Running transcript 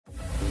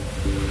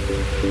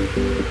Good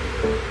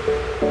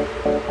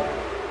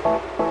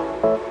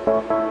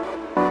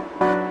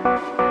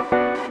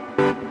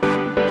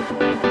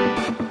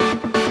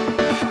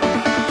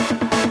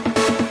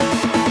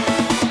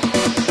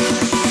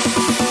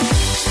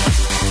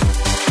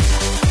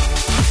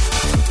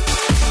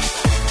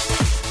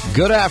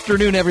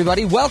afternoon,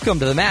 everybody. Welcome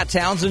to the Matt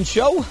Townsend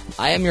Show.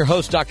 I am your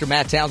host, Dr.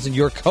 Matt Townsend,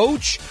 your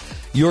coach,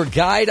 your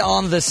guide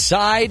on the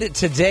side.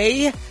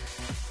 Today,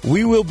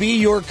 we will be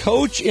your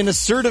coach in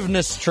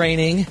assertiveness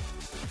training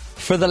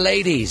for the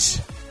ladies.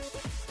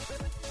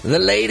 The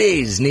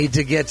ladies need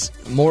to get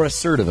more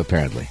assertive,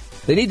 apparently.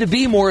 They need to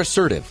be more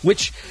assertive,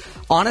 which,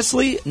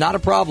 honestly, not a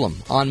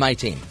problem on my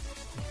team.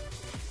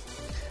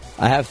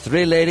 I have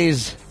 3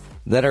 ladies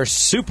that are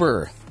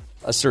super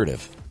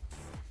assertive.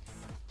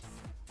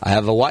 I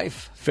have a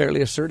wife,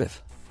 fairly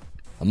assertive.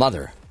 A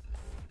mother,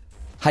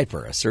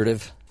 hyper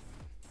assertive.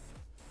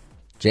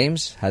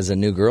 James has a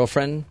new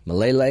girlfriend,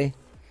 Malele.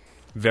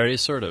 Very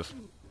assertive.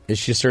 Is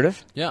she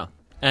assertive? Yeah.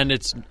 And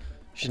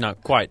she's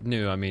not quite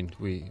new. I mean,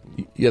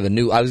 You have a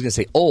new, I was going to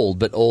say old,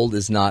 but old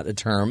is not a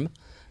term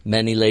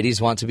many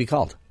ladies want to be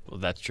called. Well,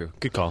 that's true.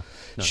 Good call.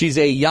 No. She's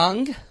a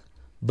young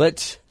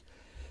but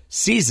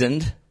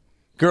seasoned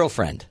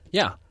girlfriend.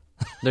 Yeah.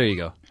 There you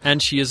go.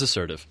 And she is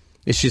assertive.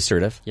 Is she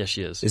assertive? Yes,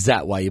 she is. Is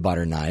that why you bought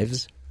her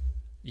knives?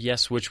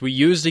 Yes, which we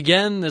used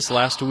again this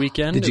last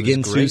weekend. Did you get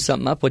into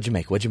something up? What'd you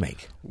make?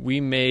 We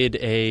made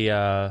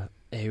a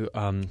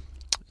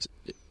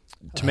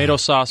tomato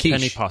sauce quiche.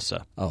 penne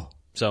pasta. Oh.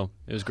 So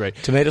it was great.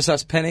 Tomato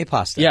sauce penne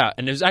pasta. Yeah,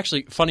 and it was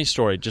actually a funny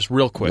story, just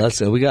real quick.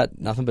 We got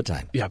nothing but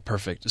time. Yeah,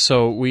 perfect.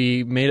 So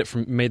we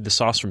made the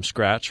sauce from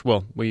scratch.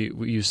 Well, we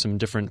used some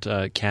different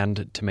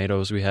canned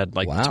tomatoes. We had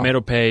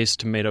tomato paste,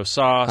 tomato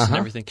sauce, and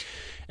everything.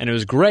 And it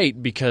was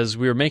great because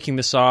we were making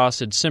the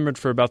sauce. It simmered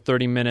for about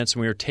 30 minutes,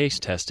 and we were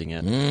taste testing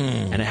it.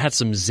 And it had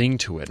some zing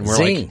to it. And we're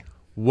like,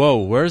 whoa,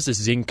 where's this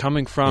zing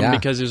coming from? Yeah.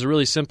 Because it was a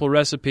really simple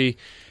recipe.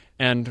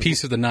 And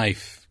piece of the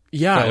knife.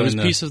 Yeah, it was a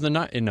piece of the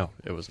knife. No,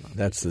 it was not.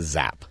 That's the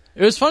zap.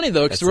 It was funny,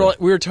 though, because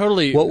we were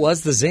totally... What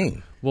was the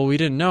zing? Well, we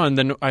didn't know, and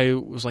then I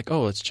was like,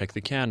 oh, let's check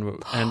the can.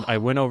 And I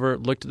went over,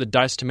 looked at the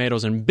diced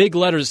tomatoes, and in big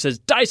letters it says,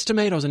 diced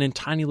tomatoes, and in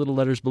tiny little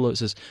letters below it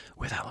says,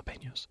 with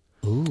jalapenos.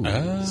 Ooh.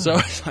 So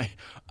it's like,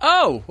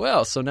 oh,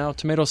 well, so now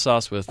tomato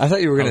sauce with I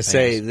thought you were going to jalapenos.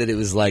 say that it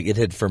was like it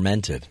had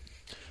fermented.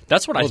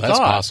 That's what I thought. That's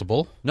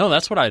possible. No,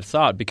 that's what I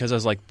thought, because I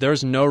was like,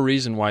 there's no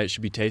reason why it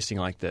should be tasting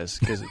like this,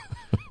 because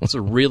it's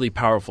a really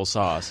powerful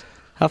sauce.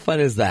 How fun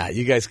is that?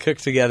 You guys cook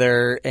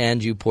together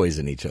and you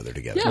poison each other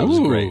together. Yeah, it was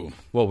Ooh. great.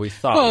 Well, we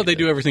thought. Well, they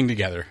do everything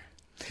together.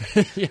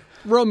 Yeah.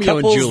 Romeo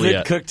Couples and Juliet.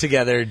 that cook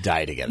together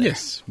die together.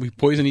 Yes, we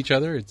poison each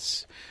other.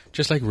 It's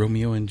just like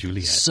Romeo and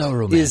Juliet. So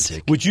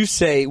romantic. Would you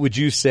say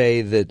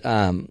that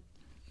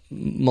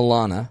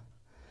Milana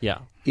Yeah,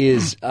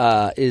 is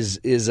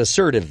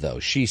assertive though?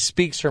 She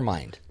speaks her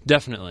mind.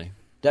 definitely.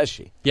 Does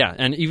she? Yeah,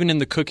 and even in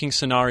the cooking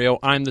scenario,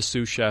 I'm the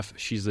sous chef,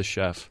 she's the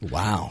chef.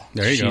 Wow.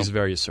 There you go. She's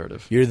very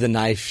assertive. You're the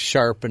knife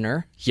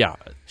sharpener. Yeah,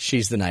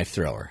 She's the knife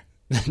thrower.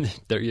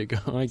 there you go,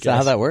 I guess. Is that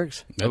how that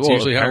works? That's Well,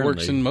 usually how it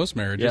works apparently. in most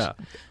marriages.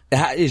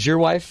 Yeah. Is your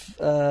wife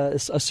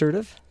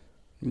assertive?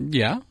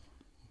 Yeah.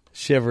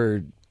 She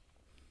ever,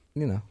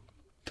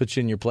 put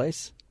you in your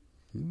place?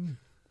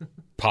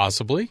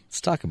 Possibly. Let's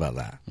talk about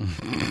that.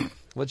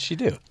 What'd she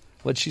do?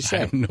 What'd she I say?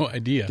 have no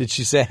idea. Did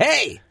she say,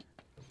 hey,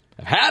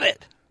 I've had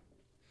it?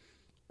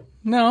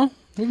 No,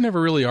 we've never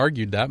really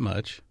argued that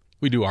much.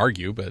 We do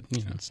argue, but,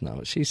 That's not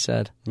what she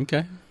said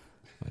Okay.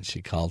 when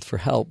she called for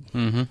help.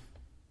 Mm-hmm.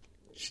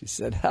 She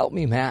said, help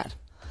me, Matt.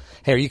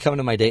 Hey, are you coming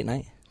to my date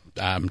night?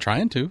 I'm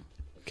trying to.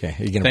 Okay,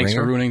 are you going to Thanks bring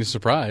for her? ruining the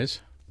surprise.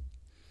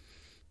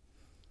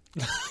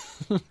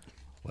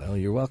 Well,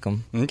 you're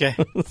welcome. Okay.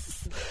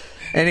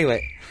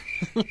 Anyway,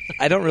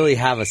 I don't really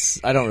have a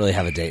date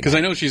Because night.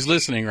 I know she's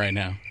listening right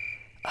now.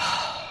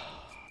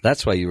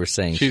 That's why you were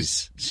saying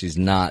she's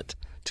not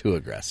too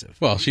aggressive.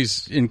 Well,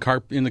 she's in the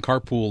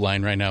carpool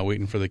line right now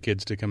waiting for the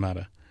kids to come out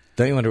of...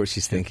 Don't you wonder what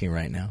she's thinking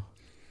right now?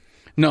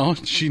 No,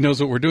 she knows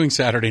what we're doing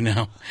Saturday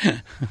now.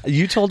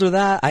 You told her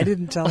that? I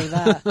didn't tell her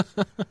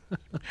that.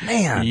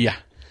 Man. Yeah.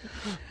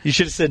 You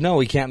should have said, no,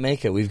 we can't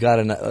make it. We've got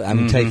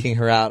I'm taking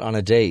her out on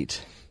a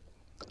date.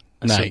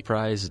 A Night.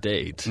 surprise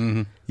date.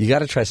 You got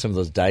to try some of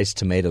those diced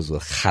tomatoes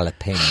with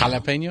jalapeno.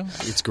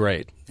 Jalapeno? It's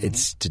great.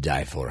 It's to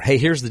die for. Hey,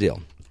 here's the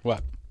deal.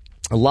 What?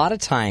 A lot of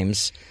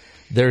times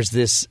there's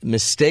this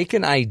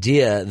mistaken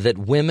idea that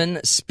women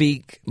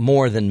speak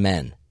more than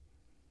men.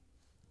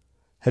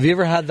 Have you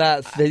ever had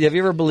that? Have you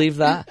ever believed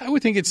that? I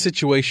would think it's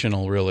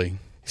situational, really.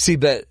 See,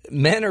 but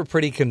men are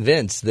pretty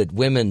convinced that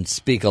women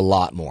speak a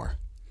lot more.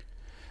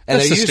 And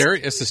That's there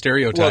the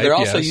stereotype. Well, there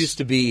also yes. used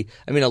to be,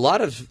 a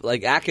lot of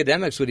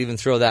academics would even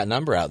throw that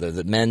number out there,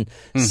 that men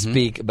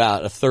speak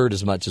about a third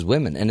as much as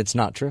women, and it's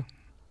not true.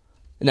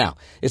 Now,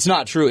 it's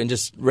not true in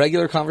just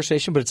regular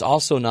conversation, but it's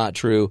also not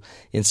true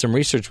in some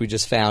research we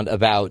just found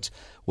about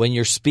when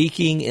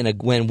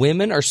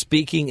women are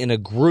speaking in a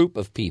group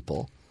of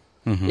people,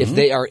 if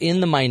they are in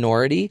the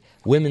minority,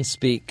 women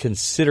speak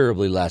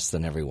considerably less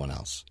than everyone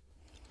else.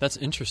 That's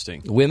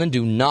interesting. Women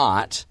do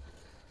not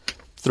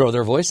throw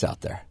their voice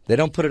out there. They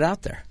don't put it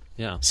out there.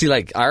 Yeah. See,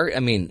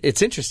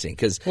 it's interesting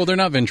because... Well, they're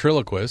not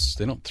ventriloquists.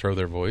 They don't throw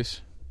their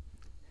voice.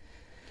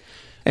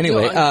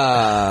 Anyway,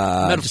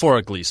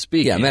 metaphorically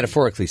speaking. Yeah,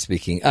 metaphorically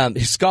speaking.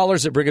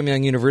 Scholars at Brigham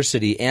Young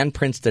University and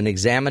Princeton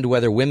examined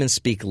whether women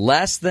speak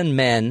less than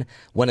men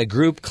when a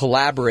group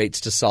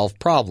collaborates to solve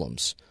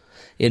problems.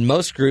 In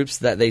most groups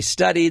that they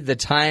studied, the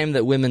time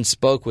that women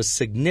spoke was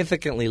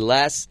significantly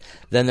less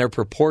than their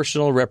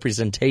proportional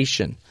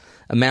representation,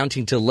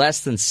 amounting to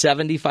less than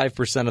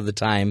 75% of the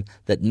time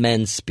that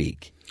men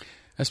speak.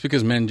 That's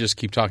because men just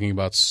keep talking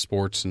about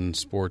sports and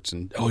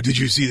oh, did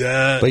you see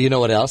that? But you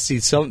know what else? See,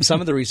 some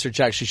of the research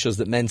actually shows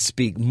that men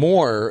speak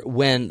more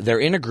when they're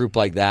in a group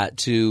like that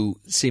to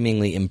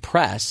seemingly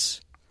impress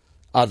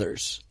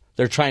others.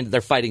 They're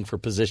fighting for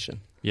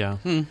position. Yeah.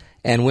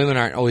 And women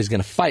aren't always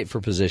going to fight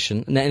for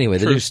position. And anyway,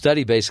 the new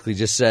study basically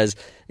just says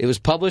it was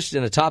published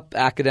in a top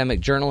academic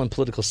journal in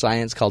political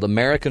science called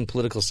American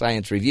Political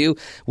Science Review.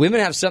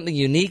 Women have something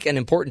unique and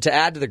important to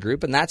add to the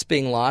group, and that's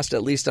being lost,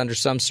 at least under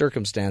some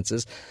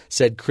circumstances,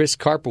 said Chris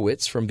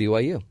Karpowitz from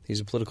BYU. He's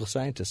a political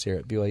scientist here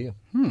at BYU.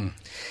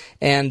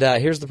 And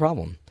here's the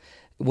problem.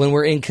 When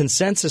we're in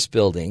consensus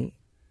building,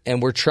 and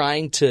we're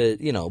trying to,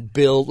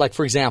 build, like,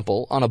 for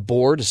example, on a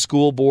board, a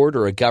school board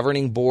or a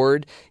governing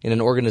board in an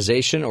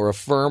organization or a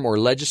firm or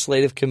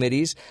legislative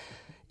committees,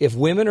 if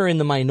women are in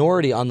the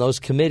minority on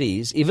those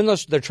committees, even though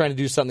they're trying to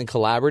do something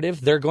collaborative,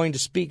 they're going to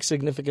speak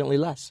significantly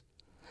less.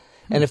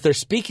 And if they're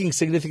speaking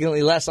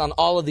significantly less on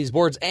all of these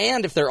boards,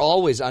 and if they're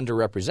always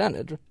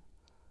underrepresented,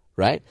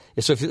 right?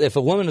 So if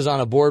a woman is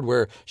on a board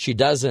where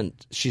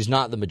she's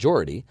not the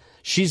majority,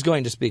 she's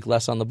going to speak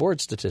less on the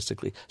board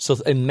statistically. So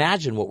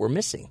imagine what we're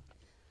missing.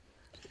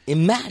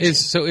 Imagine.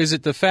 Is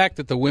it the fact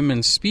that the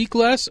women speak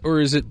less, or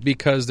is it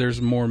because there's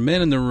more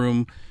men in the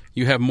room,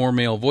 you have more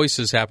male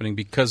voices happening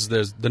because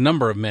the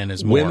number of men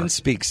is more? Women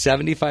speak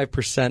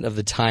 75% of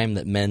the time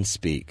that men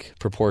speak,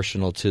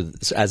 proportional to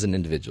as an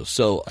individual.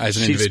 So as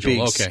an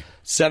individual, okay.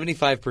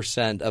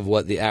 75% of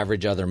what the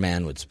average other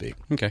man would speak.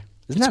 Okay.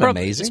 Isn't that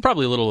amazing? It's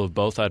probably a little of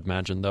both, I'd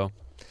imagine, though.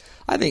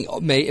 I think,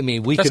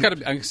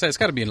 it's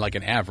got to be in like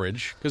an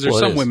average, because there's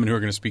some women who are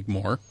going to speak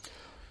more.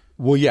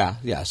 Well,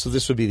 yeah. So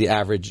this would be the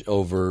average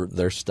over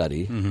their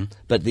study. Mm-hmm.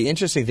 But the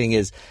interesting thing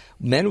is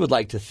men would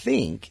like to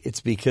think it's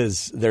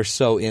because they're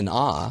so in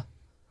awe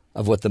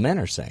of what the men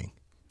are saying.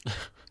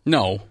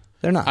 No.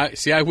 They're not.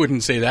 I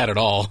wouldn't say that at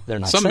all. They're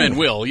not. Some men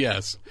will,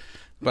 yes.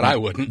 But I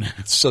wouldn't.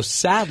 So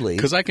sadly.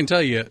 Because I can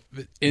tell you,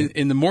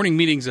 in the morning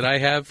meetings that I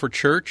have for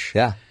church,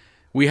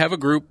 we have a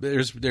group.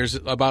 There's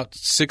about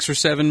 6 or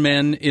 7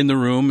 men in the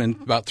room and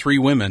about 3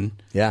 women.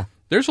 Yeah.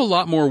 There's a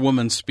lot more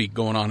women speak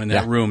going on in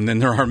that room than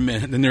there are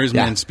men than there is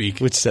men speak,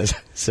 which says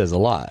a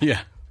lot.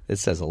 Yeah, it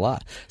says a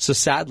lot. So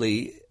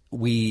sadly,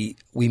 we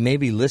may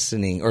be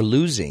listening or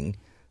losing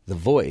the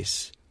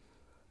voice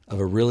of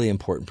a really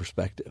important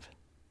perspective,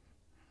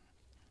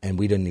 and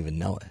we didn't even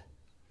know it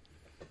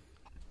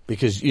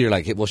because you're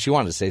like, well, she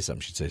wanted to say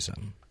something, she'd say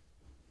something.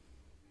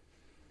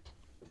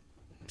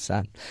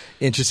 Sad.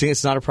 Interesting.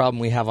 It's not a problem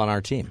we have on our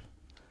team.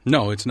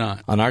 No, it's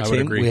not. On our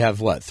team, we have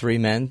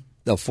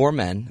 4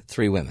 men,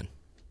 3 women.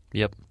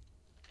 Yep.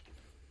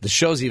 The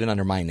show's even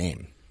under my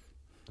name.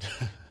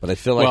 But I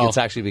feel like it's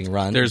actually being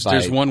run There's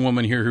one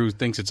woman here who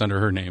thinks it's under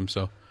her name,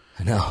 so.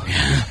 I know.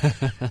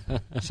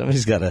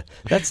 Somebody's got to.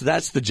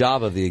 That's the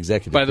job of the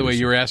executive producer. By the way,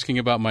 you were asking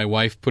about my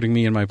wife putting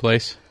me in my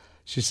place?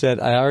 She said,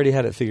 I already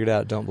had it figured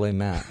out. Don't blame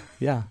Matt.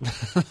 Yeah.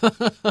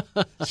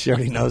 She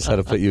already knows how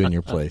to put you in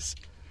your place.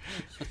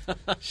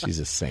 She's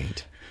a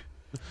saint.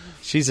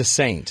 She's a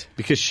saint.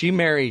 Because she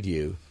married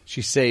you,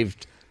 she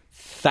saved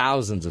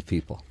thousands of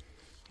people.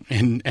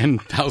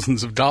 And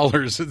thousands of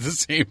dollars at the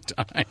same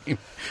time.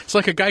 It's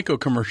like a Geico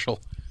commercial.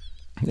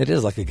 It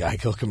is like a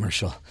Geico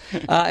commercial.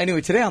 Anyway,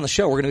 today on the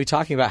show, we're going to be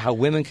talking about how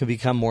women can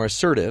become more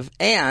assertive.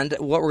 And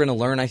what we're going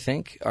to learn, I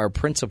think, are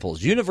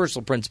principles,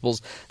 universal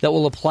principles that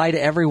will apply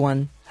to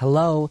everyone.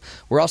 Hello.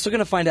 We're also going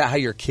to find out how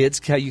you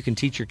can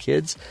teach your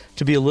kids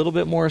to be a little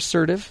bit more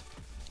assertive.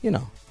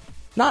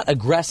 Not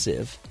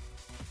aggressive.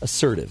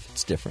 Assertive.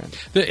 It's different.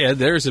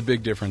 There's a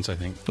big difference, I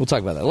think. We'll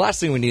talk about that. The last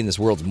thing we need in this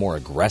world is more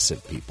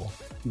aggressive people.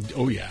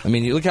 Oh, yeah. I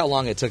mean, you look how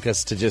long it took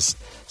us to just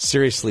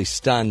seriously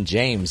stun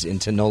James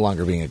into no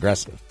longer being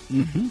aggressive.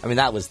 Mm-hmm. I mean,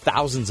 that was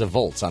thousands of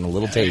volts on a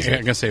little taser. I'm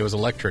going to say it was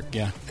electric,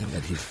 yeah. And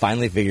he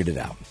finally figured it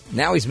out.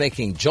 Now he's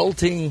making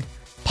jolting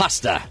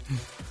pasta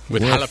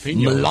with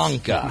jalapenos.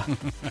 Blanca,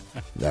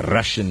 the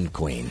Russian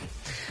queen.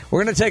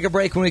 We're going to take a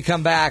break. When we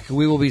come back,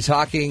 we will be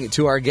talking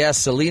to our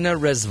guest, Selena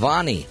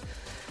Rezvani,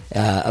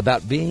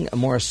 about being a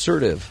more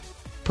assertive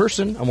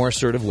person, a more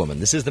assertive woman.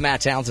 This is the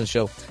Matt Townsend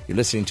Show. You're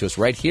listening to us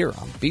right here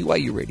on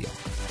BYU Radio.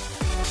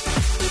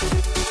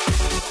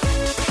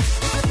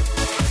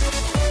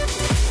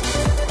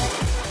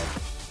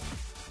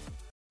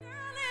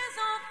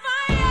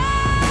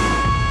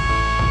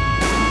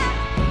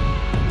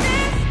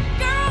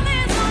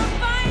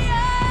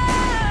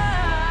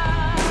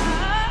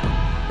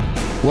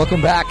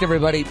 Welcome back,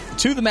 everybody,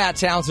 to the Matt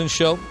Townsend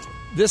Show.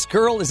 This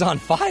girl is on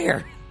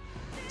fire.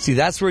 See,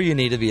 that's where you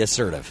need to be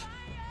assertive.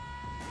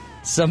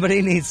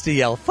 Somebody needs to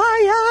yell,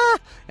 fire,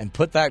 and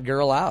put that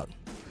girl out.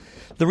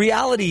 The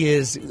reality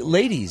is,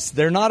 ladies,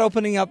 they're not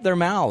opening up their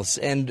mouths.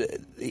 And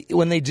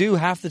when they do,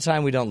 half the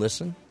time we don't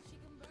listen.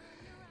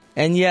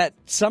 And yet,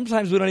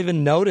 sometimes we don't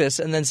even notice.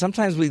 And then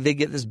sometimes they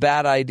get this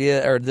bad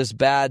idea or this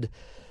bad,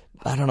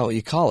 I don't know what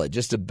you call it,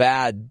 just a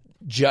bad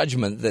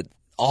judgment that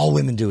all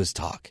women do is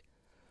talk.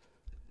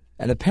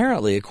 And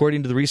apparently,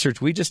 according to the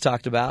research we just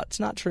talked about, it's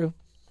not true.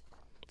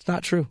 It's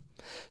not true.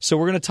 So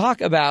we're going to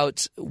talk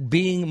about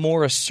being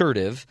more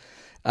assertive.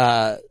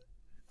 And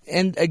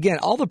again,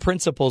 all the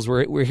principles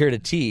we're here to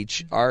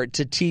teach are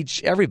to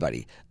teach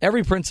everybody.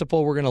 Every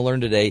principle we're going to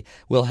learn today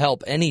will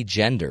help any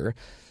gender.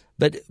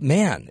 But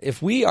man,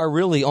 if we are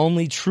really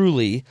only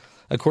truly,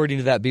 according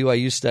to that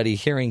BYU study,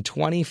 hearing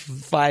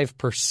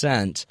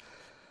 25%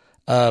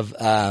 of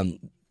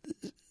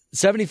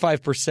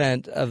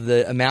 75% of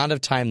the amount of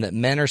time that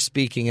men are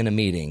speaking in a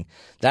meeting,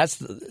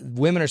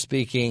 women are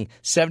speaking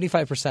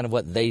 75% of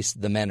what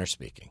the men are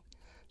speaking.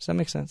 Does that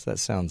make sense? That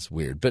sounds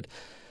weird. But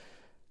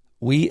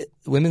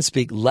women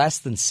speak less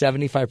than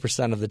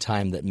 75% of the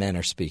time that men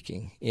are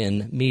speaking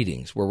in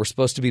meetings where we're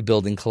supposed to be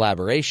building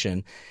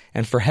collaboration.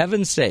 And for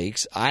heaven's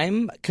sakes,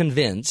 I'm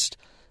convinced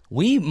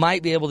we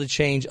might be able to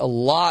change a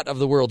lot of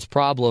the world's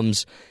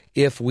problems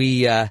if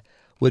we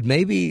would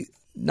maybe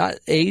not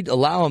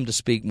allow them to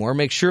speak more,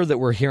 make sure that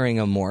we're hearing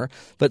them more,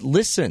 but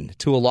listen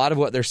to a lot of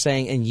what they're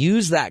saying and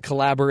use that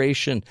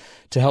collaboration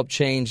to help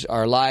change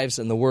our lives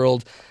and the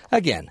world.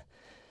 Again,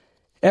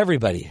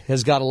 everybody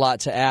has got a lot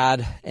to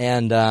add,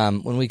 and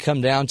when we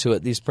come down to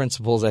it, these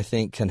principles, I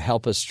think, can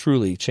help us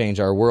truly change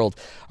our world.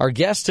 Our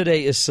guest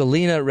today is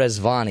Selena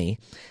Rezvani,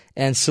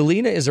 and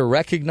Selena is a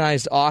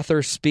recognized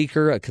author,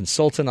 speaker, a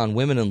consultant on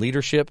women in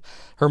leadership.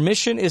 Her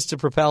mission is to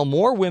propel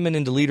more women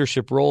into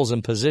leadership roles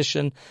and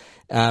position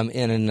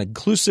in an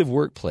inclusive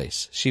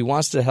workplace. She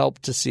wants to help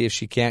to see if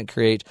she can't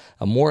create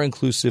a more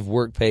inclusive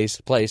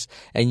workplace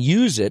and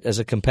use it as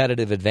a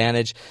competitive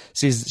advantage.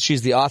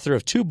 She's the author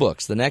of 2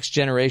 books, The Next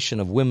Generation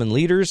of Women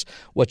Leaders,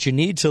 What You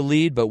Need to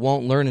Lead But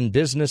Won't Learn in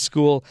Business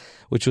School,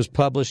 which was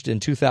published in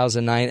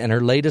 2009, and her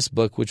latest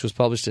book, which was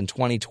published in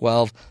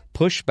 2012,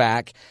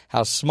 Pushback,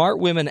 How Smart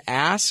Women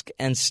Ask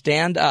and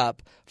Stand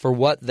Up for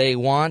What They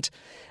Want.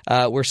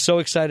 We're so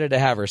excited to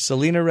have her.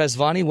 Selena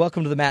Rezvani,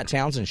 welcome to the Matt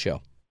Townsend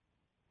Show.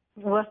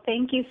 Well,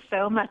 thank you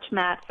so much,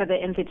 Matt, for the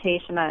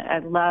invitation. I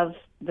love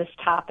this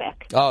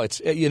topic. Oh,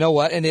 it's, you know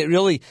what? And it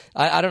really,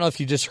 I don't know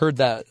if you just heard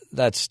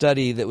that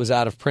study that was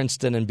out of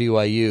Princeton and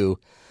BYU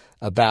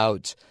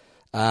about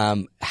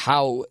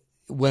how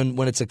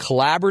when it's a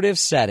collaborative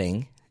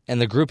setting and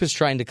the group is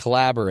trying to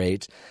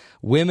collaborate,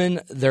 women,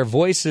 their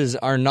voices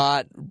are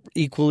not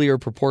equally or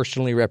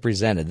proportionally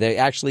represented. They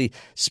actually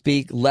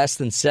speak less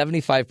than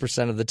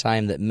 75% of the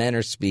time that men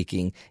are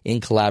speaking in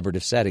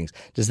collaborative settings.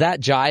 Does that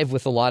jive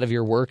with a lot of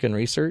your work and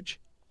research?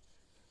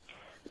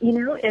 You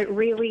know, it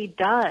really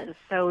does.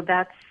 So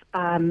that's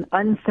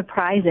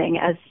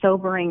unsurprising, as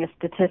sobering a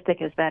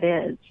statistic as that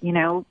is. You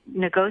know,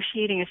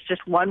 negotiating is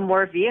just one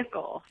more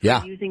vehicle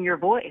for using your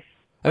voice.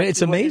 I mean,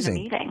 it's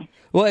amazing.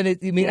 Well, and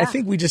I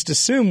think we just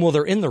assume, well,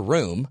 they're in the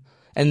room.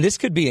 And this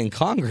could be in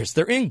Congress.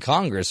 They're in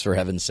Congress, for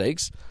heaven's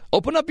sakes.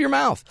 Open up your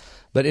mouth.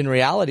 But in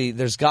reality,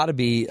 there's got to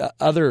be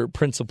other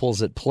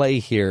principles at play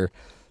here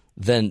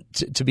than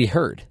to be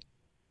heard.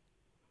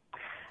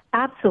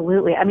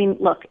 Absolutely. I mean,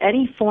 look,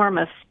 any form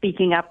of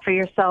speaking up for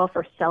yourself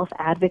or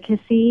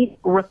self-advocacy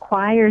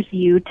requires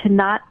you to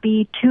not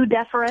be too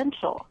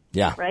deferential.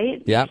 Yeah.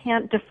 Right? Yeah. You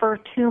can't defer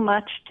too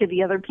much to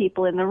the other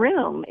people in the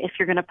room if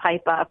you're going to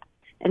pipe up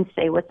and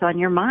say what's on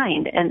your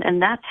mind. And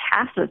that's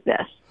half of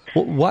this.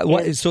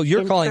 What? So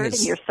you're calling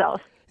it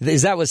yourself?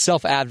 Is that what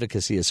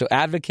self-advocacy is? So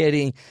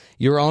advocating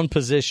your own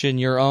position,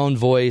 your own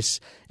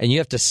voice, and you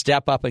have to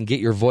step up and get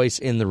your voice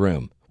in the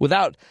room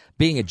without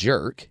being a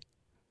jerk.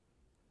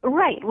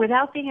 Right,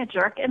 without being a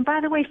jerk. And by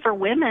the way, for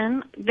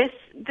women, this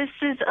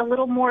is a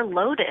little more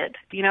loaded.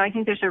 You know, I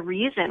think there's a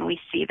reason we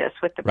see this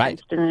with the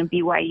Princeton and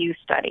BYU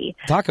study.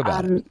 Talk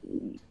about it.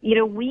 You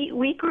know,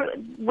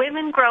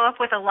 women grow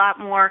up with a lot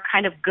more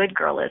kind of good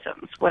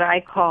girlisms, what I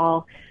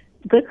call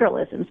good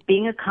girlisms,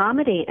 being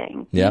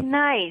accommodating, be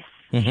nice,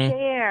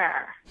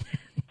 share,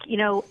 you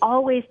know,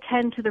 always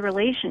tend to the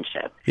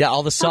relationship. Yeah,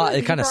 all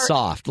the kind of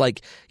soft,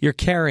 like you're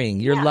caring,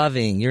 you're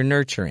loving, you're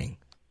nurturing.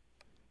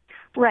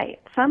 Right.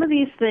 Some of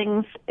these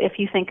things, if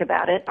you think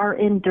about it, are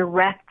in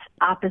direct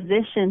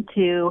opposition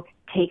to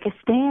take a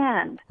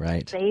stand,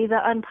 say the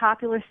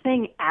unpopular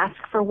thing, ask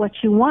for what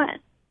you want.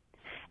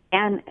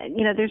 And,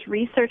 you know, there's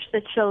research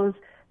that shows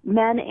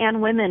men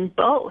and women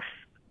both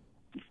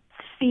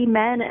see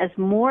men as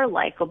more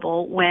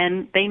likable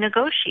when they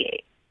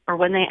negotiate or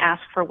when they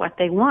ask for what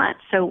they want.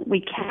 So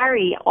we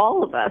carry,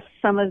 all of us,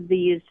 some of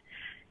these,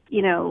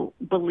 you know,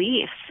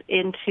 beliefs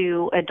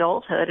into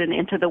adulthood and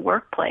into the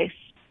workplace.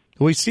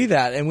 We see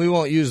that, and we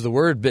won't use the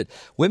word, but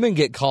women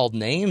get called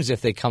names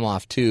if they come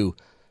off too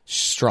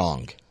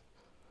strong,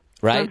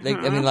 right?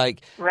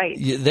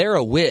 They're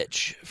a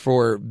witch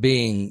for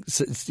being,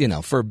 you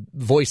know, for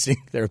voicing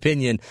their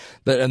opinion,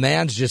 but a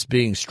man's just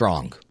being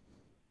strong.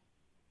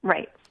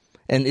 Right.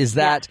 And is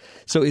that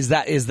is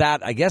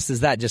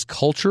that just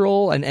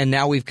cultural? And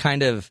now we've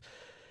kind of,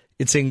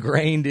 it's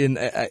ingrained in,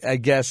 I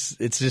guess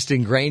it's just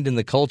ingrained in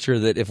the culture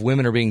that if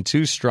women are being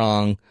too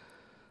strong,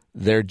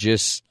 they're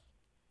just,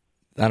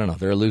 I don't know,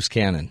 they're a loose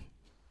cannon.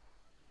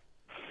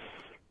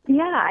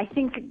 Yeah, I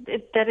think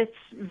that it's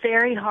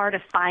very hard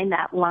to find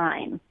that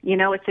line.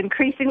 It's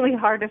increasingly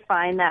hard to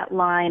find that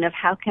line of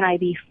how can I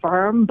be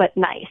firm but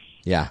nice.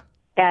 Yeah.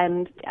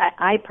 And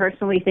I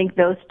personally think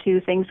those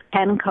two things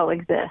can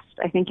coexist.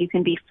 I think you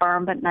can be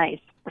firm but nice,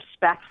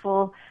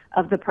 respectful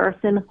of the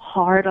person,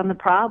 hard on the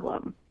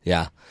problem.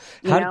 Yeah.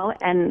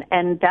 And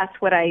that's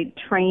what I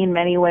train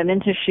many women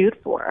to shoot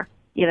for.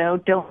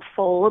 Don't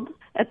fold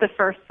at the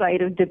first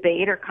sight of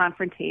debate or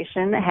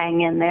confrontation.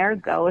 Hang in there,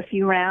 go a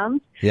few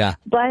rounds. Yeah.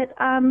 But,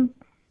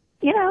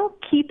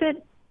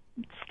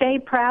 stay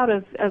proud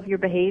of your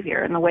behavior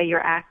and the way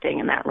you're acting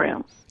in that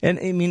room. And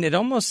I mean, it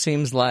almost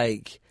seems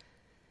like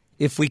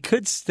if we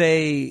could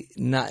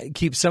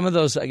keep some of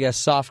those, I guess,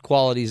 soft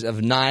qualities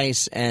of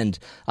nice and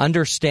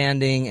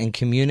understanding and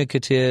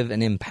communicative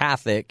and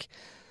empathic,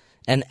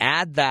 and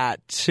add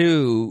that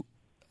to,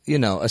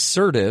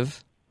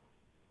 assertive,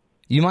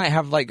 you might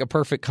have like a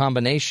perfect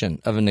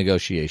combination of a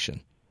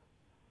negotiation.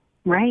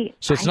 Right.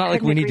 So it's not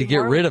like we need to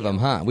get rid of them,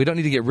 huh? We don't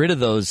need to get rid of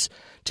those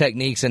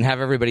techniques and have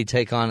everybody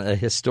take on a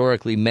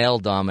historically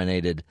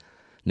male-dominated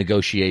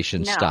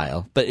negotiation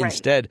style, but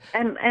instead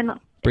and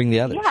bring the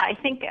others. Yeah, I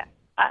think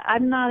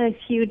I'm not a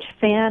huge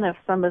fan of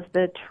some of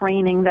the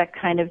training that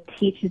kind of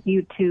teaches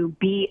you to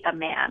be a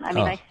man. I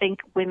mean, I think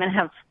women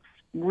have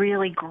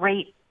really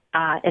great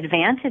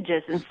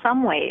advantages in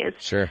some ways.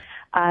 Sure.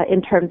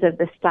 In terms of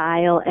the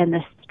style and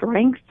the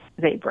strength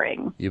they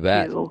bring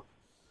to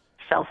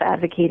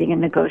self-advocating and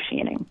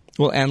negotiating.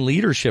 Well, and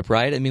leadership,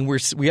 right? I mean,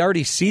 we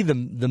already see the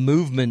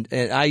movement.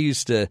 And I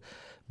used to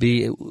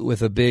be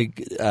with a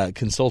big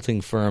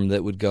consulting firm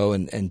that would go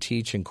and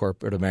teach in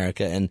corporate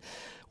America, and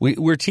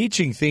we're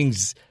teaching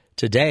things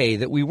today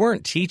that we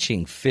weren't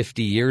teaching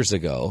 50 years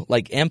ago,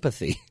 like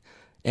empathy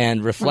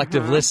and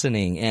reflective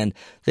listening, and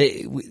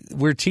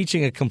we're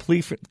teaching a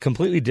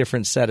completely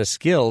different set of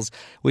skills,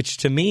 which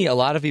to me, a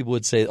lot of people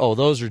would say, oh,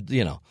 those are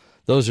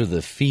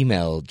the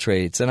female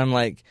traits. And I'm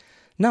like,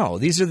 no,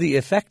 these are the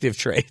effective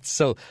traits.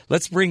 So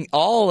let's bring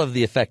all of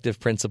the effective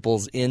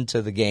principles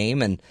into the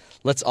game, and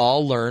let's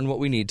all learn what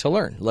we need to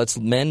learn. Let's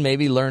men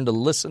maybe learn to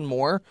listen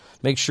more,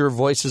 make sure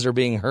voices are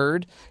being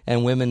heard,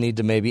 and women need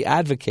to maybe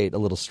advocate a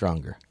little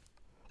stronger.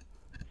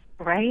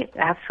 Right,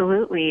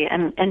 absolutely.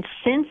 And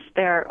since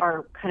there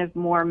are kind of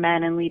more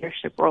men in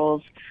leadership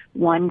roles,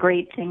 one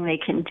great thing they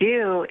can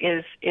do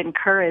is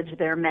encourage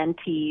their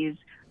mentees,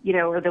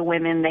 or the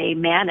women they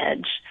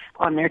manage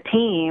on their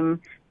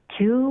team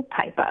to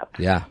pipe up,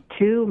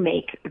 to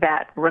make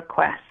that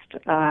request,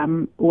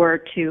 or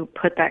to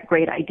put that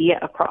great idea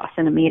across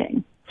in a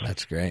meeting.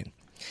 That's great.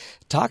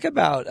 Talk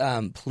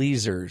about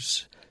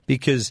pleasers.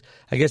 Because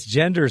I guess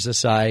genders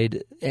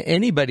aside,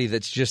 anybody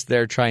that's just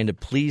there trying to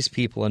please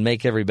people and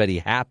make everybody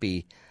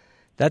happy,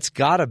 that's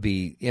got to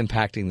be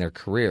impacting their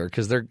career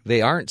because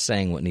they aren't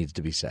saying what needs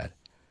to be said.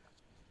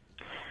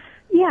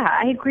 Yeah,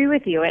 I agree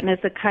with you. And as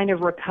a kind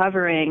of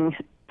recovering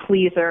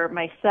pleaser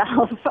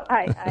myself,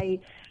 I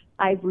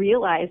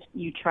realized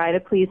you try to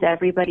please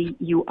everybody,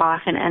 you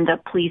often end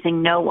up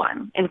pleasing no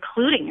one,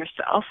 including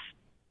yourself.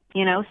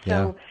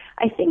 So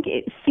I think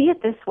see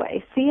it this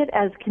way. See it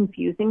as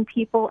confusing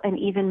people and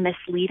even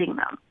misleading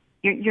them.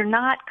 You're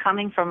not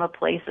coming from a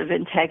place of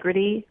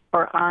integrity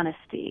or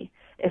honesty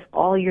if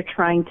all you're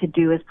trying to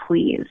do is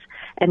please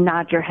and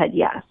nod your head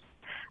yes.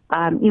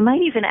 You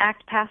might even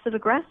act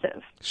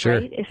passive-aggressive, sure.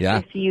 Right?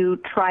 If you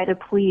try to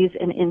please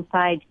and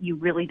inside you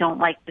really don't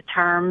like the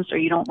terms or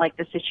you don't like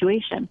the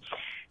situation.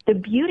 The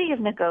beauty of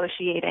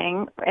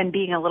negotiating and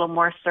being a little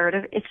more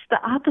assertive, it's the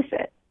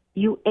opposite.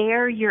 You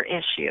air your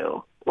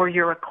issue or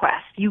your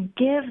request. You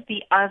give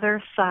the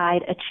other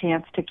side a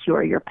chance to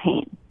cure your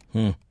pain.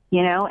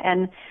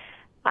 And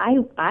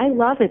I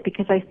love it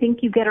because I think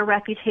you get a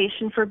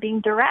reputation for being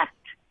direct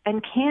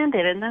and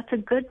candid, and that's a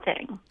good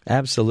thing.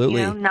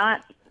 Absolutely.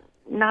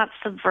 Not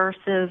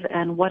subversive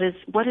and what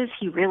does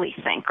he really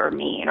think or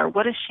mean, or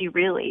what is she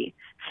really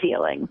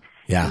feeling?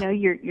 Yeah.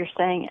 You're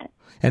saying it.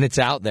 And it's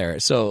out there.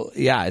 So,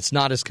 it's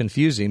not as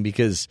confusing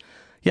because,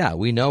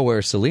 we know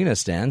where Selena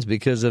stands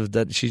because of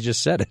that. She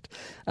just said it.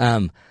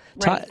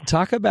 Right.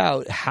 Talk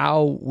about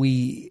how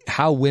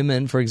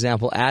women, for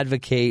example,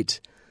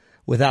 advocate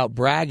without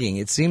bragging.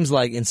 It seems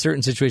like in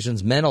certain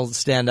situations, men will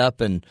stand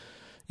up and,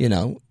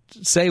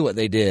 say what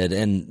they did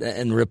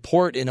and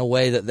report in a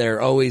way that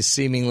they're always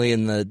seemingly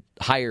in the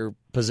higher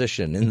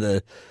position, in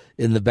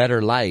the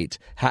better light.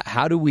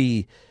 How do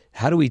we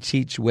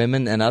teach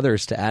women and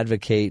others to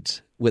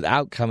advocate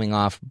without coming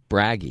off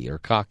braggy or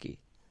cocky?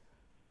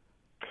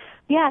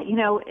 Yeah,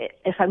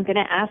 if I'm going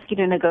to ask you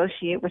to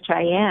negotiate, which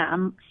I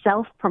am,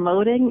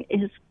 self-promoting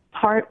is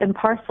part and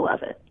parcel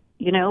of it,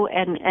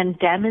 and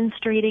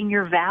demonstrating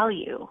your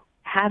value,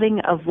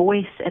 having a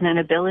voice and an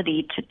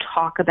ability to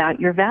talk about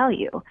your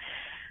value.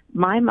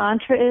 My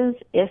mantra is,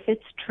 if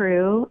it's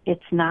true,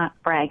 it's not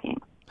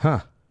bragging. Huh.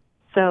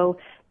 So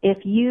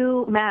if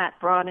you, Matt,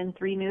 brought in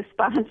 3 new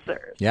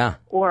sponsors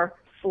or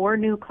 4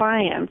 new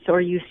clients,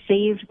 or you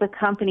saved the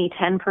company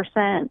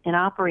 10% in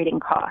operating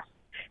costs,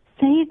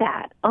 say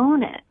that,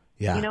 own it.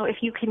 Yeah. You know, if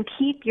you can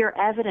keep your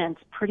evidence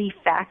pretty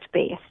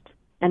fact-based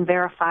and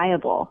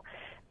verifiable,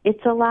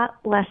 it's a lot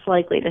less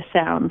likely to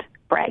sound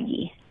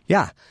braggy.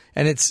 Yeah,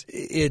 and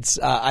it's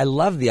I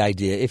love the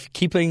idea. If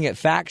keeping it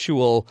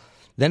factual,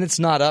 then it's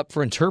not up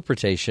for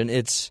interpretation.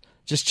 It's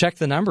just check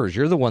the numbers.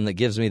 You're the one that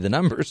gives me the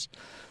numbers.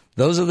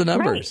 Those are the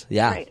numbers. Right,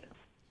 yeah, right.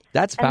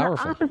 That's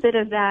powerful. And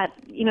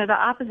the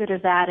opposite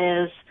of that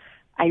is,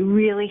 I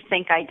really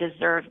think I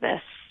deserve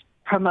this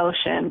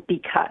promotion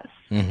because.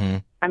 Mm-hmm.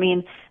 I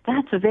mean,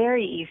 that's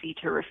very easy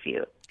to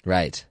refute.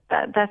 Right.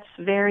 That's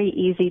very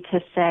easy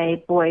to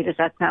say, boy, does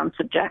that sound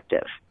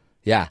subjective.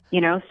 Yeah.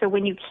 You know, so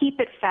when you keep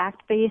it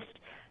fact-based,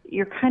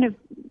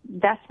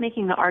 that's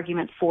making the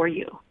argument for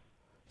you.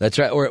 That's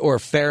right. Or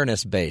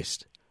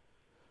fairness-based.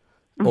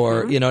 Mm-hmm.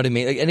 Or, you know what I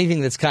mean? Like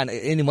anything that's kind of,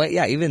 anyway,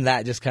 yeah, even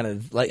that just kind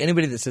of, like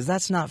anybody that says,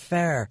 that's not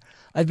fair.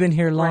 I've been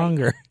here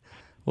longer. Right.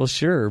 Well,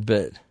 sure,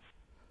 but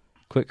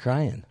quit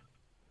crying.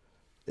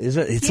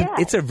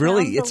 It's a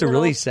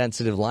really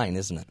sensitive line,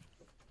 isn't it?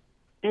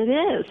 It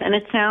is, and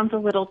it sounds a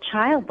little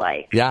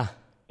childlike. Yeah.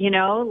 You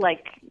know,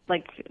 like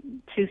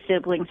 2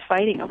 siblings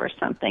fighting over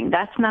something.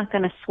 That's not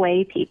going to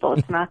sway people.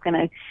 It's not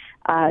going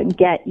to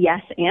get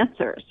yes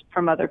answers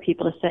from other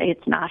people to say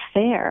it's not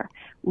fair.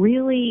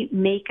 Really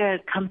make a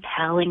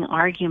compelling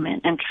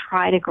argument and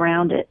try to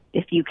ground it,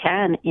 if you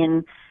can,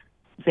 in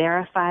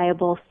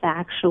verifiable,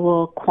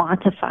 factual,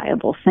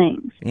 quantifiable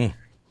things.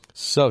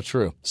 So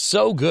true.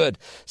 So good.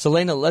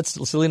 Selena,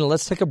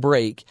 let's take a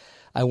break.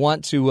 I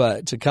want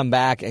to come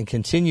back and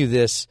continue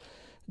this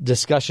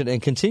discussion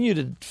and continue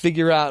to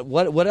figure out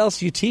what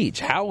else you teach.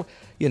 How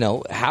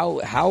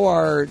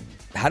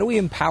do we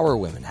empower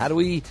women? How do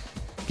we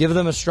give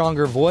them a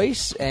stronger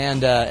voice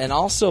and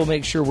also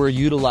make sure we're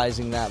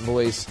utilizing that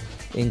voice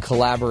in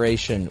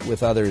collaboration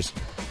with others?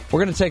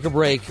 We're going to take a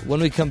break.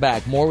 When we come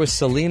back, more with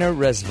Selena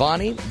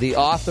Rezvani, the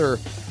author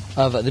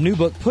of the new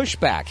book,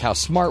 Pushback, How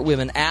Smart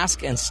Women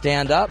Ask and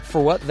Stand Up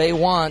for What They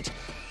Want.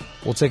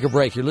 We'll take a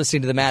break. You're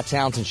listening to The Matt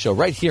Townsend Show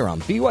right here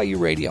on BYU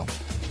Radio.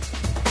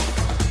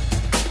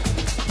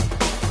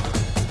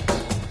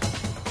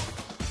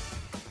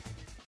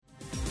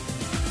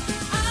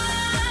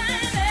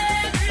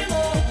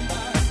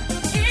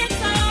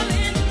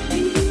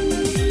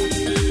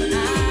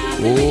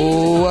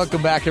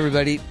 Welcome back,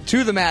 everybody,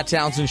 to The Matt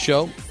Townsend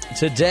Show.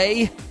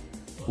 Today,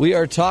 we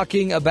are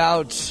talking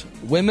about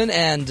women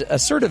and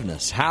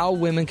assertiveness, how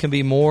women can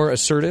be more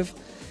assertive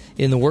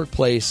in the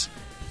workplace.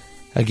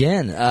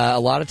 Again, a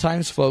lot of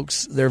times,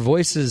 folks, their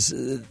voices,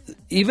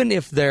 even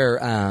if they're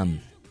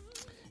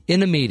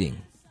in a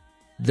meeting,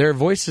 their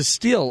voices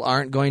still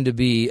aren't going to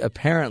be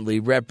apparently,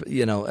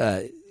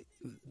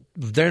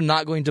 they're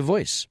not going to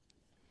voice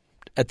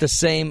at the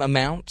same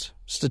amount,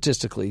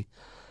 statistically,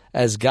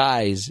 as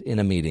guys in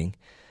a meeting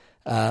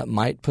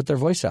might put their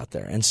voice out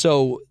there. And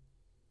so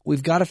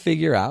we've got to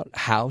figure out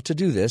how to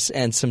do this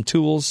and some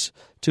tools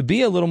to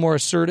be a little more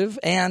assertive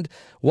and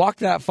walk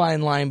that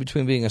fine line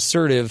between being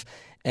assertive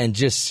and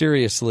just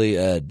seriously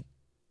a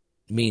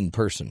mean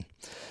person.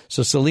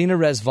 So Selena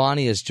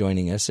Rezvani is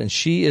joining us, and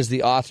she is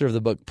the author of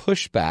the book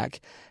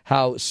Pushback,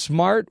 How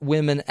Smart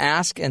Women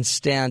Ask and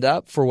Stand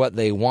Up for What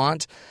They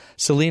Want.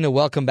 Selena,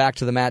 welcome back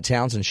to the Matt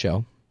Townsend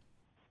Show.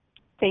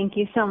 Thank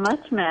you so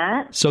much,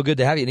 Matt. So good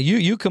to have you.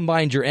 You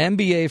combined your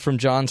MBA from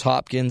Johns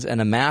Hopkins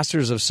and a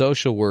Master's of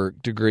Social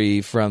Work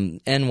degree from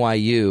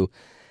NYU,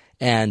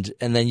 and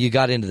then you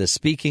got into the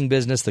speaking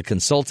business, the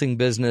consulting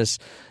business.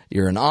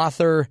 You're an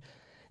author.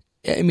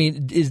 I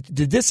mean,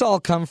 did this all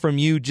come from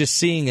you just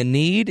seeing a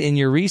need in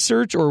your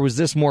research, or was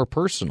this more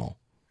personal?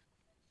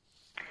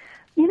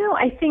 You know,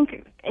 I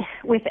think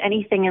with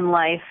anything in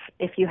life,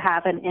 if you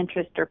have an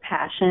interest or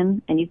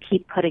passion and you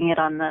keep putting it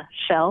on the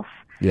shelf,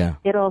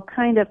 it'll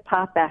kind of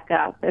pop back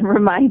up and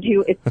remind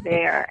you it's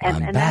there.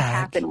 and that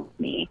happened with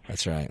me.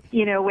 That's right.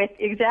 You know, with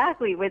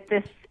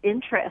this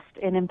interest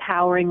in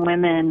empowering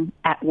women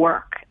at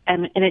work.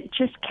 And it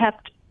just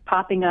kept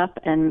popping up,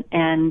 and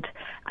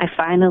I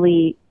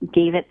finally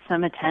gave it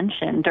some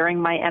attention. During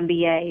my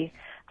MBA,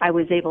 I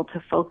was able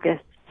to focus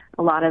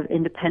a lot of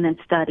independent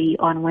study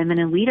on women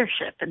in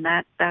leadership, and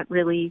that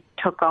really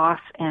took off,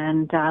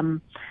 and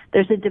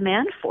there's a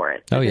demand for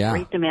it. There's a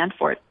great demand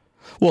for it.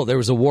 Well, there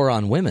was a war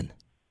on women.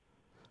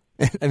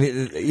 I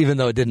mean, even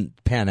though it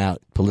didn't pan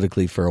out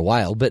politically for a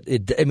while, but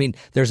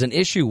there's an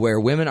issue where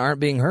women aren't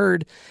being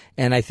heard,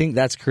 and I think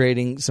that's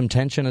creating some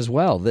tension as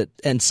well.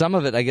 And some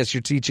of it, I guess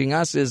you're teaching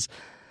us, is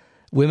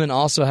women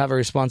also have a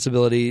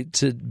responsibility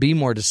to be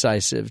more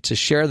decisive, to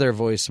share their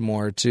voice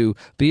more, to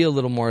be a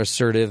little more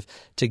assertive,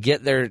 to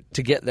get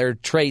their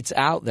traits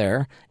out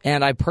there.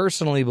 And I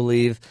personally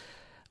believe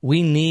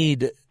we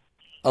need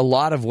a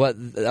lot of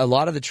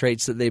the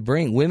traits that they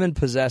bring. Women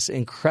possess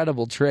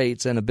incredible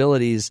traits and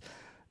abilities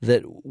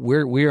that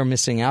we are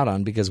missing out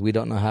on because we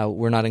don't know how,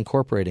 we're not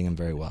incorporating them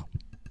very well.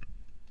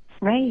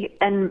 Right.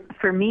 And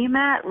for me,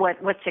 Matt,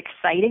 what's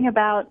exciting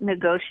about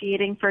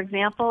negotiating, for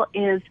example,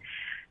 is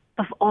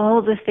of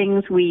all the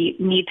things we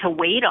need to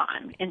wait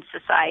on in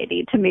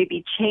society to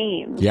maybe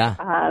change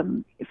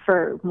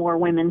for more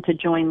women to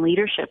join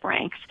leadership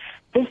ranks,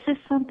 this is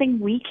something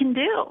we can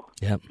do.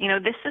 Yep.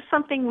 This is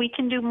something we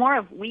can do more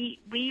of. We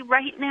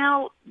right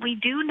now, we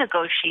do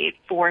negotiate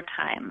 4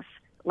 times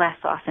less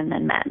often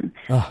than men.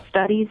 Oh.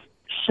 Studies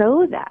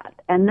show that,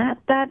 and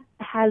that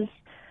has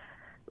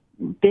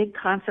big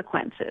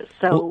consequences.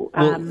 So,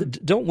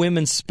 don't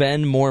women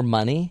spend more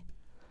money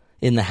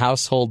in the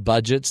household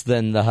budgets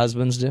than the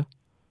husbands do?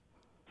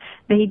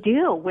 They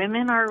do.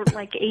 Women are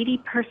like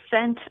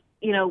 80%,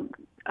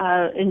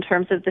 in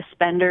terms of the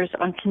spenders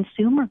on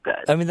consumer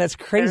goods. I mean, that's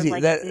crazy.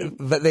 Like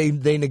that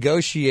they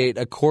negotiate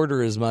a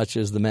quarter as much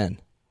as the men.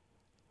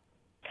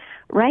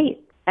 Right.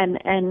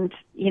 And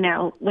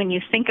when you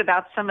think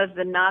about some of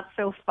the not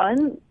so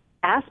fun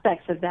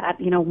aspects of that,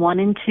 1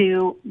 in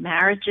 2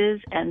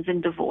 marriages ends in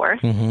divorce.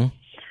 Mm-hmm.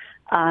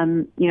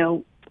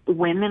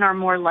 Women are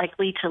more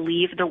likely to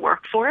leave the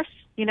workforce,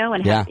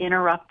 and have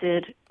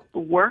interrupted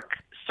work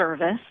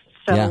service.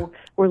 So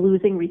we're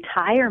losing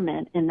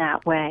retirement in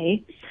that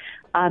way.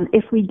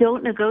 If we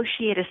don't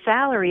negotiate a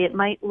salary, it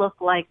might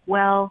look like,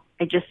 well,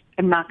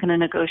 I'm not going to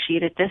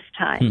negotiate it this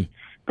time.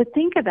 But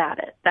think about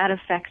it. That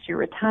affects your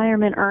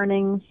retirement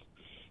earnings.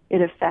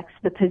 It affects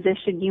the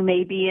position you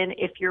may be in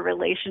if your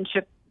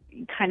relationship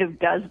kind of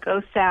does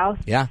go south.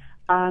 Yeah.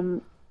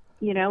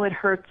 It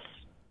hurts.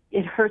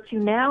 It hurts you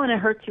now, and it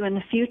hurts you in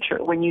the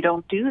future when you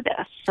don't do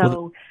this.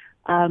 So,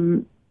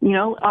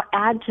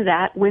 add to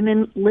that,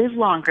 women live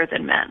longer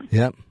than men.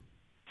 Yep.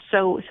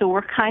 So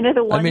we're kind of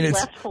the ones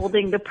left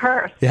holding the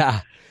purse.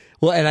 Yeah.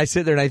 Well, and I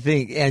sit there and I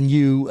think, and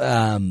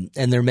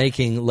they're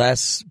making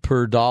less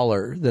per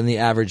dollar than the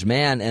average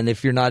man. And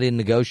if you're not in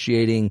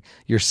negotiating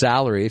your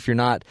salary, if you're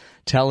not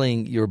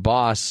telling your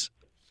boss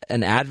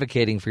and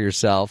advocating for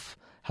yourself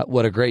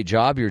what a great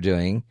job you're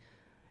doing,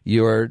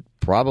 you're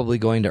probably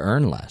going to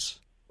earn less.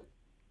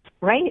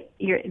 Right.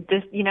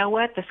 You know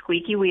what? The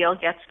squeaky wheel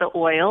gets the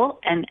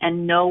oil,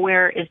 and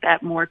nowhere is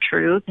that more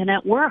true than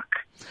at work.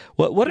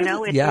 What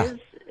is.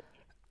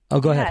 Oh,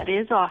 go ahead. It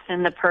is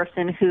often the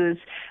person who's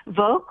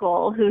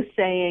vocal, who's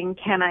saying,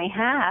 "Can I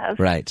have?"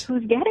 Right.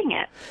 Who's getting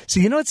it? So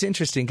it's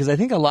interesting because I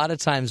think a lot of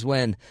times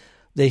when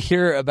they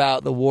hear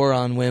about the war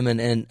on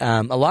women, and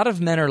a lot of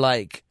men are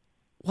like,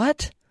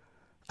 "What?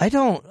 I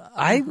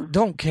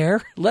don't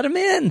care. Let them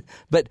in."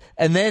 But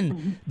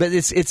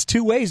it's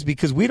 2 ways,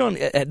 because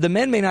the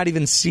men may not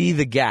even see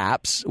the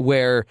gaps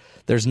where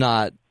there's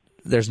not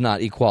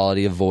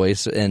equality of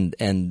voice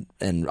and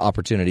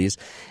opportunities,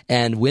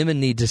 and women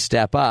need to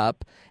step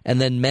up, and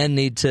then men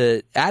need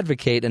to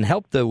advocate and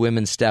help the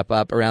women step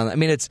up around. I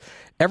mean,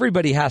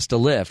 everybody has to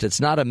lift. It's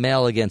not a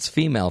male against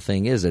female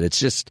thing, is it? It's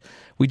just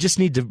we just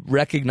need to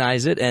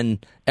recognize it,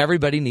 and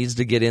everybody needs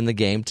to get in the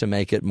game to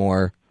make it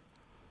more,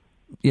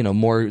 we're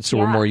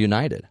more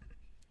united.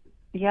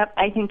 Yep,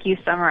 I think you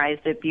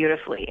summarized it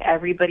beautifully.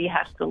 Everybody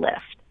has to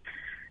lift.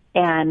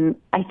 And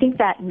I think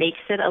that makes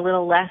it a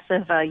little less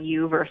of a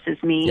you versus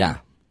me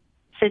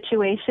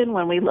situation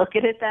when we look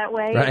at it that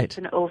way. Right. It's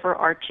an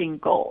overarching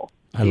goal.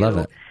 I love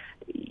it.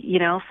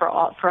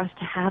 For us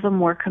to have a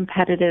more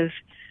competitive,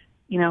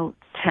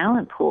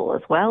 talent pool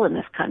as well in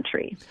this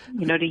country,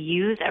 to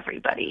use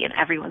everybody and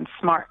everyone's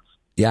smarts.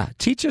 Yeah.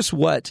 Teach us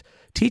what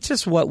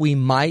we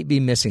might be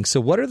missing. So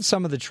what are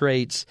some of the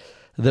traits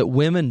that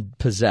women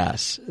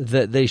possess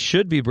that they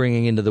should be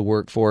bringing into the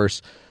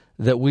workforce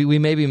that we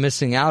may be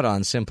missing out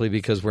on simply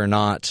because we're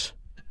not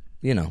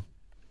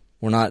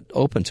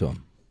open to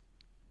them?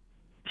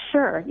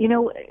 Sure.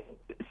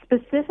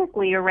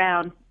 Specifically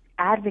around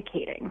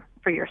advocating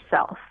for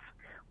yourself,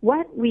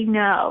 what we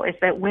know is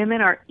that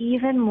women are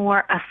even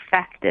more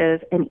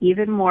effective and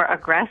even more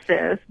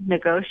aggressive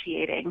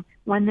negotiating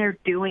when they're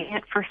doing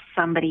it for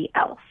somebody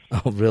else.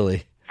 Oh,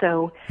 really?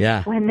 So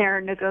when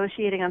they're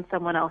negotiating on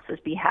someone else's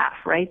behalf,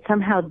 right?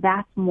 Somehow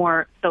that's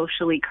more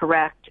socially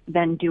correct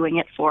than doing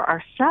it for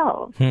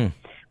ourselves.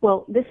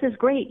 Well, this is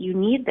great. You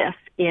need this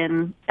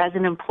as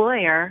an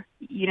employer.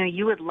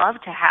 You would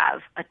love to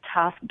have a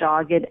tough,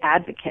 dogged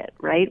advocate,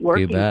 right?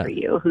 Working for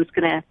you, who's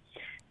going to,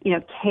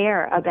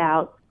 care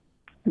about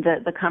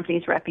the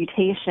company's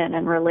reputation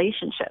and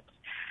relationships.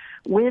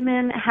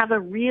 Women have a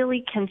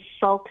really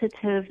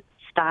consultative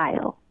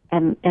style,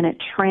 and it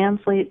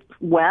translates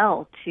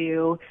well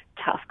to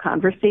tough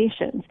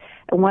conversations.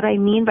 And what I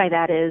mean by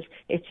that is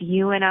it's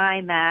you and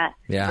I, Matt,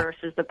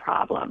 versus the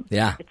problem.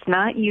 Yeah. It's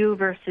not you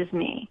versus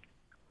me,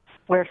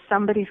 where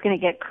somebody's going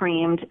to get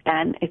creamed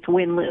and it's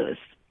win-lose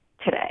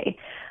today.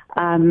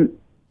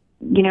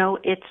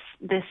 It's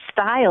this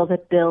style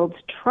that builds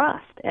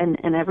trust, and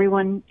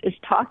everyone is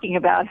talking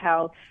about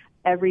how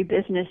every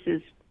business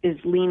is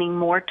leaning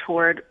more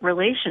toward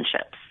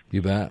relationships.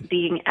 You bet.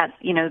 Being at,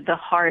 the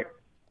heart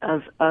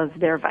of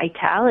their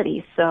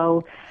vitality.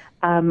 So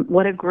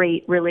what a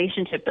great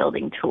relationship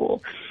building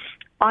tool.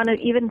 On an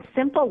even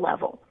simple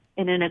level,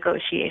 in a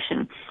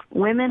negotiation.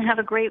 Women have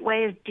a great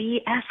way of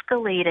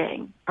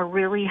de-escalating a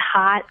really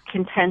hot,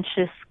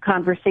 contentious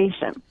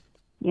conversation,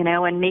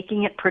 and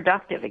making it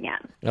productive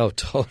again. Oh,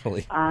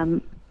 totally.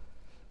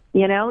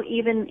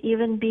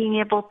 Even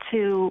being able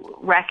to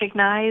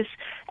recognize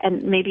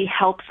and maybe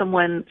help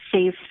someone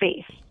save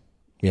face,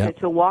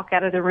 to walk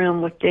out of the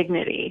room with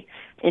dignity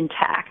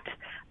intact.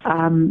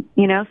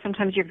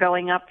 Sometimes you're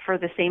going up for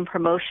the same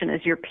promotion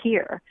as your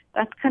peer.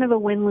 That's kind of a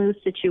win-lose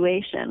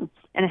situation,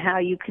 and how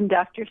you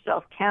conduct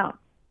yourself counts.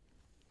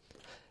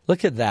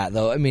 Look at that,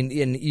 though. I mean,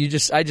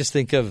 I just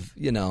think of,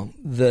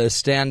 the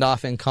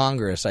standoff in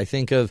Congress. I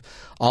think of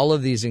all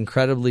of these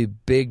incredibly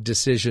big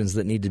decisions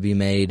that need to be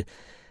made,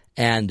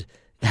 and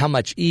how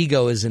much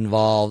ego is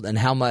involved, and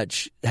how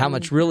much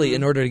really,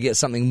 in order to get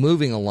something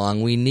moving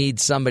along, we need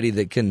somebody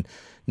that can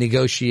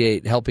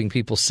negotiate, helping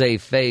people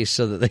save face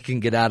so that they can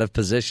get out of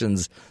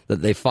positions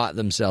that they fought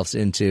themselves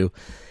into.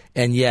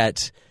 And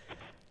yet,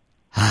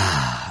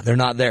 they're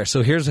not there.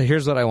 So here's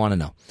what I want to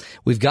know.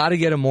 We've got to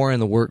get them more in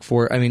the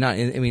workforce.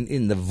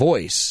 In the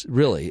voice,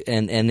 really,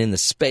 and in the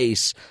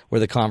space where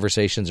the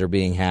conversations are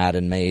being had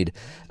and made.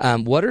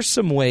 What are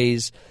some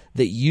ways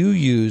that you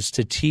use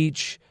to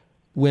teach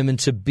women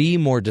to be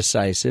more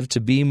decisive, to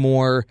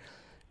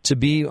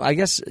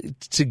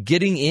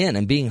getting in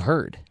and being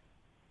heard?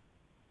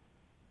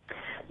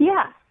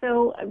 Yeah.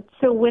 So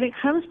when it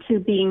comes to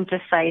being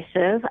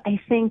decisive, I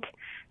think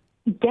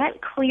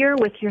get clear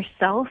with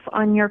yourself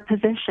on your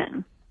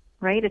position,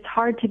 right? It's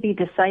hard to be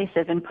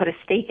decisive and put a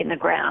stake in the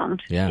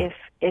ground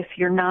if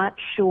you're not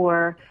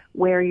sure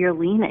where you're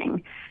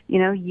leaning.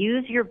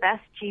 Use your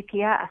best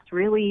GPS.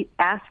 Really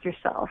ask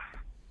yourself,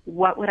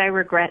 what would I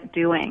regret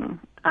doing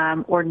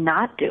or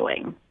not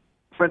doing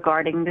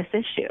regarding this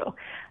issue?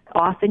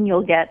 Often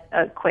you'll get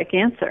a quick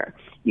answer.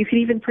 You can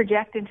even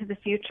project into the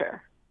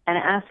future and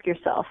ask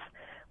yourself,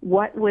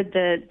 what would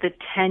the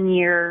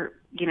 10-year,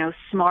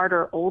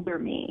 smarter, older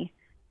me,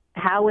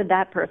 how would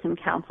that person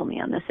counsel me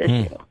on this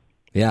issue?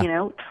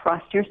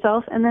 Trust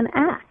yourself and then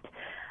act.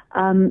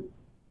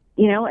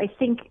 I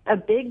think a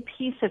big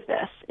piece of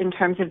this in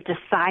terms of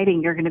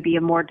deciding you're going to be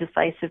a more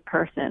decisive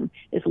person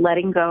is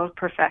letting go of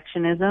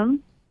perfectionism.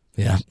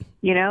 Yeah.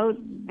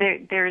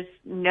 There's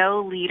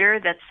no leader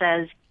that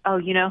says,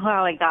 oh,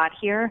 how I got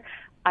here?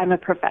 I'm a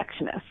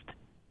perfectionist.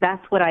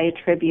 That's what I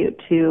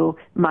attribute to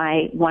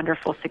my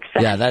wonderful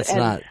success. Yeah, that's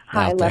not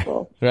high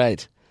level.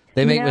 Right.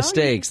 They make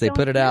mistakes. They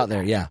put it out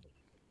there. Yeah.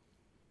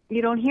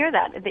 You don't hear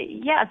that.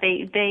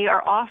 They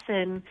are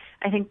often,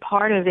 I think,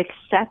 part of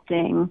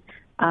accepting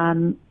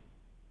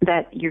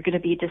that you're going to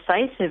be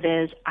decisive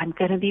is I'm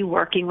going to be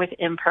working with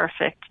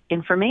imperfect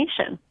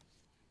information.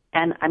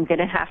 And I'm going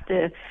to have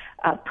to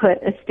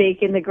put a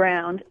stake in the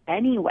ground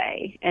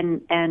anyway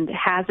and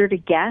hazard a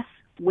guess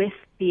with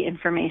the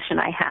information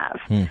I have.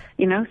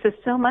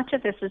 So much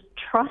of this is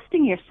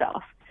trusting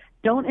yourself.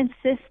 Don't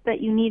insist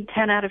that you need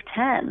 10 out of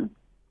 10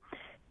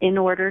 in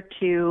order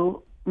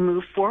to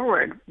move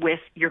forward with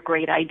your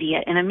great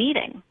idea in a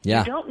meeting. Yeah.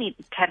 You don't need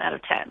 10 out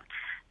of 10.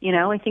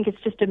 I think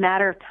it's just a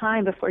matter of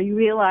time before you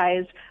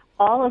realize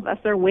all of us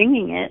are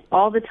winging it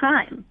all the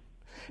time.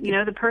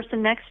 The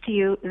person next to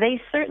you,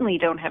 they certainly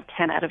don't have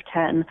 10 out of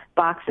 10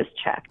 boxes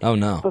checked. Oh,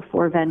 no.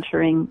 Before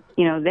venturing,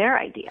 their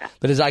idea.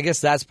 But I guess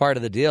that's part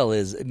of the deal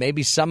is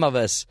maybe some of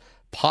us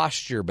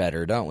posture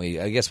better, don't we?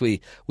 I guess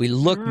we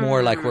look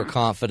more like we're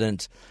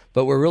confident,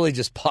 but we're really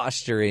just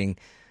posturing,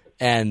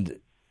 and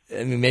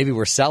maybe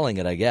we're selling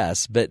it, I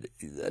guess. But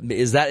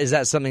is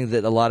that something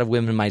that a lot of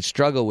women might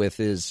struggle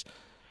with? Is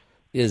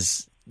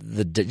just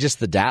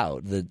the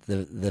doubt,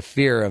 the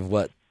fear of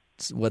what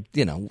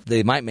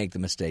they might make the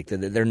mistake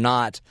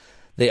that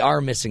they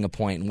are missing a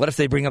point. And what if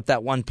they bring up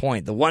that one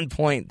point? The 1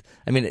 point.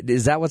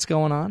 Is that what's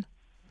going on?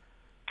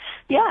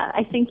 Yeah,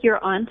 I think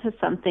you're onto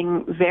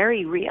something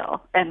very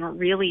real and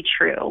really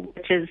true,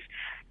 which is,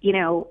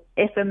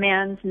 if a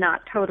man's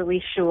not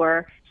totally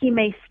sure, he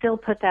may still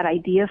put that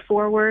idea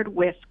forward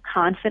with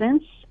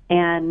confidence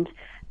and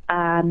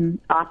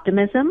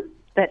optimism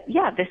that,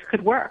 this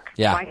could work.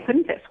 Yeah. Why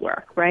couldn't this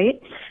work, right?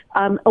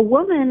 A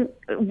woman,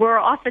 we're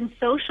often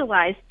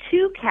socialized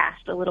to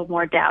cast a little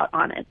more doubt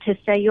on it, to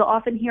say, you'll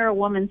often hear a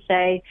woman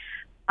say,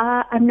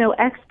 I'm no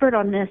expert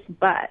on this,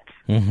 but,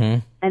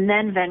 and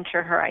then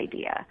venture her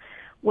idea.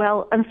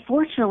 Well,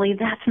 unfortunately,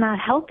 that's not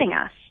helping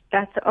us.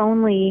 That's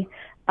only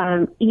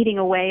eating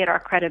away at our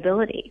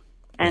credibility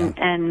and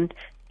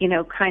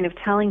kind of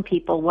telling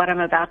people what I'm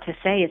about to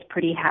say is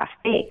pretty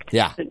half-baked.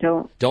 Yeah.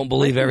 So don't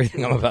believe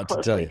everything I'm about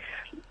to tell you.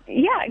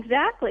 Yeah,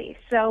 exactly.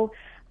 So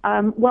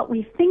what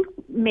we think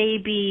may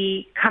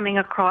be coming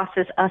across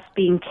as us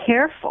being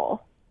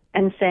careful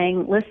and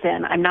saying,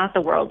 listen, I'm not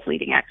the world's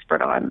leading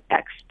expert on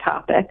X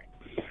topic,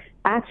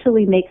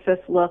 actually makes us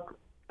look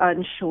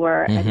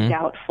unsure and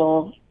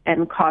doubtful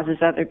and causes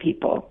other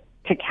people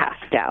to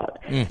cast doubt.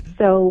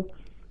 So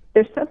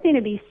there's something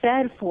to be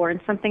said for, and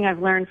something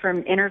I've learned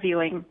from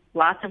interviewing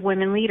lots of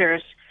women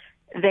leaders,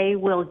 they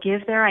will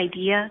give their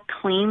idea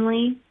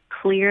cleanly,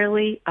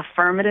 clearly,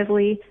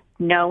 affirmatively,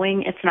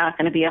 knowing it's not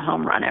going to be a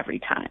home run every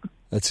time.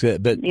 That's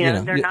good. But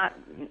they're not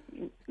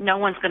no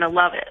one's going to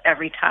love it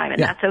every time,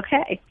 and that's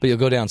okay. But you'll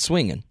go down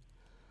swinging.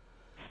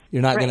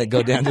 You're not going to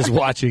go down just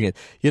watching it.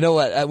 You know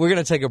what? We're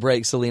going to take a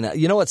break, Selena.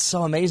 You know what's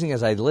so amazing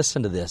as I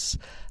listen to this?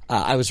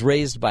 I was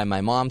raised by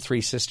my mom,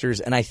 3 sisters,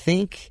 and I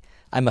think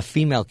I'm a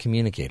female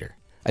communicator.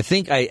 I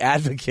think I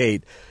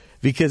advocate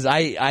because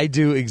I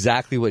do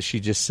exactly what she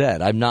just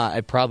said.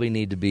 I probably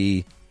need to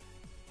be,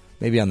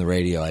 maybe on the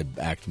radio I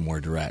act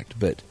more direct,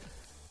 but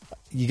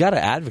you got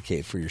to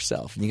advocate for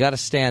yourself, and you got to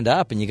stand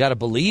up, and you got to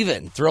believe it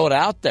and throw it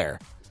out there.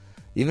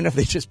 Even if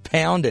they just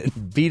pound it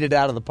and beat it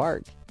out of the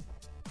park,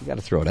 you got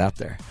to throw it out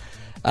there.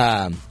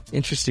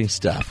 Interesting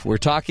stuff. We're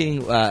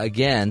talking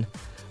again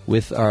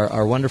with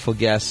our wonderful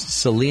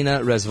guest, Selena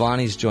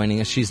Rezvani is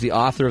joining us. She's the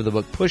author of the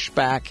book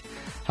Pushback,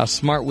 How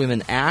Smart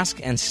Women Ask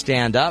and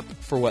Stand Up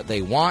for What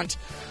They Want.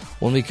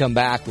 When we come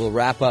back, we'll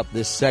wrap up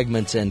this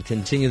segment and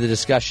continue the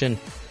discussion.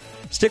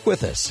 Stick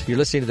with us. You're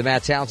listening to The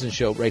Matt Townsend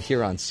Show right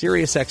here on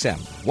Sirius XM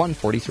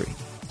 143.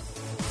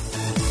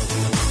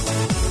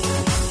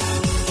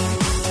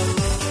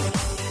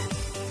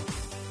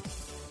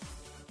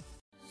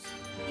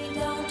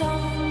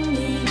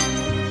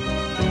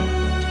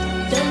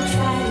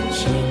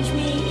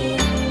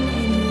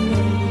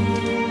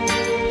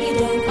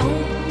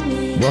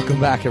 Welcome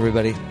back,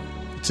 everybody,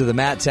 to the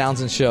Matt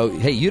Townsend Show.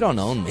 Hey, you don't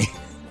own me.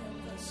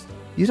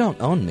 You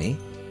don't own me.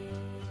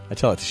 I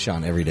tell it to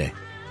Sean every day.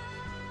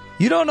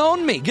 You don't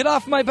own me. Get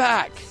off my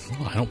back.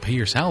 Well, I don't pay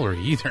your salary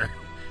either.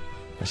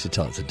 I should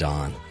tell it to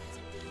Dawn.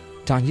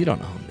 Dawn, you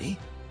don't own me.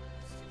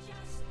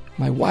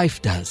 My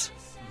wife does.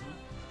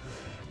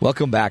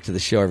 Welcome back to the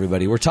show,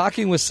 everybody. We're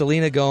talking with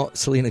Selena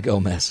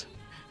Gomez.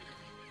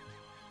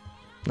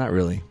 Not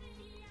really.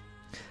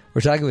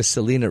 We're talking with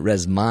Selena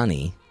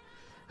Rezvani,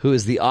 who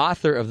is the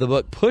author of the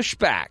book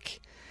Pushback.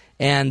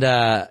 And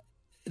the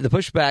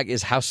Pushback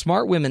is How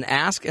Smart Women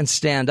Ask and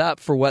Stand Up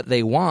for What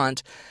They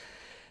Want.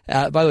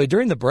 By the way,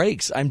 during the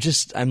breaks, I'm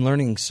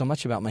learning so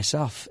much about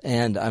myself,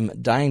 and I'm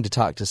dying to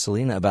talk to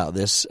Selena about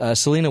this.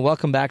 Selena,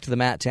 welcome back to the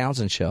Matt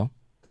Townsend Show.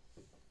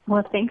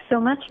 Well, thanks so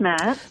much,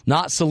 Matt.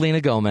 Not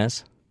Selena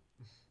Gomez.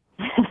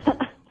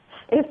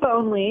 If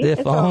only.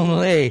 If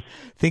only.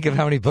 Think of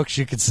how many books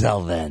you could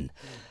sell then.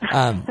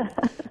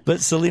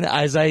 But Selena,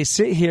 as I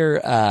sit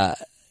here,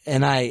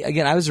 and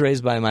I was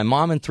raised by my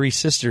mom and 3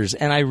 sisters,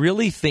 and I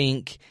really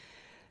think,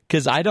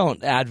 because I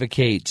don't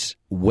advocate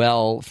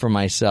well for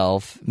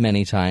myself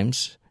many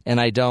times, and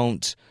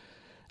to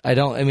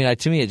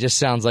me, it just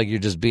sounds like you're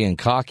just being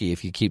cocky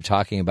if you keep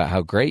talking about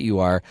how great you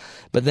are.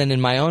 But then in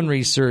my own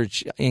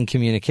research in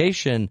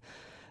communication,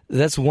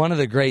 that's one of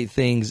the great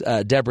things.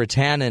 Deborah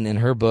Tannen, in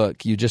her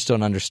book, You Just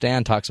Don't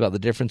Understand, talks about the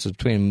difference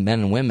between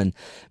men and women.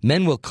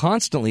 Men will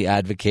constantly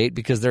advocate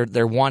because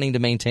they're wanting to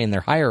maintain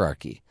their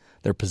hierarchy,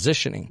 their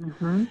positioning.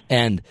 Mm-hmm.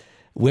 And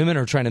women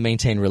are trying to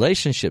maintain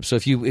relationships. So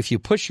if you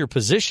push your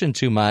position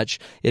too much,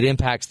 it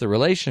impacts the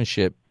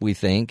relationship, we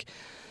think.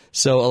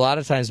 So a lot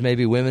of times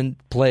maybe women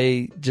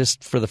play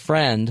just for the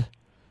friend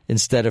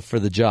instead of for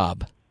the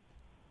job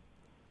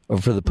or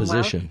for the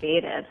position. Well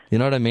stated. You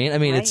know what I mean? I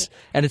mean, right.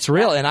 It's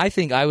real. And I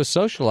think I was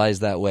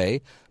socialized that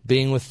way,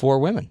 being with 4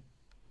 women.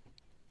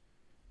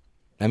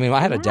 I mean,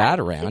 I had a dad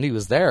around. He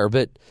was there,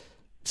 but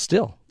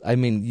still, I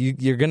mean,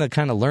 you're going to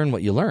kind of learn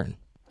what you learn.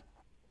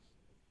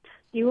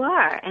 You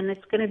are, and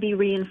it's going to be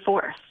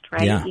reinforced,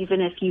 right? Yeah. Even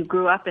if you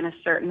grew up in a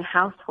certain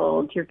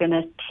household, you're going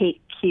to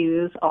take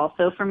cues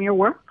also from your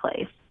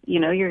workplace. You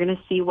know, you're going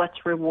to see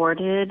what's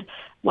rewarded,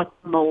 what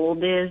the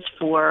mold is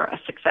for a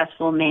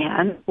successful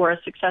man or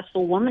a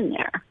successful woman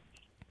there.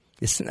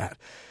 Isn't that?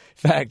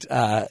 In fact,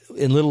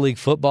 in Little League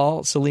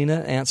football, Selena,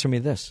 answer me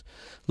this.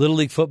 Little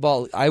League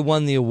football, I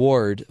won the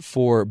award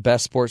for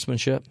best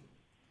sportsmanship,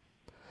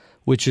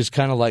 which is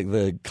kind of like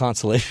the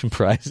consolation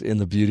prize in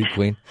the Beauty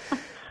Queen.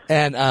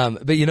 And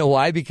but you know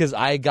why? Because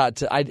I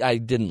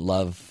didn't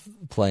love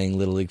playing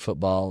Little League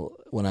football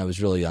when I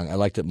was really young. I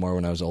liked it more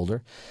when I was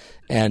older.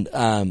 And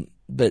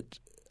but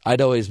I'd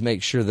always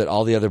make sure that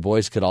all the other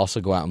boys could also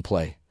go out and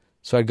play.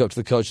 So I'd go up to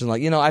the coach and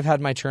like, I've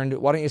had my turn.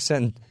 Why don't you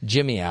send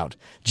Jimmy out?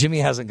 Jimmy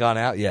hasn't gone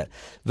out yet.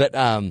 But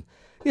I'm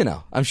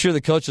sure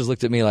the coaches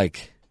looked at me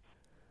like,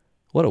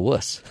 what a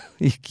wuss.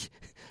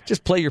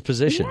 Just play your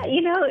position.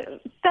 Yeah,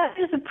 that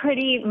is a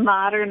pretty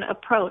modern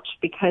approach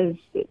because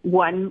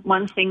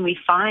one thing we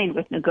find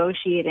with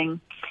negotiating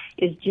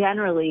is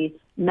generally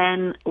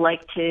men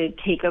like to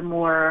take a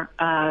more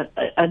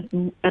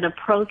an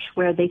approach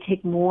where they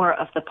take more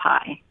of the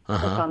pie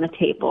that's on the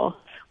table.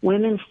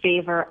 Women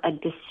favor a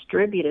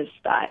distributive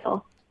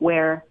style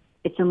where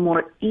it's a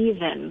more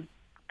even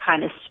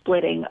kind of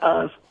splitting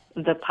of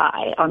the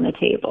pie on the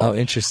table. Oh,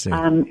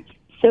 interesting.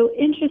 So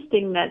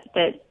interesting that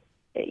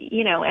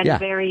and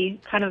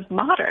very kind of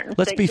modern.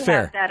 Let's be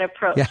fair. That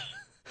approach. Yeah.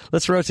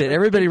 Let's rotate.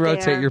 Everybody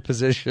rotate your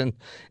position.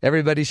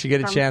 Everybody should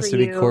get a chance to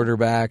be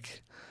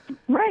quarterback.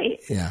 Right.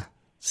 Yeah.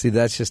 See,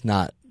 that's just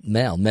not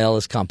male. Male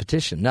is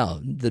competition. No,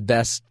 the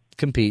best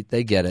compete.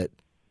 They get it.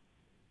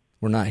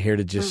 We're not here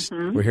to just,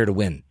 we're here to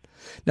win.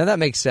 Now, that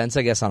makes sense,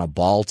 I guess, on a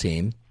ball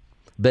team.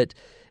 But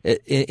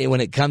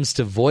when it comes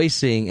to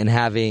voicing and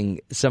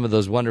having some of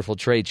those wonderful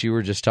traits you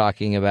were just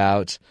talking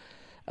about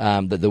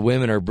that the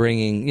women are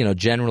bringing,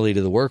 generally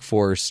to the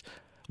workforce,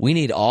 we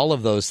need all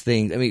of those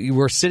things. I mean,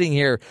 we're sitting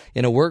here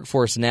in a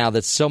workforce now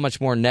that's so much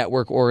more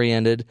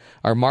network-oriented.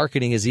 Our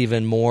marketing is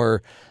even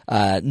more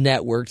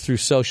networked through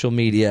social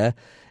media,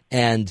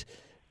 and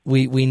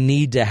we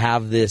need to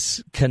have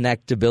this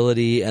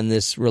connectability and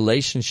this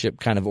relationship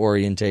kind of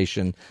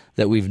orientation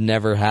that we've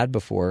never had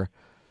before.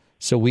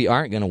 So we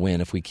aren't going to win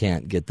if we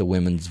can't get the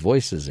women's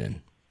voices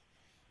in.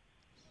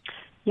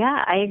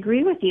 Yeah, I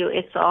agree with you.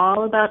 It's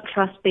all about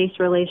trust-based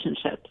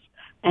relationships.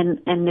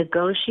 And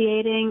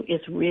negotiating is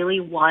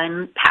really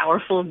one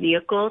powerful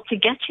vehicle to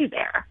get you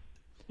there.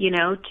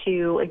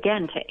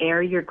 To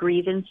air your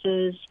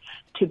grievances,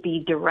 to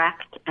be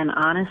direct and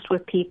honest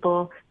with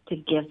people, to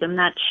give them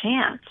that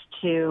chance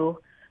to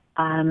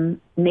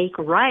make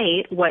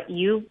right what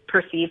you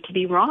perceive to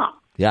be wrong.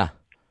 Yeah.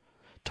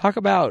 Talk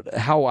about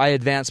how I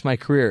advance my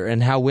career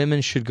and how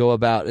women should go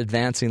about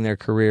advancing their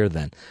career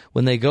then.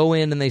 When they go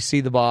in and they see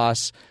the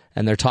boss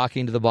and they're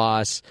talking to the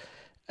boss,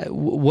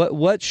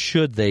 what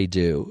should they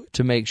do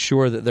to make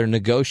sure that they're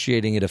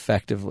negotiating it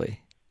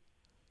effectively?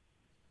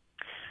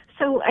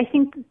 So I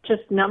think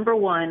just number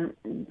one,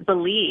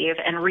 believe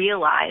and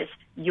realize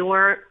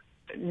you're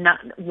not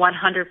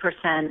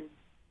 100%,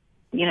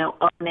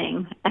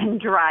 owning and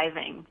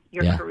driving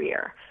your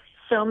career.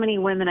 So many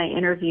women I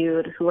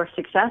interviewed who are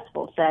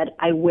successful said,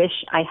 I wish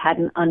I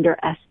hadn't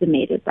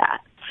underestimated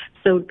that.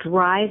 So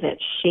drive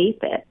it, shape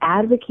it,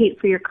 advocate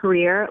for your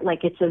career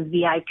like it's a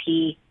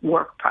VIP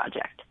work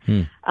project.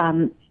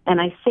 And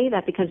I say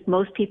that because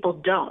most people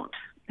don't.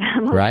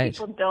 Most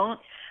people don't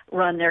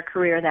run their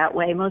career that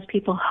way. Most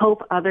people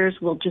hope others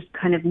will just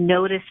kind of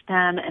notice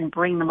them and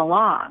bring them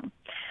along.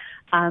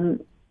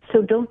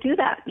 So don't do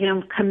that.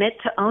 Commit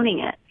to owning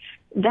it.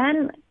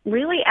 Then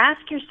really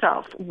ask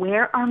yourself,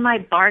 where are my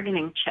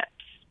bargaining chips?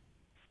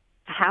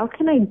 How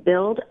can I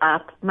build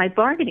up my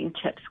bargaining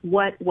chips?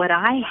 What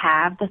I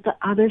have that the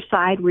other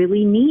side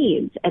really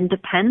needs and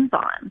depends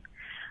on.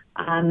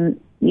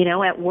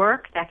 At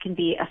work, that can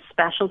be a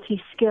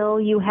specialty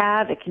skill you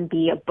have. It can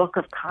be a book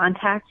of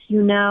contacts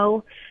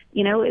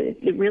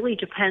it really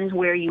depends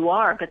where you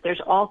are, but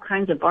there's all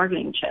kinds of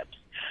bargaining chips.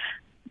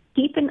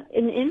 Keep an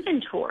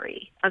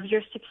inventory of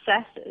your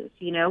successes.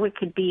 It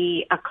could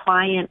be a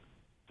client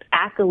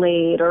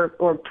accolade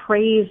or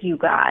praise you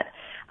got.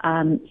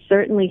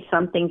 Certainly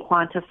something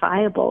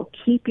quantifiable.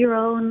 Keep your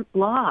own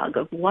log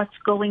of what's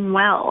going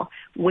well,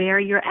 where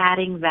you're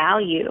adding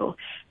value,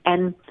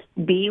 and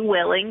be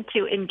willing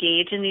to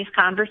engage in these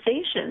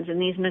conversations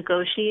and these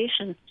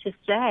negotiations to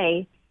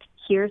say,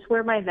 here's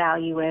where my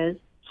value is,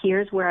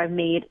 here's where I've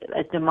made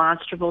a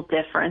demonstrable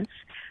difference.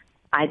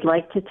 I'd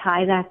like to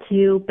tie that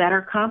to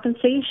better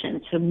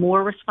compensation, to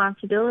more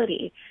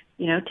responsibility,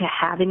 to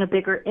having a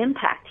bigger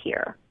impact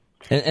here.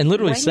 And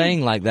literally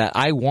saying like that,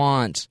 I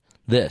want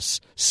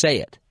this. Say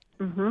it.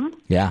 Mm-hmm.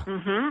 Yeah.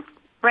 Mm-hmm.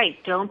 Right.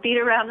 Don't beat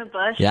around the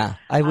bush. Yeah.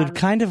 I would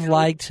kind of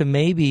like to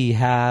maybe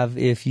have,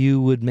 if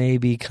you would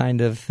maybe kind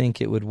of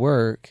think it would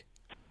work,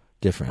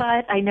 different.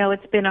 But I know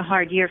it's been a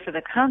hard year for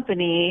the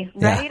company,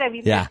 right? Yeah. I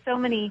mean, there's so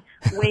many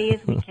ways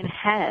we can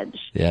hedge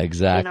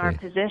exactly. in our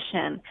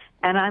position.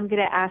 And I'm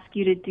going to ask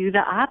you to do the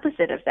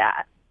opposite of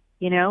that.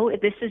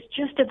 This is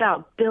just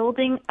about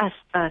building a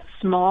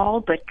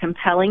small but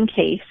compelling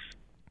case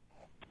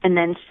and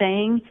then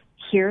saying,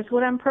 here's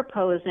what I'm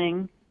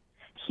proposing.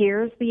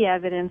 Here's the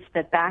evidence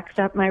that backs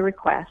up my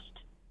request.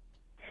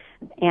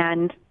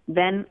 And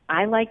then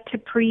I like to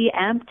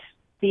preempt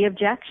the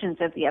objections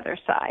of the other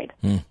side.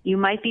 You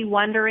might be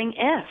wondering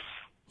if.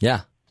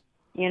 Yeah.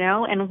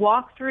 And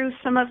walk through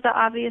some of the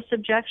obvious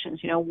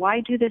objections.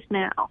 Why do this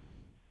now?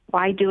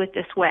 Why do it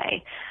this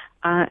way?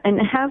 And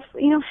have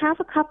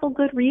a couple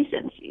good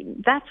reasons.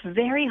 That's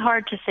very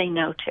hard to say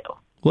no to.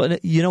 Well,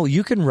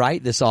 you can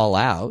write this all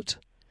out.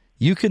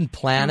 You can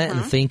plan it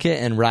and think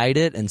it and write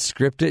it and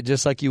script it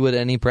just like you would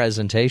any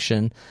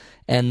presentation.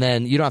 And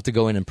then you don't have to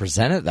go in and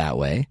present it that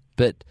way,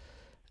 but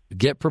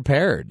get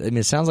prepared. I mean,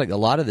 it sounds like a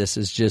lot of this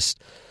is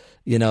just,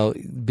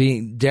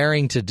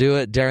 daring to do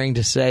it, daring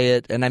to say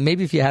it. And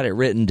maybe if you had it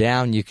written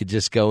down, you could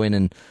just go in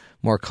and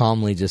more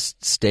calmly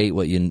just state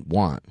what you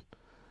want.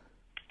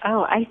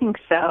 Oh, I think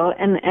so.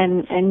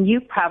 And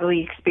you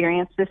probably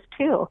experienced this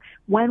too.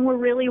 When we're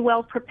really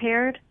well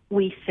prepared,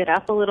 we sit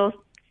up a little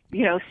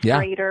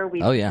straighter.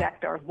 We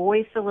project our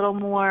voice a little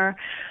more.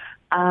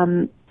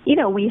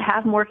 We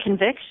have more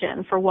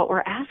conviction for what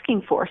we're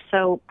asking for.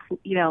 So,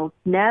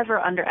 never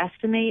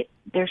underestimate.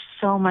 There's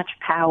so much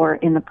power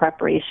in the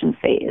preparation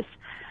phase.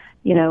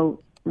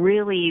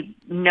 Really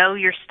know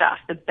your stuff.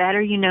 The better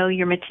you know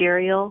your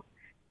material,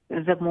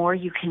 the more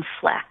you can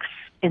flex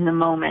in the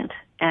moment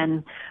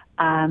and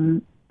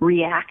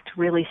react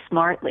really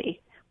smartly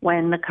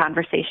when the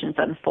conversation's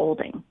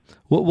unfolding.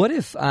 What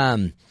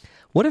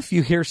if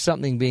you hear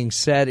something being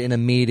said in a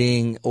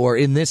meeting or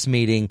in this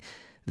meeting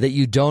that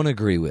you don't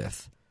agree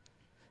with?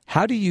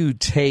 How do you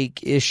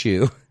take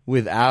issue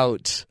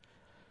without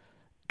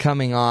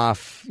coming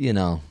off,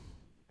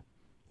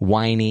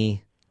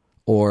 whiny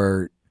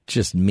or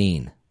just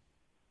mean?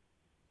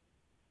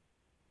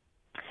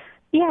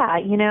 Yeah,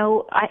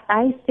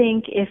 I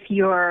think if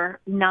you're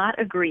not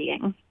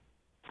agreeing,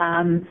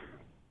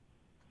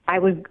 I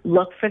would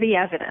look for the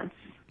evidence.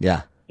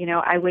 Yeah.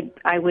 I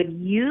would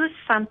use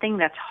something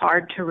that's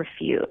hard to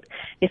refute.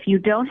 If you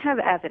don't have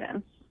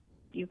evidence,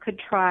 you could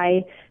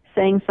try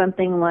saying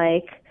something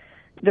like,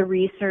 the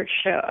research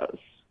shows,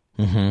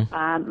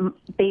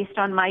 based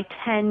on my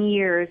 10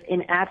 years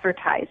in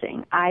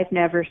advertising, I've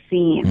never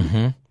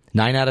seen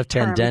 9 out of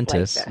 10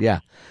 dentists. Like yeah.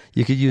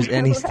 You could use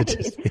any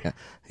statistic.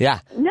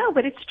 Yeah. No,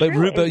 but it's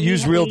true. But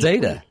use real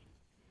data.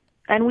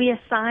 And we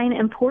assign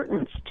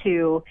importance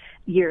to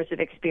years of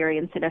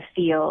experience in a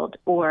field,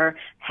 or,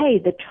 hey,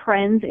 the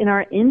trends in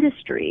our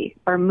industry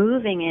are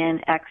moving in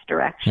X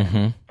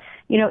direction.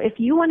 If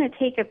you want to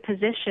take a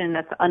position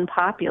that's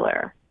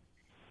unpopular,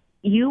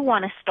 you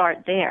want to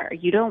start there.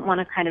 You don't want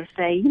to kind of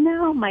say,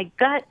 my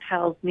gut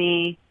tells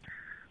me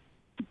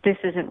this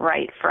isn't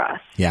right for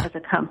us as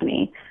a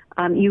company.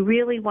 You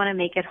really want to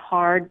make it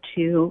hard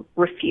to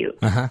refute.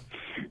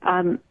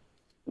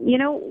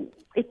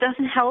 It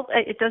doesn't help.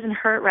 It doesn't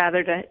hurt,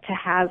 rather, to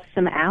have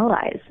some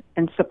allies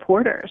and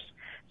supporters.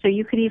 So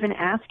you could even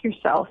ask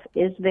yourself,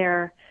 is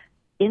there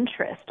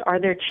interest? Are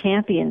there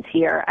champions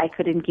here I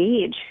could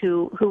engage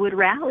who would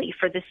rally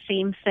for the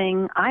same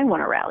thing I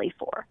want to rally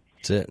for?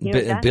 That's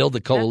it. Build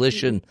the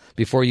coalition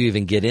before you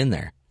even get in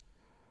there.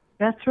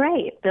 That's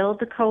right. Build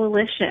the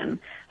coalition.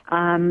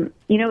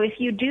 If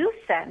you do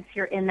sense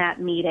you're in that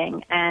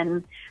meeting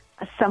and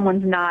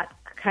someone's not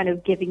kind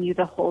of giving you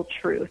the whole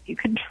truth, you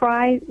can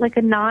try like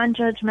a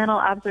non-judgmental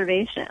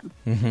observation.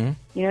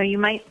 You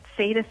might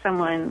say to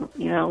someone,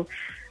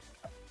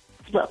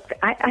 look,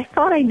 I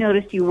thought I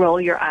noticed you roll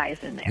your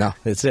eyes in there. No,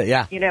 that's it.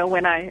 Yeah.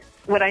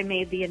 When I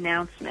made the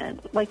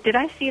announcement, like, did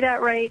I see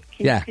that right?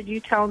 Could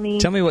you tell me?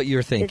 Tell me what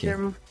you're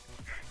thinking.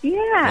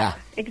 Yeah,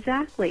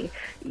 exactly.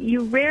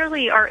 You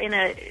rarely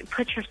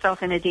put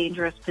yourself in a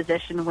dangerous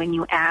position when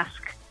you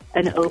ask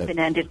an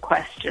open-ended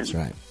question. That's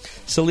right.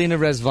 Selena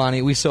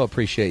Rezvani, we so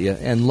appreciate you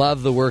and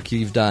love the work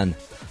you've done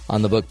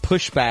on the book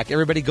Pushback.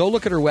 Everybody, go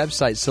look at her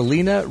website,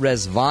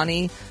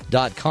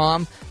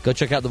 selenarezvani.com. Go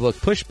check out the book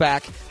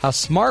Pushback, How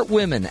Smart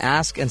Women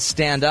Ask and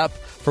Stand Up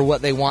for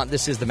What They Want.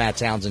 This is the Matt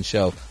Townsend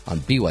Show on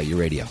BYU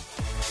Radio.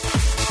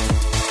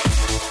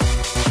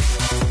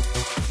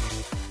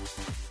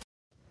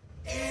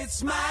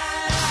 It's my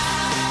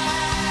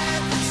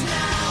life, it's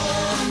now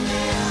or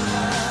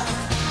never.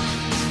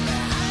 I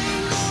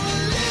ain't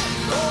gonna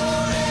live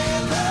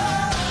forever.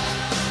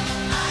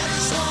 I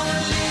just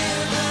wanna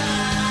live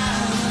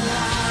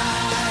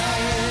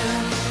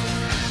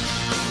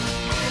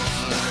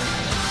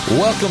my life.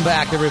 Welcome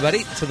back,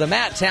 everybody, to the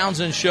Matt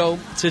Townsend Show.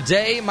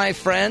 Today, my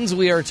friends,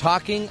 we are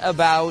talking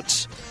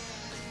about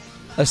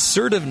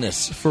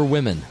assertiveness for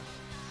women.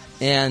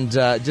 And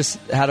just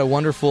had a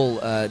wonderful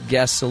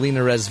guest,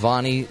 Selena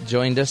Rezvani,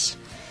 joined us,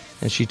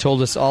 and she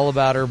told us all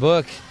about her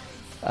book.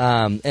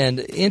 And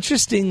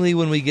interestingly,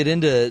 when we get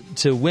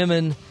into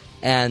women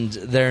and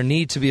their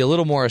need to be a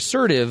little more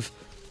assertive,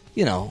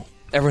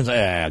 everyone's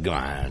like, come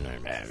on.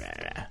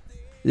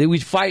 We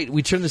fight.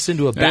 We turn this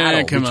into a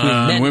battle between men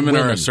and women.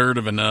 Women are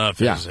assertive enough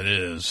as it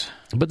is.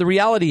 But the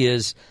reality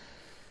is,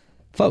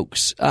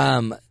 folks,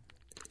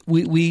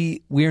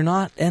 we are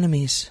not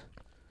enemies.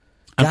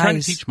 I'm trying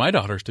to teach my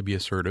daughters to be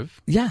assertive.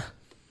 Yeah.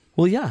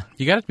 Well, yeah.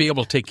 You got to be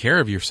able to take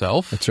care of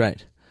yourself. That's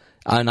right.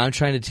 And I'm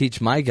trying to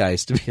teach my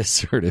guys to be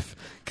assertive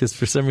because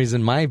for some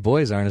reason my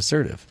boys aren't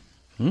assertive.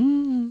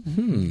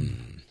 Maybe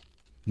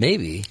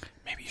you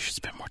should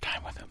spend more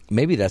time with them.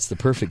 Maybe that's the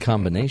perfect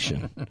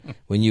combination.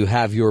 When you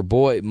have your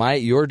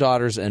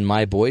daughters and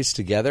my boys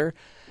together,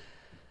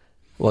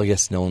 well, I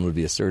guess no one would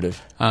be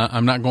assertive.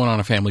 I'm not going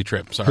on a family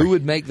trip. Sorry. Who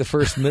would make the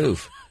first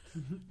move?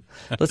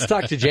 Let's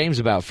talk to James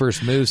about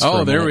first moves.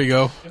 Oh, there we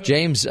go.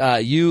 James,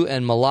 you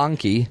and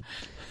Malanki.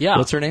 Yeah.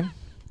 What's her name?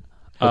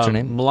 What's her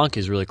name?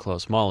 Malanki's really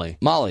close. Molly.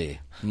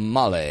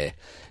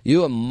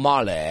 You and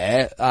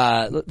Molly.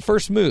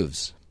 First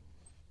moves.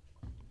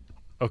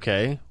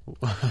 Okay.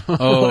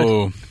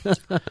 Oh,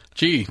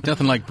 gee,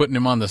 nothing like putting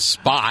him on the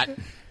spot.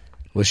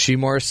 Was she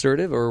more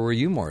assertive or were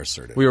you more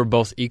assertive? We were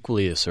both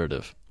equally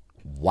assertive.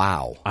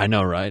 Wow. I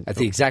know, right? At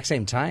the exact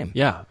same time.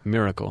 Yeah,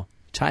 miracle.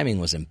 Timing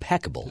was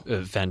impeccable.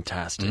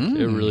 Fantastic.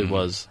 It really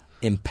was.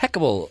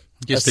 Impeccable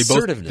yes,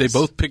 assertiveness. They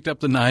both picked up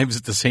the knives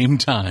at the same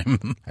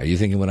time. Are you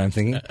thinking what I'm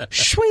thinking?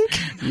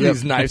 Schwink!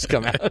 These knives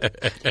come out.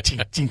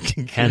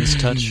 Hands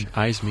touch,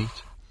 eyes meet.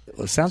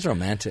 Well, it sounds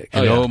romantic.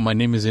 Hello, my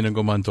name is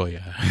Inigo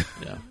Montoya.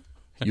 Yeah.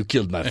 You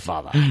killed my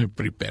father.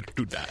 Prepare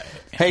to die.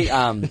 Hey,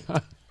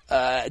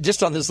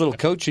 just on this little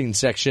coaching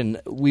section,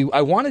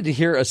 I wanted to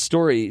hear a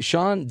story.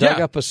 Sean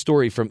dug up a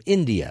story from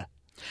India.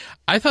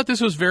 I thought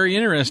this was very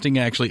interesting,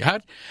 actually. How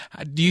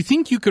do you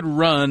think you could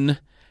run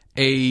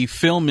a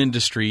film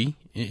industry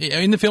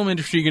In the film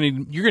industry,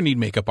 you're gonna need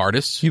makeup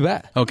artists. You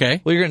bet. Okay.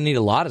 Well, you're gonna need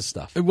a lot of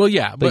stuff. Well,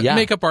 yeah, but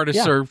makeup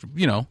artists are,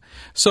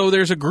 So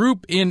there's a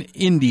group in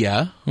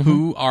India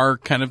who are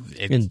kind of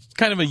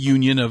a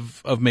union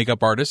of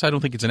makeup artists. I don't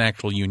think it's an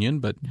actual union,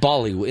 but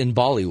in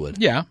Bollywood.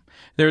 Yeah,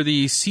 they're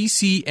the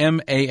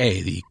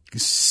CCMAA, the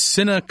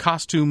Cine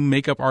Costume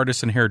Makeup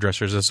Artists and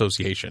Hairdressers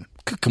Association.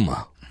 Come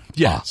on.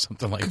 Yeah,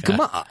 something like that.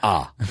 Come on.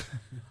 I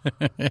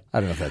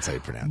don't know if that's how you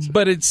pronounce it.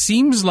 But it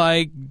seems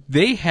like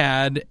they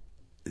had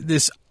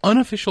this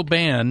unofficial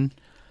ban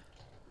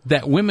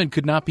that women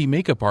could not be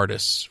makeup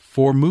artists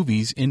for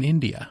movies in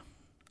India.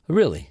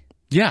 Really?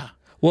 Yeah.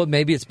 Well,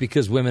 maybe it's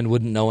because women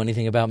wouldn't know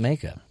anything about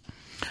makeup.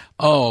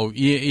 Oh,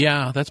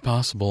 yeah, that's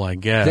possible, I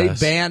guess. They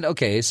banned,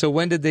 okay, so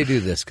when did they do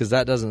this? Because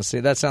that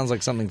sounds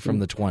like something from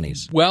the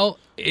 20s. Well,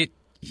 it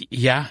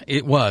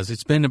was.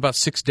 It's been about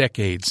 6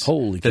 decades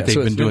Holy that they've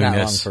been doing that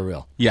this. long for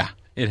real. Yeah,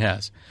 it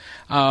has.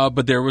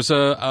 But there was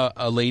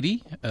a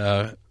lady,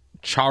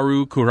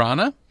 Charu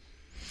Khurana,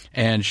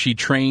 and she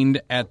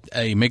trained at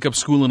a makeup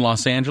school in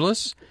Los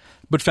Angeles,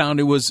 but found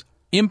it was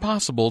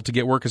impossible to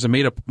get work as a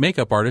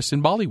makeup artist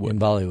in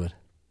Bollywood.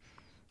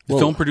 The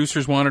film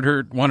producers wanted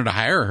to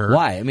hire her.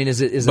 Why? I mean,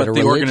 is it a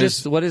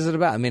religious? What is it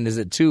about? I mean, is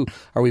it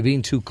are we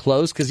being too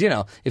close? Because,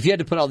 if you had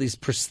to put all these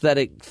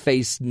prosthetic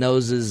face,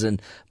 noses,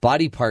 and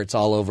body parts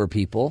all over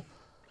people,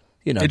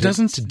 it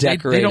doesn't to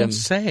decorate they don't them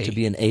say. To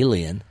be an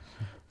alien.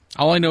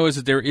 All I know is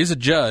that there is a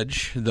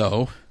judge,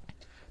 though,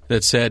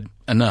 that said,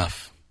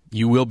 enough.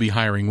 You will be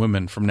hiring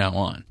women from now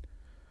on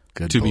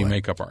be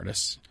makeup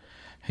artists.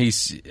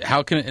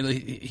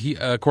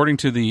 According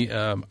to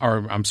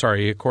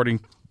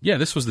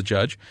this was the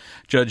judge,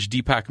 Judge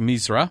Deepak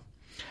Misra.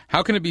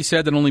 How can it be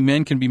said that only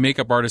men can be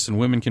makeup artists and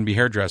women can be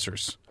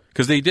hairdressers?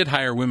 Because they did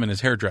hire women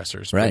as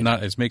hairdressers, but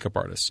not as makeup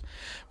artists.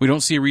 We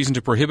don't see a reason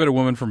to prohibit a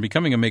woman from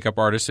becoming a makeup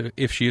artist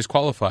if she is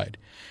qualified.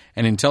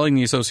 And in telling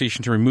the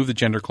association to remove the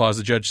gender clause,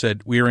 the judge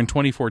said, "We are in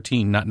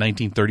 2014, not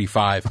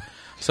 1935.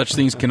 Such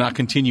things cannot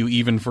continue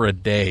even for a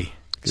day."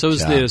 So it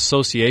was the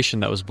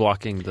association that was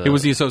blocking the... It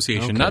was the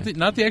association, not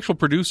the actual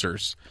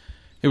producers.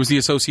 It was the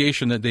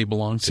association that they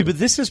belonged to. See, but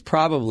this is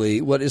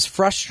probably what is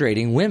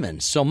frustrating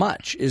women so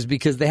much, is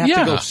because they have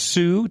to go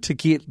sue to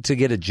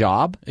get a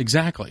job.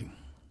 Exactly.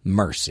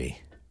 Mercy.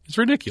 It's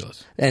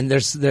ridiculous. And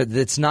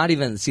it's not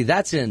even,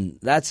 that's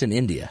in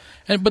India.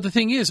 But the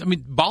thing is, I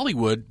mean,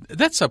 Bollywood,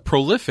 that's a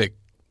prolific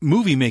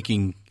movie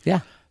making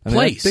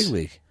place. Big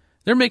league.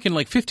 They're making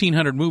like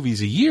 1,500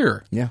 movies a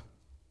year. Yeah.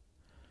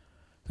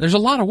 There's a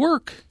lot of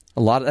work.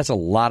 That's a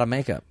lot of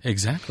makeup.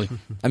 Exactly.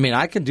 I mean,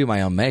 I can do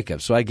my own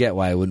makeup, so I get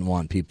why I wouldn't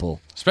want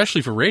people.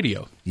 Especially for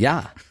radio.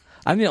 Yeah.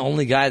 I'm the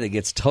only guy that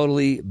gets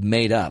totally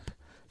made up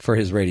for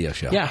his radio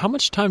show. Yeah, how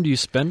much time do you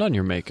spend on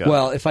your makeup?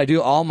 Well, if I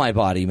do all my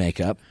body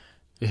makeup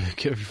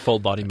full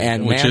body makeup,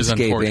 and which is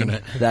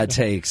unfortunate, that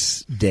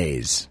takes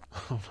days.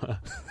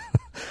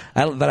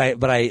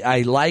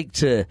 I like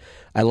to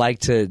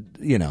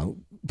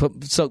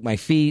soak my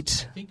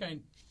feet.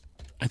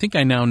 I think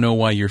I now know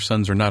why your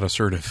sons are not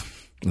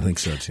assertive. I think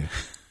so too.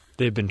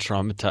 They've been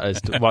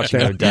traumatized watching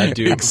their dad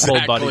do full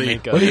body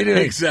makeup. What are you doing?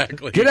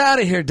 Exactly. Get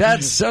out of here.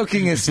 Dad's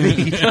soaking his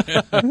feet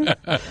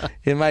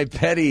in my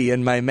petty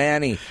and my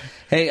manny.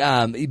 Hey,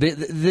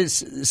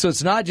 so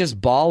it's not just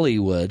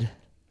Bollywood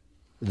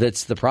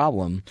that's the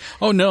problem.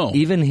 Oh, no.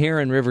 Even here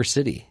in River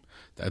City.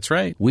 That's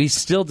right. We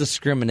still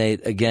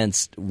discriminate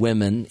against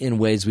women in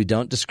ways we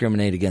don't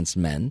discriminate against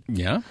men.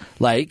 Yeah.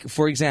 Like,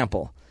 for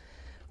example,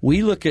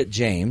 we look at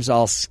James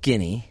all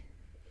skinny.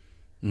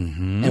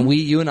 Mm-hmm. And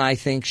you and I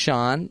think,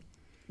 Sean,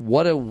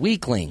 what a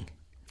weakling.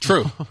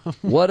 True.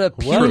 What a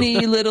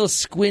puny little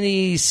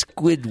squinty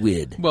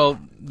squidward. Well,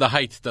 the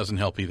height doesn't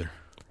help either.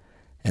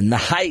 And the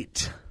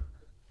height.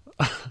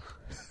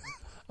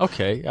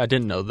 Okay, I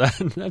didn't know that.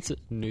 That's a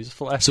news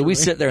flash. So we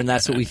sit there and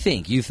that's what we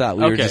think. You thought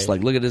we were just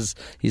like, look at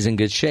he's in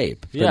good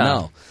shape. But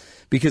no.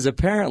 Because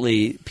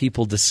apparently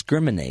people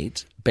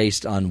discriminate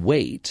based on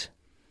weight.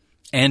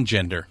 And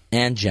gender.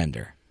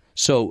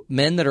 So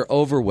men that are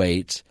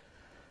overweight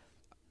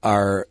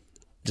are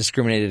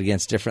discriminated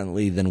against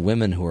differently than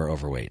women who are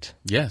overweight.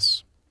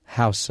 Yes.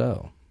 How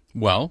so?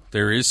 Well,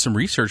 there is some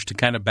research to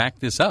kind of back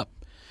this up.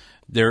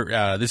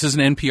 This is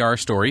an NPR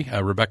story.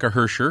 Rebecca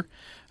Hersher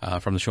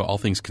from the show All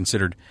Things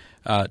Considered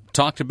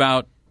talked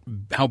about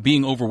how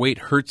being overweight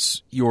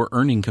hurts your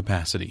earning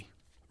capacity.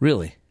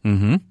 Really?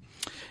 Mm-hmm.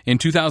 In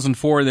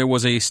 2004, there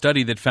was a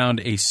study that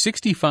found a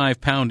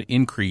 65-pound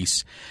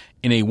increase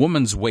in a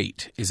woman's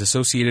weight is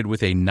associated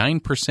with a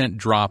 9%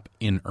 drop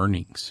in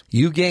earnings.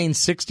 You gain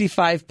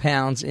 65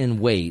 pounds in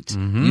weight,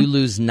 you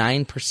lose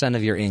 9%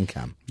 of your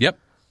income. Yep.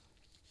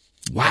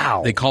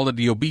 Wow. They call it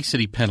the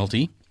obesity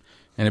penalty,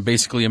 and it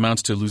basically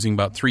amounts to losing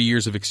about 3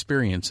 years of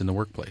experience in the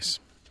workplace.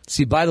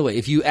 See, by the way,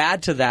 if you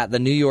add to that the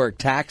New York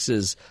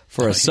taxes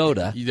for a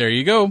soda. There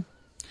you go.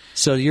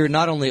 So you're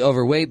not only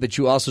overweight, but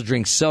you also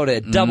drink soda.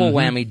 Double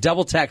whammy,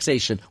 double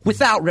taxation,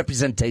 without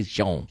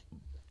representation.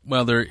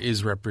 Well, there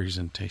is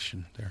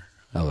representation there.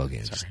 Oh,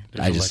 okay. Sorry.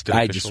 I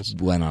just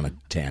went on a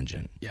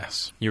tangent.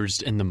 Yes. You were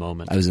just in the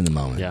moment. I was in the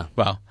moment. Yeah.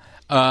 Well,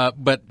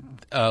 but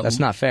That's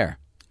not fair.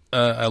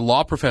 A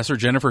law professor,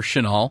 Jennifer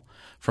Chenal,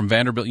 from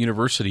Vanderbilt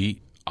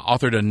University,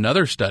 authored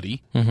another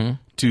study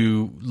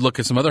to look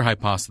at some other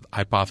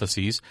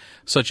hypotheses,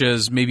 such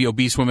as maybe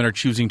obese women are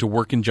choosing to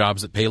work in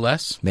jobs that pay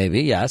less.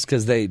 Maybe, yes,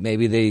 because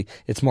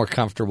it's more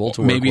comfortable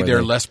to work. Maybe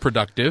they're less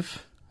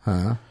productive.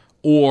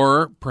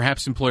 Or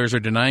perhaps employers are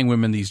denying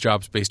women these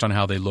jobs based on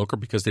how they look or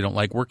because they don't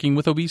like working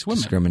with obese women.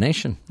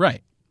 Discrimination.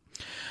 Right.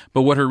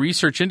 But what her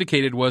research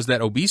indicated was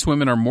that obese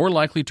women are more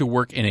likely to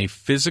work in a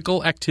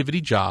physical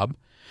activity job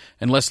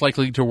and less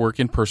likely to work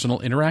in personal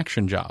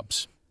interaction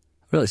jobs.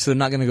 Really? So they're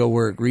not going to go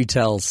work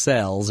retail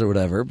sales or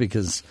whatever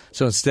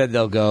so instead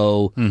they'll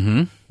go,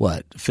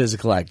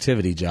 physical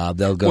activity job.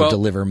 They'll go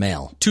deliver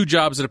mail. 2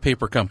 jobs at a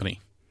paper company.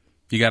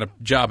 You got a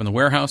job in the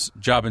warehouse,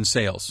 job in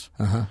sales.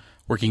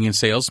 Working in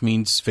sales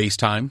means face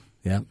time.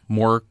 Yeah.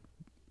 More,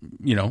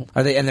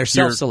 Are they? And they're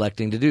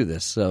self-selecting to do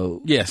this.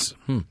 So yes.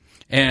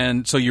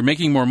 And so you're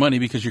making more money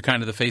because you're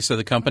kind of the face of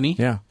the company.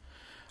 Yeah.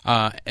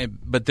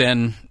 But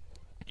then,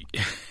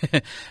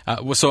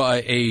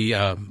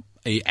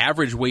 a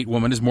average weight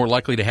woman is more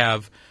likely to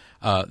have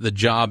the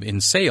job in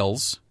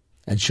sales,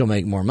 and she'll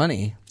make more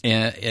money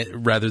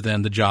rather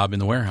than the job in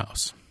the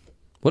warehouse.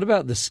 What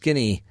about the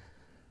skinny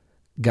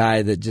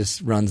guy that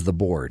just runs the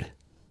board?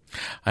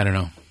 I don't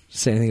know.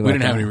 Say anything about we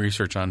didn't have any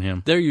research on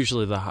him. They're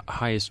usually the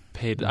highest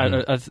paid.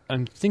 I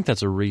think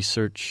that's a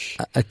research.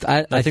 I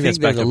think that's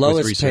they're the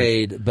lowest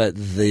paid, but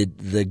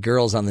the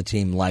girls on the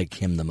team like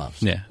him the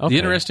most. Yeah. Okay. The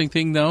interesting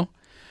thing, though,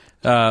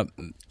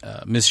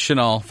 Ms.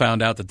 Chenal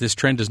found out that this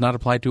trend does not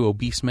apply to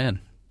obese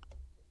men.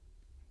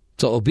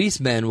 So obese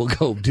men will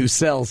go do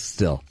sales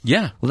still.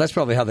 Yeah. Well, that's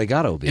probably how they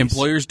got obese.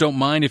 Employers don't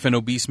mind if an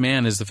obese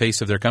man is the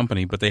face of their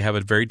company, but they have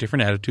a very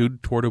different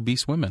attitude toward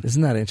obese women.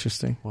 Isn't that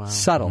interesting? Wow.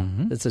 Subtle.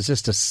 It's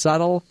just a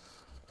subtle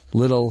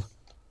little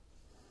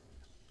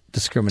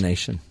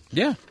discrimination.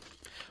 Yeah.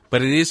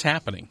 But it is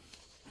happening,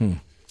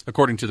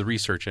 according to the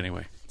research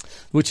anyway.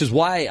 Which is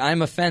why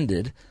I'm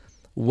offended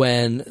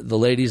when the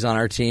ladies on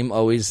our team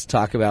always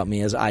talk about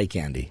me as eye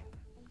candy.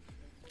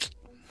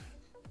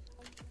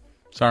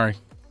 Sorry.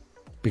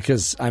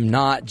 Because I'm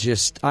not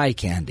just eye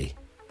candy.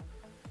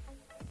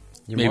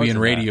 Maybe in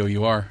radio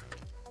you are.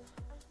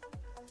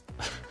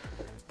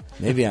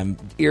 Maybe I'm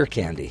ear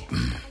candy.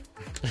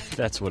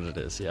 That's what it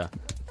is, yeah.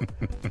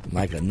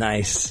 Like a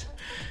nice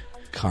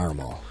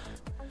caramel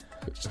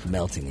just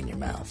melting in your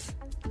mouth.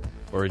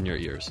 Or in your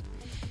ears.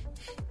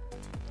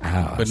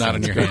 Ow, but not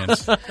in your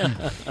hands.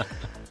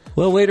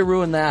 Well, way to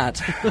ruin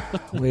that.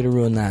 Way to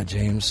ruin that,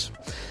 James.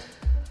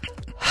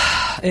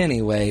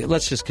 Anyway,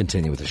 let's just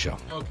continue with the show.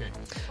 Okay.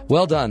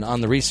 Well done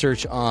on the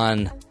research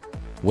on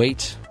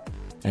weight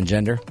and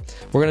gender.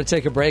 We're going to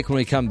take a break. When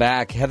we come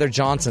back, Heather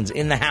Johnson's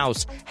in the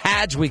house.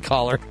 Hadge, we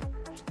call her.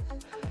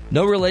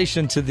 No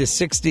relation to the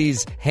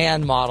 60s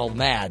hand model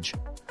Madge.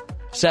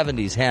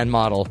 70s hand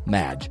model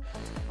Madge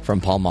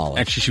from Palmolive.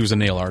 Actually, she was a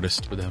nail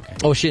artist. But okay.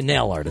 Oh, she's a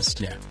nail artist.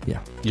 Yeah.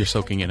 Yeah. You're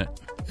soaking in it.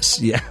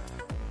 Yeah.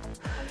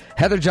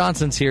 Heather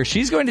Johnson's here.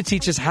 She's going to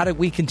teach us how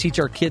we can teach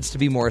our kids to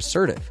be more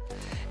assertive.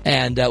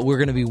 And we're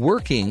going to be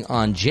working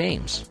on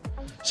James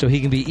so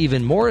he can be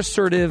even more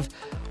assertive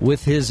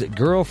with his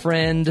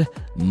girlfriend,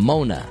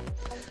 Mona.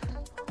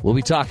 We'll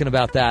be talking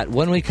about that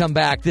when we come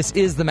back. This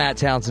is the Matt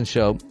Townsend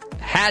Show.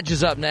 Hadge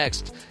is up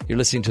next. You're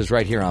listening to us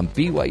right here on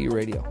BYU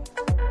Radio.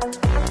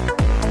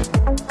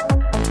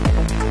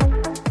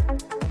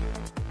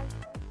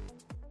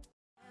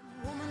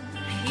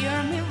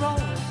 Hear me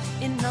roll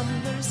in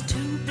numbers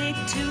too big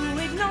to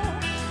ignore,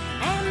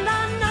 and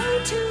I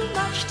know too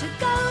much to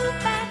go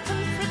back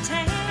and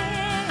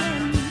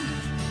pretend,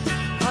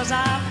 'cause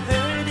I've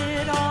heard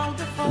it all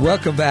before.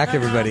 Welcome back,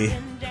 everybody.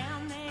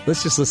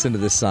 Let's just listen to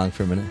this song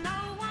for a minute.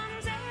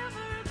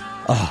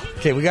 Oh,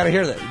 okay, we got to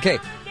hear that. Okay,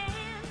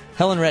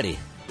 Helen Reddy.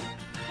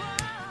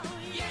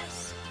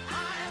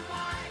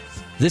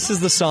 This is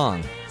the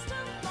song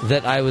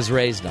that I was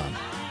raised on.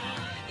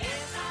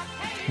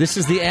 This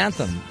is the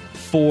anthem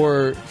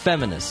for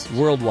feminists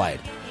worldwide.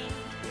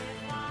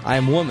 I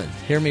am woman.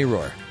 Hear me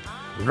roar.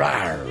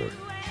 Rawr.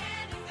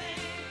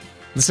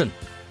 Listen.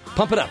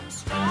 Pump it up.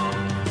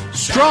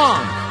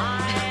 Strong.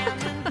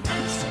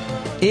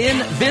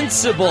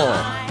 Invincible.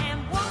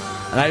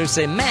 And I just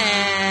say,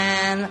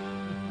 man.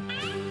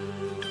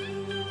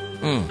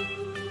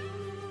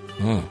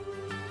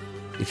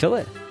 You feel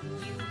it?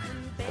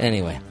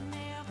 Anyway.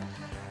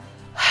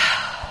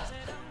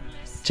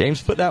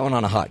 James put that one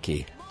on a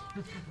hotkey.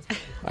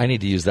 I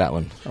need to use that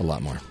one a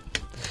lot more.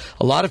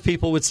 A lot of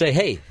people would say,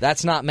 hey,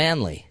 that's not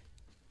manly.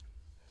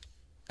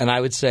 And I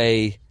would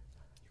say,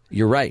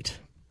 you're right.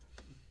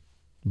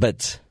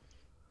 But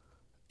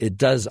it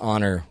does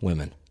honor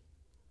women.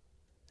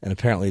 And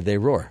apparently they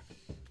roar.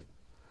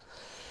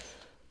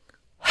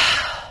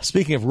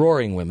 Speaking of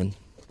roaring women,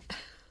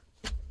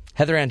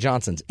 Heather Ann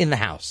Johnson's in the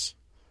house.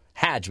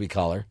 Hadge, we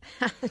call her.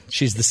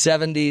 She's the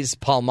 70s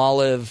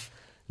Palmolive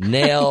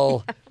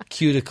nail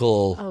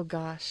cuticle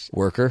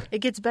worker. It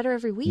gets better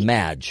every week.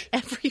 Madge.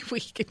 Every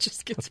week it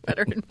just gets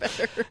better and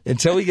better.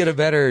 Until we get a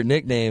better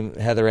nickname,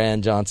 Heather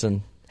Ann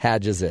Johnson,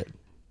 Hadge is it.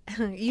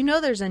 You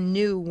know there's a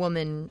new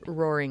woman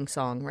roaring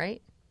song,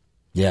 right?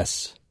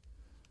 Yes.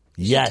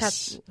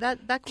 Yes.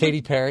 That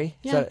Katy Perry?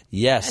 Yeah.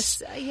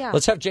 Yes. Yeah.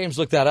 Let's have James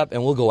look that up,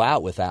 and we'll go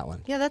out with that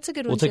one. Yeah, that's a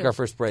good one, We'll take too. our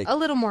first break. A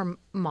little more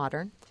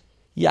modern.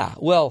 Yeah,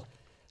 well,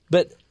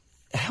 but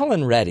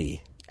Helen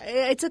Reddy.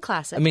 It's a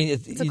classic. I mean,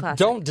 it's a classic.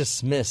 Don't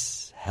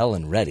dismiss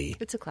Helen Reddy.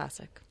 It's a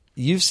classic.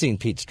 You've seen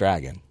Pete's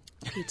Dragon.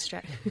 Pete's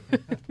Dragon.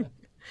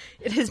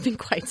 It has been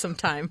quite some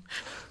time.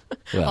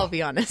 Well, I'll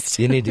be honest.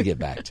 You need to get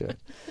back to it.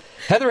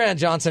 Heather Ann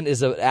Johnson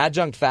is an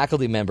adjunct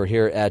faculty member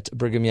here at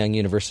Brigham Young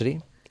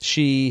University.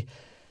 She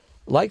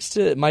likes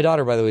to, my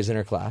daughter, by the way, is in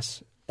her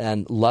class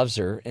and loves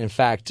her. In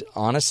fact,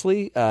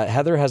 honestly,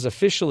 Heather has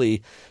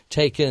officially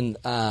taken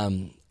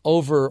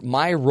over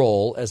my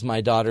role as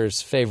my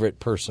daughter's favorite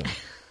person.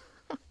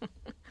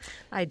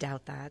 I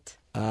doubt that.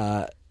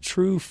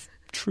 True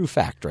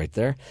fact right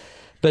there.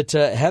 But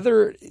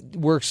Heather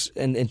works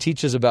and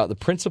teaches about the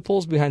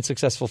principles behind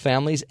successful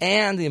families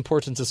and the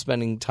importance of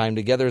spending time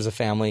together as a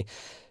family.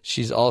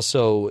 She's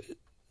also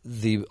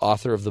the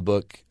author of the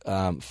book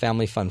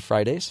Family Fun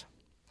Fridays,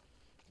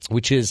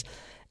 which is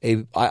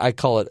I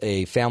call it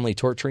a family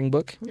torturing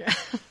book. Yeah.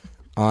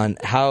 On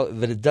how,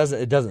 but it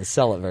doesn't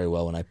sell it very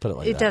well when I put it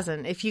like that. It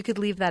doesn't. If you could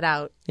leave that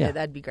out,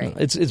 that'd be great.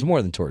 No, it's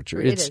more than torture.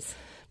 It is.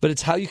 But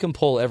it's how you can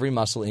pull every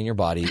muscle in your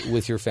body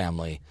with your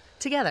family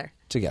together.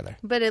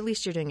 But at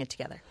least you're doing it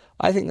together.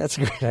 I think that's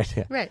a great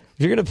idea. Right. If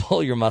you're going to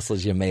pull your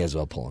muscles, you may as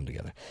well pull them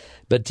together.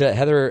 But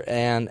Heather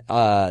Ann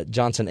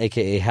Johnson,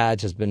 a.k.a.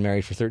 Hadge, has been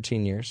married for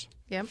 13 years.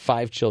 Yep.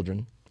 5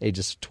 children,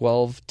 ages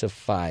 12 to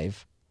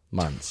 5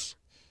 months.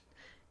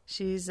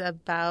 She's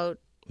about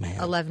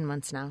 11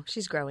 months now.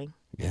 She's growing.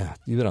 Yeah.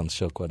 You've been on the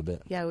show quite a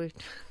bit. Yeah,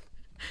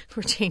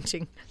 we're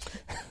changing.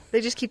 They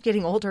just keep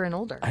getting older and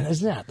older. And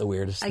isn't that the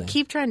weirdest thing? I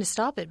keep trying to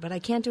stop it, but I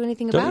can't do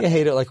anything about it. Don't you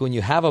hate it? Like when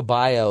you have a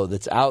bio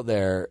that's out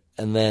there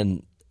and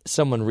then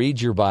someone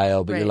reads your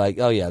bio, but you're like,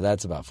 oh, yeah,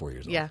 that's about 4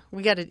 years old. Yeah,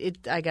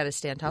 I got to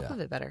stay on top of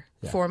it better.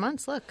 Yeah. 4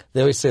 months, look.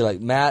 They always say,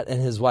 like, Matt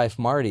and his wife,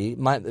 Marty.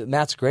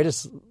 Matt's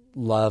greatest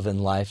love in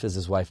life is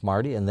his wife,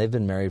 Marty, and they've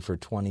been married for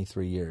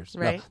 23 years.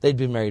 Right. No, they'd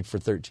been married for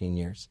 13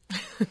 years.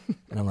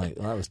 And I'm like,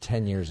 well, that was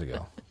 10 years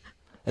ago.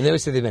 And they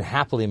always say they've been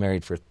happily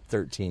married for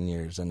 13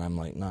 years, and I'm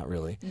like, not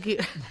really.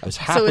 I was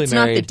happily married so it's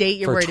not the date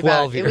you're worried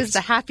about. Years, it was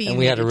the happy. And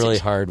we had a really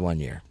hard 1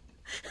 year.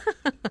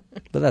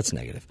 But that's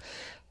negative.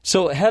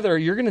 So, Heather,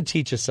 you're going to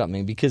teach us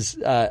something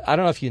because I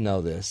don't know if you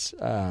know this.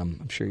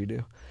 I'm sure you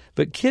do.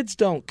 But kids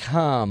don't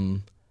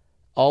come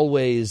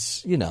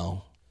always,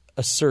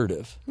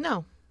 assertive.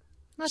 No.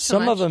 Not so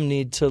much. Some of them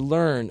need to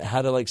learn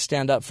how to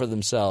stand up for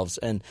themselves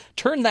and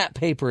turn that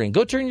paper in.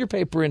 Go turn your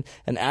paper in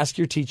and ask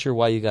your teacher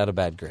why you got a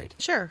bad grade.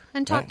 Sure,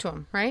 and talk to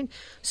them, right?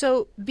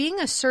 So being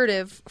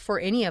assertive for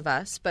any of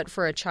us, but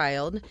for a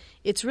child,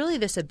 it's really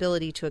this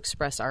ability to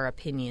express our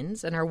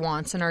opinions and our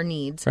wants and our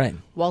needs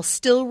while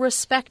still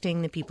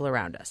respecting the people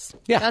around us.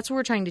 Yeah. That's what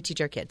we're trying to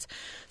teach our kids.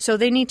 So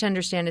they need to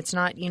understand it's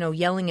not,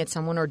 yelling at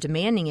someone or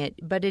demanding it,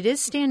 but it is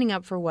standing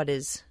up for what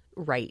is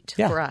right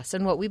for us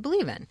and what we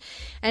believe in.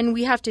 And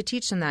we have to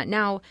teach them that.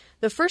 Now,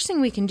 the first thing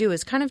we can do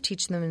is kind of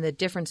teach them the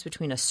difference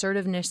between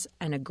assertiveness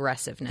and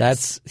aggressiveness.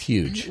 That's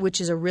huge.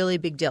 Which is a really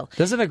big deal.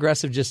 Doesn't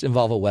aggressive just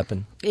involve a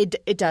weapon?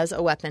 It does,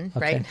 a weapon,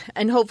 right?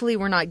 And hopefully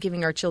we're not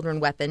giving our children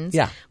weapons.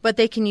 Yeah. But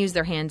they can use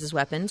their hands as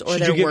weapons or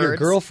Should their you give words. your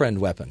girlfriend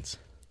weapons?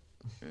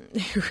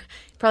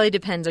 Probably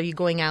depends. Are you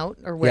going out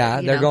or where?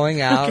 Yeah, they're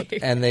going out,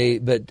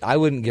 but I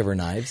wouldn't give her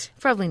knives.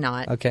 Probably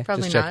not. Okay,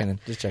 probably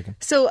just checking.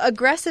 So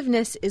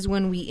aggressiveness is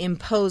when we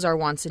impose our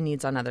wants and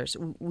needs on others.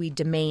 We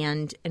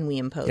demand and we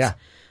impose. Yeah.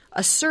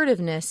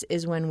 Assertiveness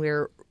is when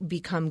we're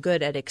become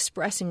good at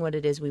expressing what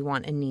it is we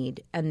want and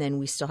need, and then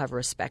we still have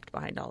respect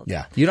behind all of it.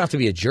 Yeah. You don't have to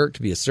be a jerk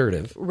to be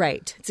assertive.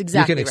 Right. It's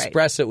exactly right. You can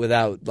express it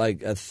without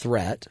a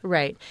threat.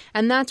 Right.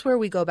 And that's where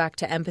we go back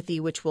to empathy,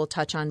 which we'll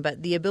touch on,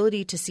 but the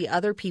ability to see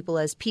other people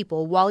as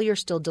people while you're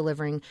still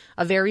delivering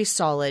a very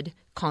solid,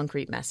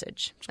 concrete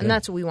message. And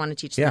that's what we want to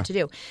teach them to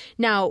do.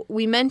 Now,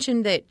 we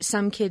mentioned that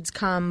some kids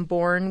come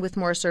born with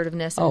more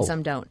assertiveness and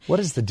some don't. What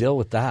is the deal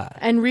with that?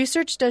 And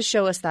research does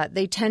show us that.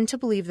 They tend to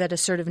believe that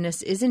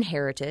assertiveness is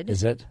inherited.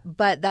 Is it?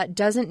 But that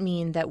doesn't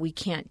mean that we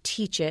can't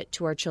teach it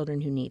to our children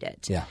who need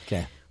it. Yeah,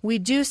 okay. We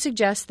do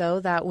suggest, though,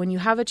 that when you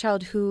have a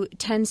child who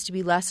tends to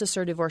be less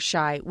assertive or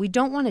shy, we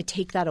don't want to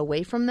take that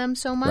away from them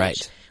so much.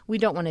 Right. We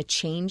don't want to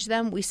change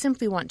them. We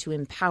simply want to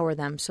empower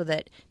them so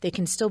that they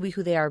can still be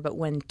who they are, but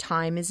when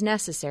time is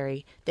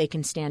necessary, they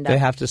can stand up. They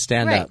have to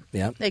stand up.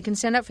 Yeah. They can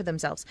stand up for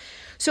themselves.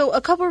 So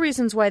a couple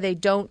reasons why they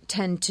don't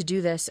tend to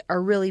do this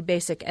are really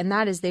basic, and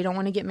that is they don't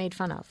want to get made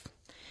fun of.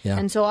 Yeah.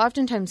 And so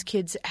oftentimes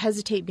kids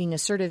hesitate being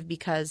assertive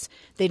because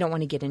they don't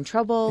want to get in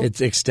trouble.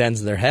 It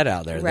extends their head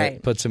out there. Right.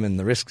 That puts them in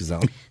the risk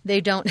zone. They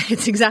don't.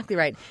 It's exactly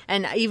right.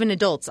 And even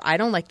adults, I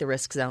don't like the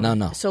risk zone.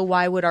 No. So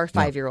why would our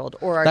 5-year-old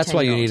or our 10-year-old? That's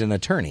why you need an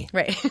attorney.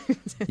 Right.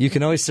 You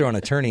can always throw an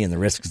attorney in the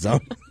risk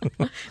zone.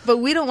 But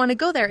we don't want to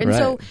go there. And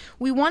so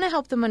we want to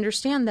help them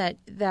understand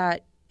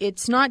that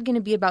it's not going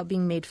to be about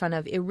being made fun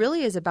of. It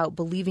really is about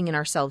believing in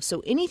ourselves.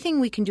 So anything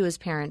we can do as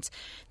parents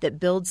that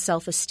builds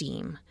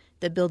self-esteem,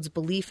 that builds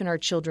belief in our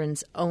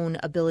children's own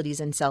abilities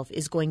and self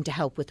is going to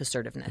help with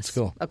assertiveness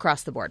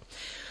across the board.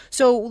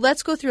 So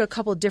let's go through a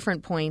couple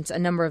different points, a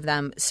number of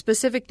them,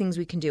 specific things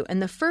we can do.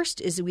 And the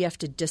first is we have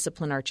to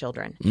discipline our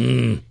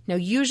children. Now,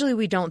 usually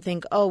we don't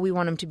think, oh, we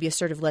want them to be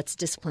assertive, let's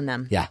discipline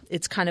them. Yeah.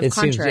 It's kind of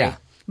contrary,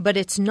 but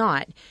it's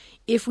not.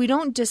 If we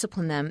don't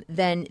discipline them,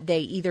 then they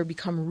either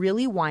become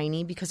really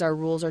whiny because our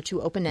rules are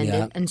too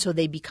open-ended, and so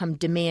they become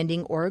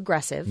demanding or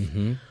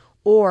aggressive,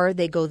 or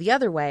they go the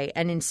other way,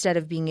 and instead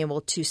of being able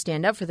to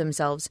stand up for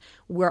themselves,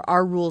 where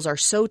our rules are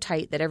so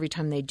tight that every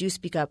time they do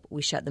speak up,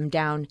 we shut them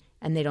down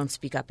and they don't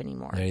speak up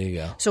anymore. There you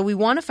go. So we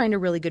want to find a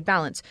really good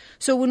balance.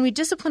 So when we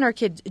discipline our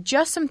kids,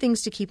 just some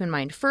things to keep in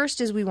mind. First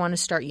is we want to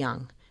start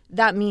young.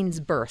 That means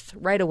birth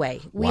right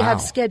away. We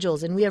have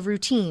schedules and we have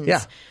routines.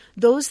 Yeah.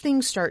 Those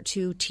things start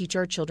to teach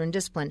our children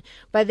discipline.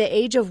 By the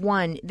age of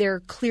 1, there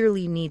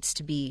clearly needs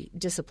to be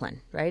discipline,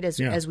 right,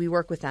 as we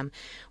work with them.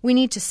 We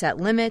need to set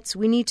limits.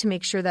 We need to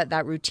make sure that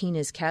that routine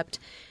is kept.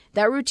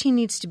 That routine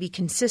needs to be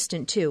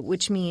consistent too,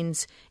 which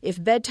means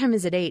if bedtime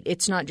is at 8,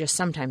 it's not just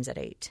sometimes at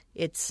 8.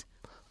 It's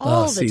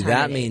all the time.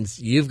 That means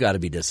you've got to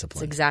be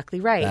disciplined. That's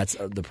exactly right. That's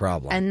the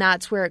problem. And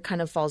that's where it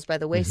kind of falls by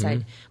the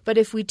wayside. But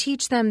if we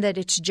teach them that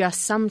it's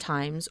just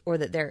sometimes, or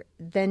that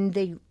then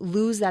they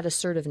lose that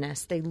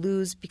assertiveness. They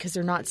lose because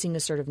they're not seeing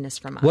assertiveness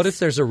from us. What if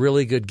there's a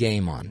really good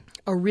game on?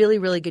 A really,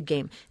 really good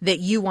game that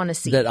you want to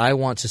see. That I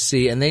want to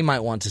see, and they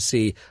might want to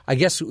see. I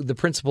guess the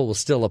principle will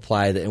still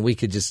apply, and we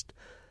could just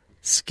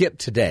skip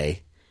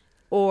today.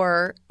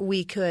 Or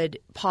we could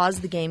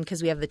pause the game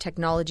because we have the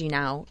technology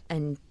now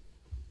and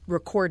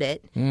record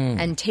it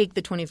and take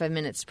the 25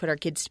 minutes to put our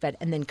kids to bed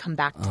and then come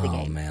back to the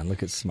game. Oh, man,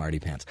 look at smarty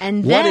pants.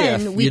 And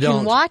then we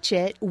can watch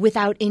it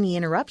without any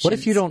interruptions. What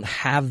if you don't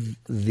have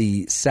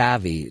the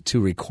savvy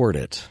to record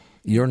it?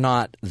 You're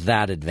not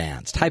that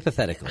advanced,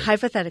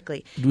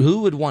 hypothetically.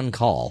 Who would one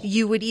call?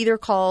 You would either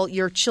call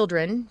your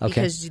children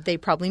because they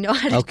probably know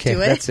how to do it. Okay,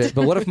 that's it.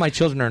 But what if my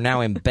children are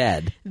now in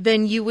bed?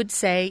 Then you would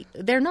say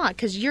they're not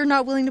because you're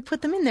not willing to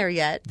put them in there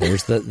yet.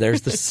 There's the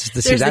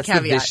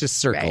vicious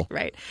circle.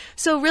 Right.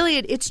 So really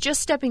it's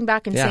just stepping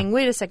back and saying,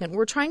 wait a second,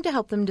 we're trying to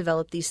help them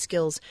develop these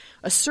skills.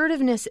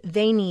 Assertiveness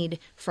they need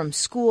from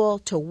school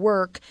to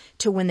work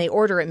to when they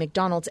order at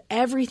McDonald's.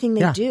 Everything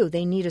they do,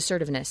 they need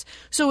assertiveness.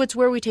 So it's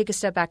where we take a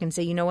step back and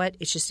say, you know what?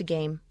 It's just a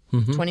game.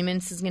 20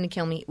 minutes is going to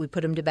kill me. We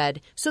put them to bed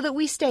so that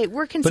we're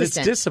consistent. But it's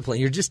discipline.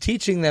 You're just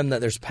teaching them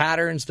that there's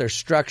patterns, there's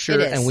structure,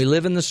 and we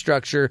live in the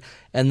structure,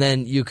 and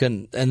then you'll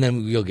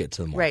get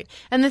to them. Right.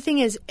 And the thing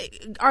is,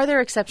 are there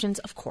exceptions?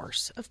 Of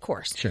course.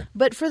 Sure.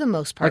 But for the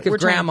most part, like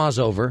if grandma's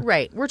over,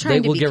 right? We're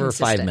trying to be consistent. We'll give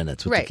her 5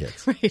 minutes with the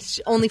kids. Right.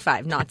 Only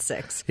 5, not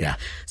 6. Yeah.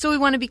 So we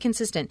want to be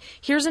consistent.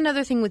 Here's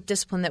another thing with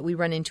discipline that we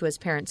run into as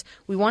parents.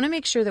 We want to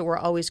make sure that we're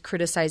always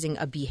criticizing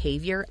a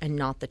behavior and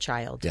not the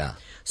child. Yeah.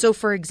 So,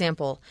 for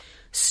example,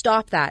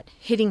 stop that.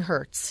 Hitting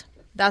hurts.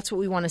 That's what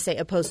we want to say,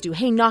 opposed to,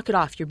 hey, knock it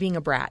off. You're being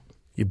a brat.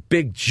 You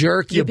big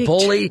jerk, you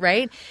bully.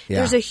 Right? Yeah.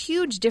 There's a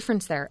huge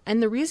difference there.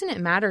 And the reason it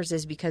matters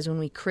is because when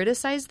we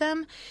criticize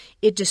them,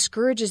 it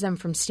discourages them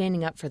from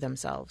standing up for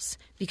themselves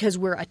because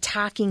we're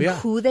attacking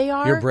who they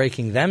are. You're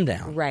breaking them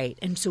down. Right.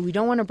 And so we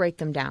don't want to break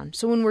them down.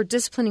 So when we're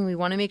disciplining, we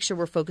want to make sure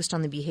we're focused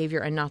on the behavior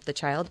and not the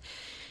child.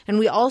 And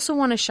we also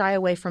want to shy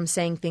away from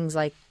saying things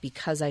like,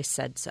 because I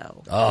said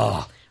so.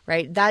 Oh.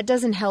 Right? That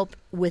doesn't help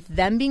with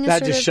them being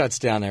assertive. That just shuts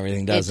down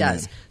everything, doesn't it? It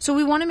does. So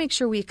we want to make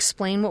sure we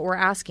explain what we're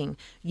asking.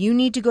 You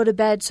need to go to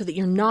bed so that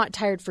you're not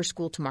tired for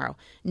school tomorrow.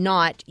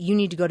 Not, you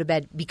need to go to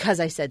bed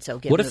because I said so.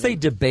 What if they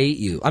debate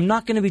you? I'm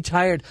not going to be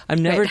tired.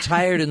 I'm never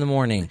tired in the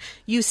morning.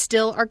 You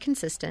still are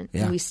consistent.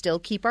 Yeah. And we still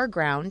keep our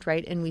ground,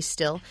 right? And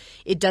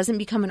it doesn't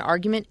become an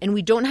argument. And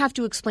we don't have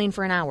to explain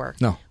for an hour.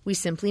 No. We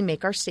simply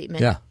make our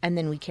statement and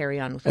then we carry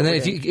on with it. And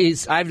then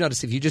I've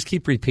noticed if you just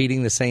keep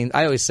repeating the same,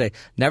 I always say,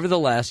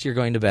 nevertheless, you're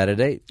going to bed at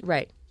 8.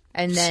 Right.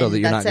 And then so that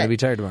you're not going to be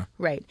tired tomorrow.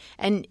 Right.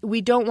 And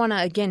we don't want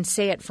to, again,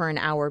 say it for an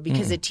hour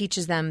because it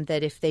teaches them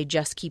that if they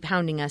just keep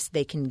hounding us,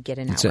 they can get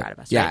an hour out of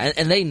us. Yeah, right?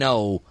 and they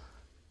know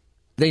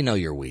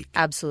you're weak.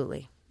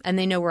 Absolutely. And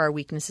they know where our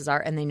weaknesses are,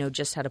 and they know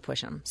just how to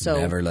push them. So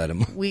never let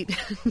them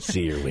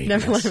see your weakness.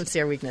 Never let them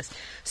see our weakness.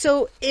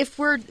 So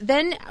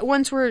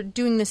once we're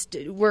doing this,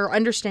 we're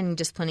understanding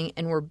disciplining,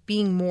 and we're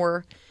being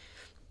more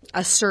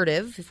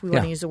assertive, if we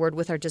want to use the word,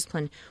 with our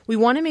discipline. We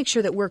want to make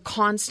sure that we're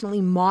constantly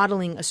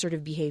modeling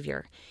assertive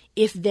behavior.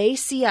 If they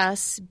see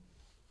us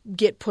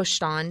get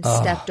pushed on,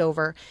 stepped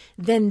over,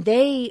 then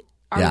they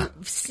are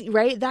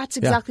right. That's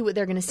exactly what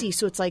they're going to see.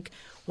 So it's like,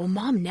 well,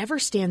 mom never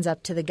stands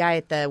up to the guy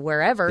at the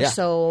wherever,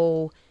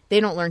 so they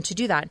don't learn to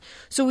do that.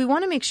 So we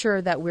want to make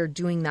sure that we're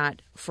doing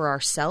that for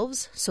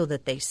ourselves so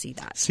that they see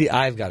that. See,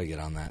 I've got to get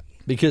on that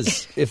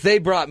because if they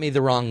brought me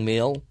the wrong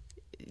meal,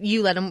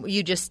 you let them.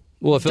 You just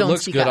if it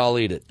looks good, I'll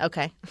eat it.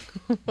 Okay.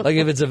 Like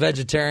if it's a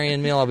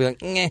vegetarian meal, I'll be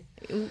like,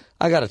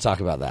 I got to talk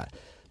about that.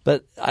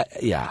 But,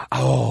 you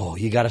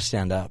got to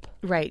stand up.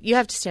 Right. You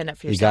have to stand up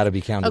for yourself. You got to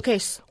be counted. Okay.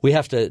 We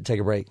have to take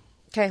a break.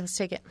 Okay, let's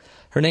take it.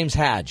 Her name's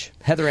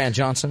Heather Ann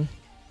Johnson,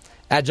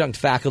 adjunct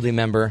faculty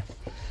member,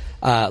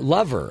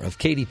 lover of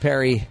Katy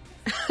Perry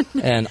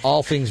and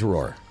all things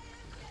roar.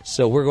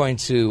 So we're going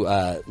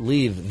to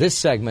leave this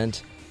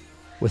segment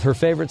with her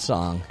favorite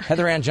song,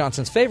 Heather Ann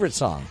Johnson's favorite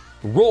song,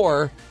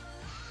 Roar,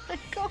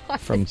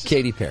 from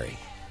Katy Perry.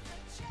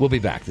 We'll be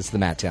back. This is the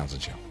Matt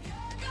Townsend Show.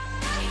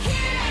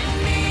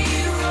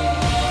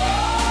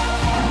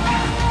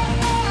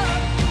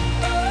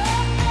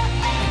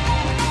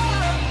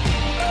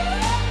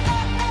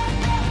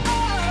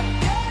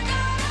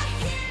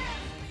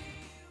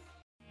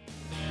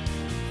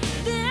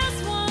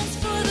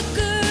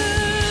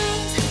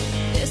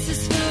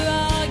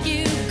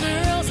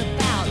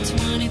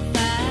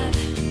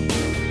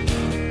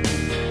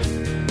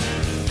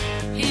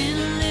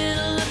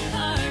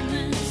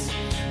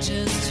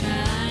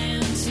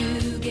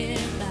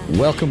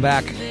 Welcome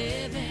back.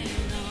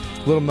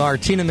 Little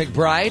Martina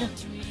McBride,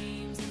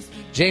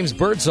 James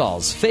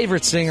Birdsall's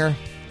favorite singer,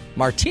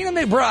 Martina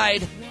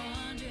McBride.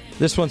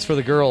 This one's for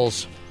the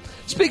girls.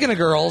 Speaking of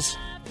girls,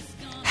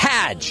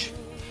 Hadge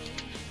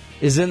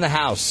is in the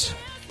house.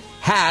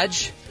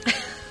 Hadge,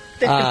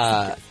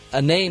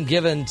 a name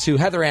given to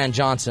Heather Ann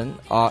Johnson,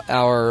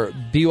 our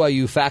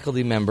BYU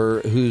faculty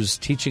member who's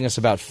teaching us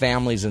about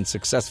families and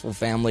successful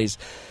families.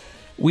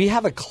 We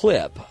have a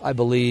clip, I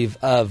believe,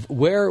 of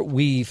where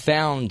we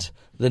found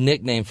the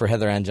nickname for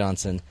Heather Ann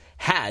Johnson.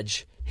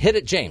 Hadge, hit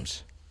it,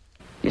 James.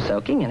 You're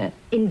soaking in it.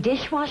 In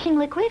dishwashing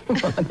liquid?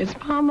 It's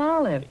palm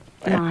olive.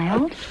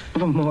 Mild?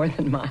 More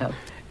than mild.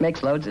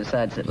 Makes loads of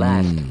suds that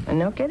last. And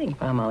no kidding,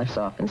 palm olive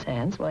softens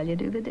hands while you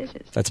do the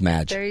dishes. That's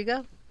Madge. There you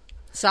go.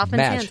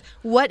 Softens hands.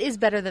 What is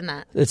better than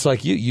that? It's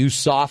like you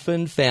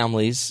soften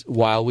families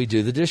while we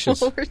do the dishes.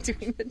 While we're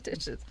doing the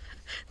dishes.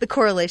 The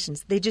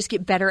correlations, they just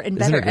get better and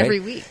better every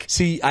week.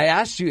 See, I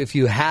asked you if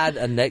you had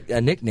a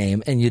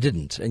nickname, and you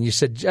didn't. And you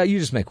said, you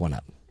just make one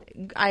up.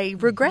 I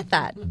regret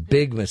that.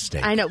 Big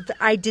mistake. I know. But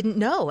I didn't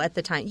know at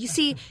the time. You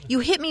see, you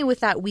hit me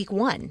with that week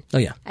one. Oh,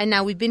 yeah. And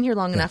now we've been here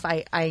long enough,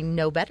 I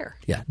know better.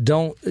 Yeah.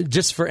 Don't,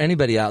 just for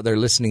anybody out there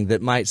listening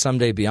that might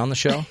someday be on the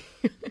show.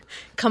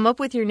 Come up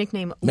with your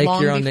nickname Make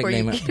long your own before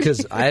nickname.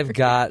 Because I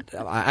got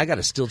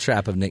a steel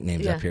trap of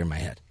nicknames up here in my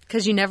head.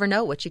 Because you never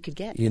know what you could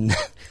get. You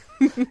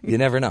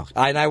never know.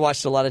 And I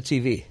watched a lot of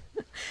TV.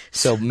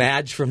 So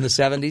Madge from the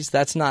 70s,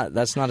 that's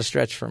not a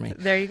stretch for me.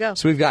 There you go.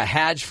 So we've got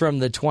Hadge from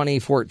the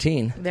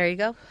 2014. There you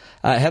go.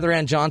 Heather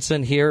Ann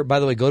Johnson here. By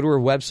the way, go to her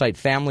website,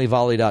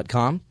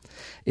 familyvolley.com.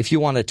 If you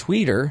want to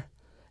tweet her,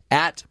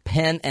 at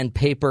Pen and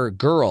Paper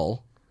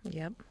Girl.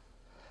 Yep.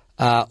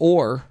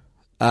 Or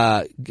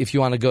if you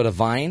want to go to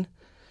Vine,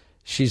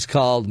 she's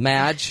called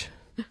Madge.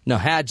 No,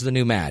 Hadge the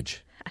new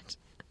Madge.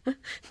 There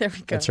we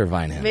go. That's her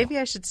Vine handle. Maybe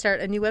I should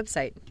start a new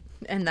website.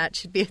 And that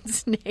should be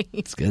its name.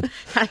 It's good.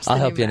 I'll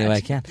help you any way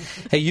I can.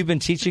 Hey, you've been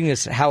teaching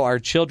us how our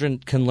children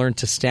can learn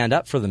to stand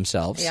up for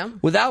themselves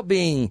without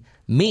being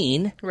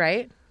mean.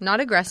 Right. Not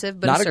aggressive,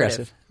 but not assertive.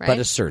 aggressive, right? but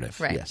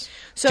assertive. Right. Yes.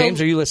 So, James,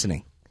 are you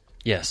listening?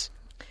 Yes.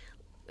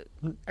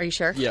 Are you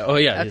sure? Yeah. Oh,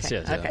 yeah. Okay.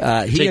 Yes.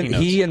 Okay.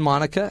 He and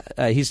Monica,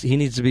 he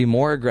needs to be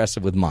more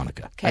aggressive with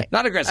Monica. Okay.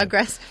 Not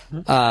aggressive.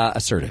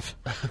 Assertive.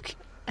 Okay.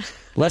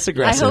 Less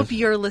aggressive. I hope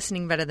you're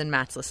listening better than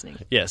Matt's listening.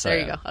 Yes, there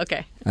you go.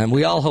 Okay. And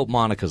we all hope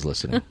Monica's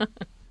listening.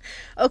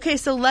 Okay,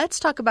 so let's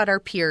talk about our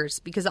peers,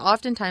 because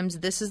oftentimes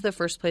this is the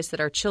first place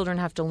that our children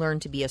have to learn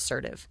to be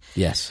assertive.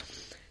 Yes.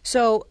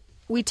 So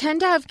we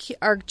tend to have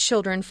our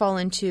children fall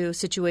into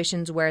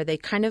situations where they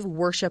kind of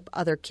worship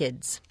other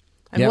kids.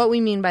 And what we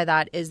mean by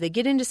that is they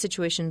get into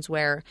situations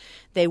where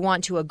they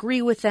want to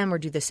agree with them or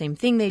do the same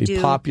thing they do.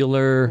 Be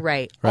popular.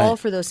 Right. All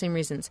for those same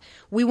reasons.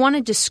 We want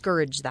to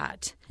discourage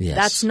that. Yes.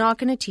 That's not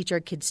going to teach our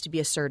kids to be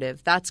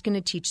assertive. That's going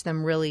to teach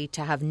them really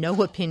to have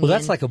no opinion. Well,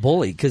 that's like a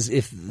bully, because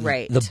if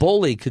the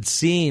bully could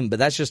seem, but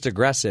that's just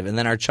aggressive, and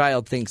then our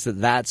child thinks that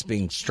that's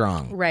being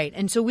strong. Right.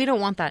 And so we don't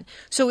want that.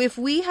 So if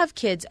we have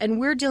kids, and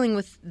we're dealing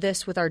with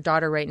this with our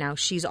daughter right now,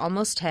 she's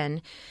almost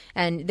 10,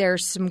 and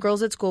there's some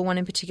girls at school, one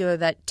in particular,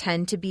 that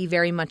tend to be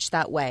very much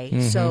that way.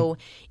 Mm-hmm. So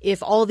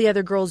if all the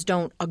other girls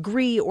don't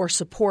agree or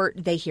support,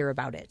 they hear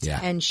about it. Yeah.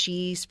 And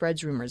she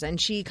spreads rumors,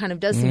 and she kind of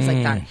does things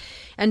like that.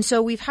 And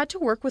so we've had to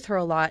work with her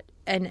a lot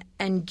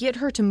and get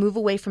her to move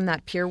away from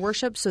that peer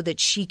worship so that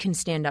she can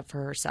stand up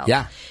for herself.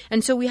 Yeah.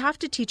 And so we have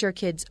to teach our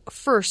kids,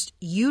 first,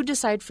 you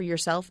decide for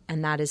yourself,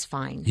 and that is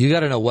fine. You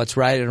got to know what's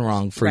right and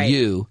wrong for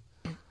you.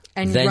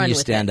 And then run you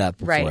with stand it. up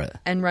for it.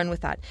 And run with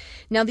that.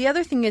 Now, the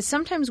other thing is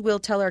sometimes we'll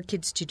tell our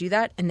kids to do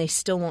that, and they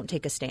still won't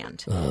take a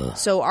stand.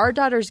 So our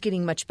daughter's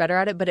getting much better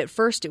at it, but at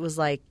first it was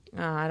like,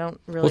 I don't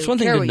really care. Well, it's one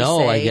thing to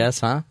know, I guess,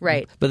 huh?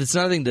 Right. But it's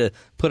another thing to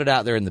put it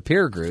out there in the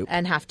peer group.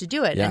 And have to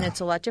do it, and it's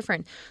a lot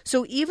different.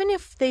 So even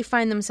if they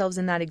find themselves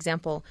in that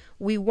example,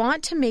 we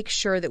want to make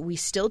sure that we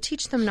still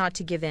teach them not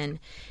to give in.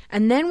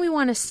 And then we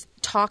want to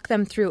talk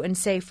them through and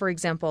say, for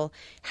example,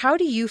 how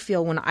do you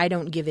feel when I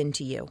don't give in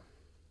to you?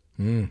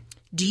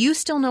 Do you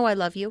still know I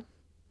love you?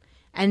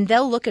 And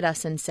they'll look at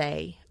us and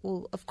say,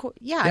 well, of course,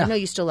 I know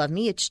you still love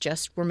me. It's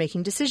just we're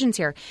making decisions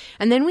here.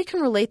 And then we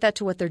can relate that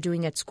to what they're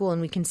doing at school,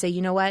 and we can say,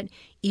 you know what?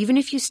 Even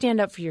if you stand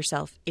up for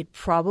yourself, it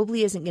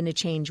probably isn't going to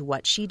change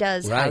what she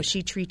does, how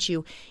she treats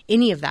you,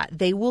 any of that.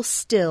 They will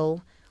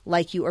still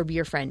like you or be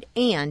your friend.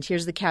 And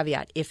here's the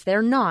caveat. If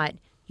they're not,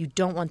 you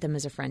don't want them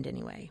as a friend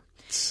anyway.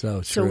 So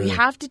true. So we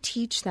have to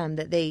teach them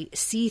that they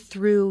see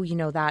through,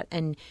 that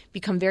and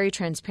become very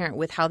transparent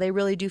with how they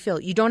really do feel.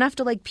 You don't have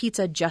to like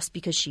pizza just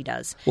because she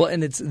does. Well,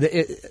 and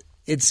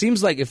it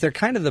seems like if they're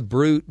kind of the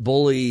brute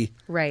bully,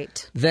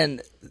 right,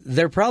 then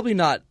they're probably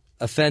not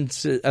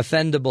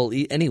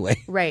offendable anyway.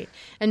 Right.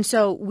 And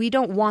so we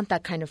don't want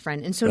that kind of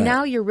friend. And so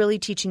now you're really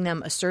teaching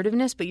them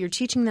assertiveness, but you're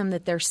teaching them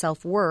that their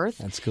self-worth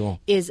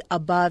is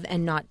above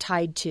and not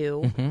tied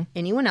to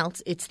anyone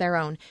else. It's their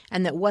own.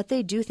 And that what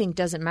they do think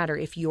doesn't matter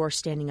if you're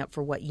standing up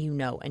for what you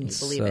know and you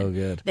believe in.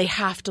 Good. They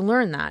have to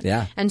learn that.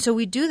 Yeah. And so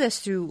we do this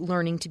through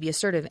learning to be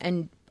assertive.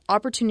 And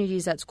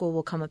opportunities at school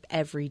will come up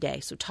every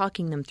day. So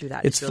talking them through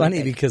that it's really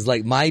funny big. Because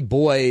like my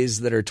boys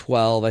that are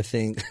 12, I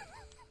think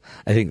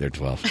they're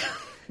 12.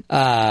 You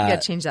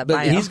got to change that bio.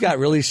 But he's got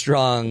really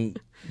strong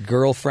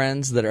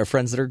girlfriends that are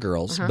friends that are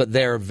girls, but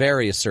they're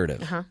very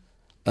assertive,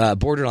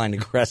 borderline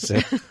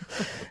aggressive.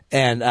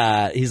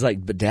 And he's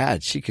like, but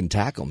Dad, she can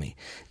tackle me.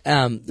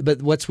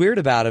 But what's weird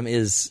about him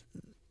is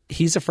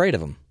he's afraid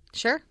of him.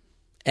 Sure.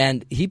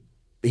 And he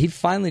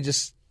finally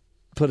just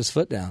put his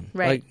foot down.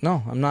 Right. Like,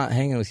 no, I'm not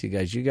hanging with you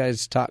guys. You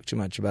guys talk too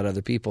much about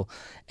other people.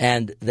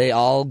 And they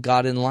all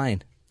got in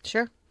line.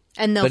 Sure.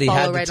 And they'll follow right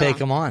along. But he had to take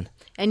them on.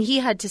 And he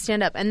had to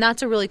stand up. And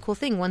that's a really cool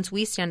thing. Once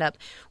we stand up,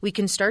 we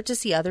can start to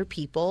see other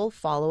people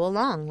follow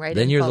along, right?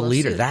 Then and you're the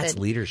leader. Suit. That's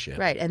leadership.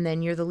 Right. And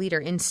then you're the leader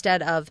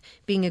instead of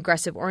being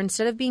aggressive or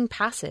instead of being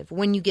passive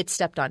when you get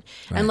stepped on.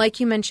 Right. And like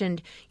you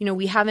mentioned,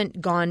 we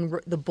haven't gone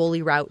the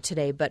bully route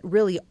today, but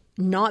really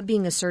not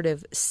being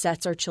assertive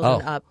sets our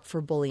children up for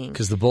bullying.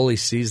 Because the bully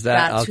sees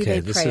that, that's okay,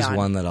 this is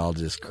one that I'll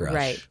just crush.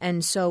 Right.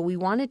 And so we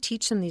want to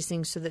teach them these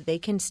things so that they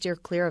can steer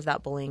clear of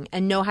that bullying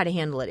and know how to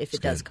handle it if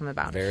it does come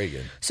about. Very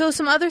good. So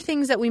some other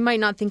things that we might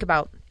not think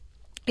about.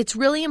 It's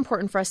really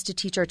important for us to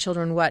teach our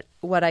children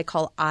what I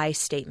call I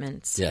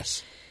statements.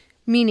 Yes.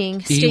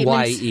 Meaning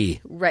statements.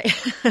 EYE. Right.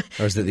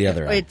 Or is it the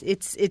other I?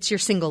 It's your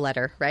single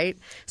letter, right?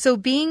 So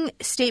being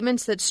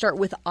statements that start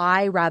with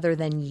I rather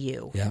than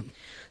you. Yeah.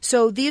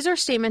 So these are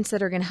statements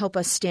that are going to help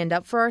us stand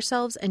up for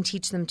ourselves and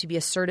teach them to be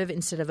assertive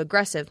instead of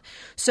aggressive.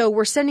 So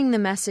we're sending the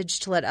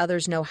message to let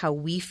others know how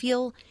we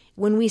feel.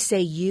 When we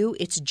say you,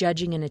 it's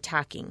judging and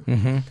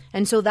attacking.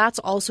 And so that's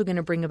also going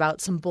to bring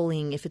about some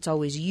bullying if it's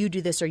always you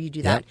do this or you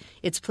do that.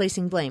 It's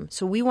placing blame.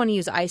 So we want to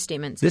use I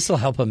statements. This will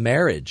help a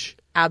marriage.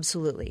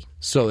 Absolutely.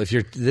 So if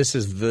this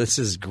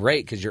is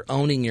great because you're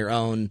owning your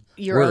own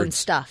words.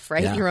 Stuff,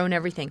 right? Yeah. Your own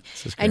everything.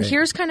 And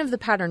here's kind of the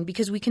pattern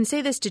because we can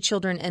say this to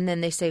children and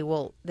then they say,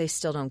 well, they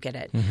still don't get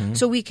it.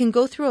 So we can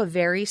go through a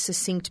very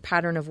succinct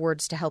pattern of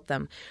words to help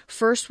them.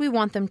 First, we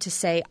want them to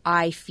say,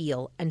 I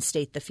feel, and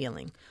state the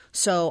feeling.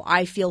 So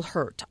I feel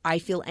hurt, I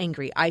feel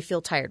angry, I feel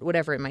tired,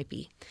 whatever it might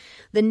be.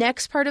 The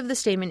next part of the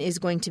statement is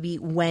going to be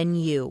when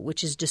you,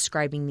 which is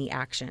describing the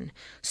action.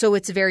 So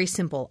it's very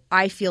simple.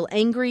 I feel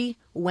angry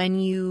when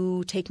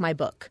you take my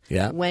book,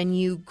 when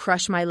you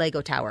crush my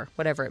Lego tower,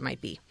 whatever it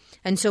might be.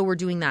 And so we're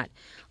doing that.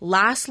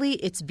 Lastly,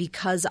 it's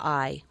because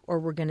or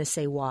we're going to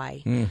say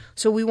why.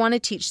 So we want to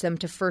teach them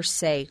to first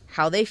say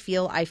how they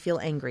feel. I feel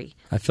angry.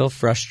 I feel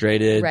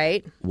frustrated.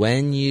 Right.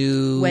 When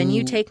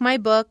you take my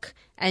book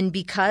and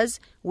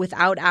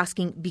without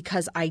asking,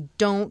 because I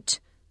don't,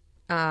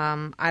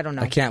 I don't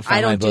know. I can't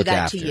find my book do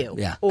that after. to you.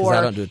 Yeah, or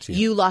I don't do it to you.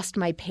 You lost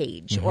my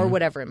page or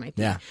whatever it might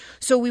be. Yeah.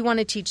 So we want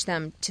to teach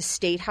them to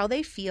state how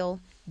they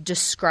feel,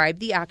 describe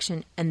the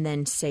action, and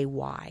then say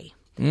why.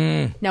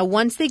 Now,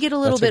 once they get a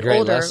little bit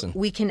older,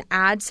 we can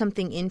add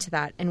something into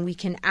that, and we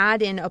can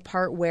add in a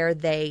part where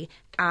they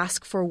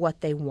ask for what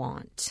they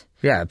want.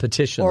 Yeah, a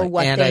petition. Or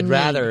what and they I'd need.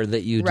 rather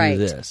that you do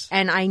this.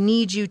 And I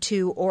need you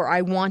to, or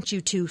I want you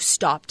to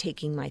stop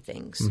taking my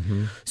things.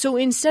 So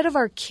instead of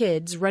our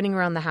kids running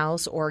around the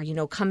house or,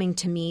 coming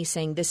to me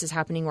saying this is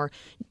happening or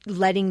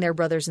letting their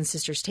brothers and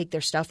sisters take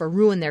their stuff or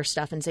ruin their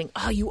stuff and saying,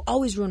 oh, you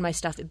always ruin my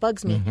stuff. It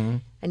bugs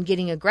me. And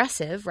getting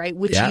aggressive, right,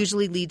 which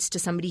usually leads to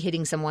somebody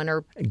hitting someone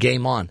or –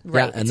 game on.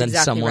 Right. Yeah, and then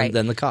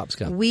then the cops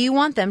come. We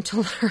want them to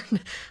learn,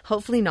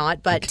 hopefully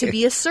not, but to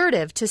be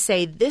assertive, to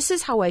say this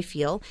is how I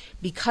feel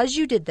because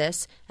you did this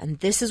and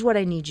this is what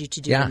I need you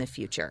to do in the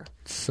future.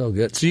 So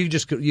good. So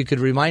you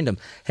could remind them,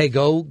 hey,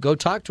 go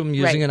talk to them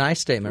using an I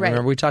statement.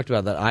 Remember we talked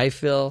about that. I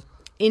feel –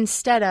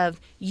 instead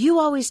of you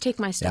always take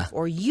my stuff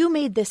or you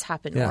made this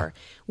happen or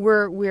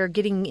we're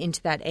getting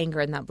into that anger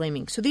and that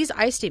blaming. So these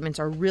I statements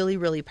are really,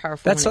 really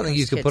powerful. That's something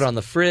you could put on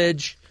the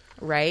fridge.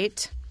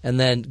 Right. And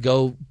then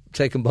go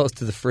take them both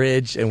to the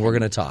fridge and we're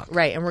going to talk.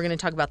 Right. And we're going to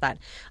talk about that.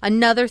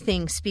 Another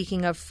thing,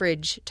 speaking of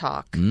fridge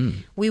talk,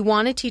 we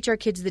want to teach our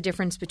kids the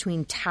difference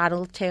between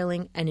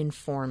tattletaling and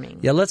informing.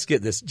 Yeah, let's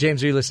get this.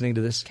 James, are you listening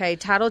to this? Okay,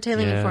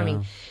 tattletaling and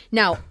informing.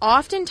 Now,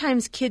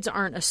 oftentimes kids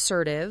aren't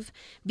assertive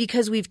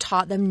because we've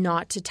taught them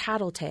not to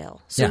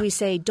tattletale. So we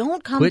say,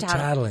 don't come Quit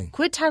tattling.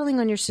 Quit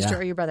tattling on your sister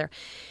or your brother.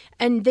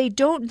 And they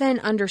don't then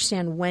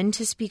understand when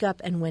to speak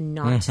up and when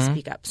not to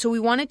speak up. So we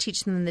want to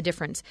teach them the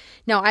difference.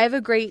 Now, I have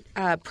a great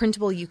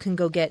printable you can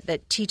go get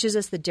that teaches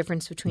us the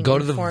difference between Go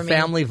to the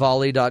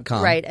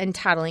familyvolley.com. Right, and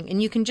tattling.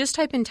 And you can just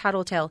type in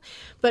tattletale.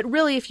 But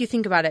really, if you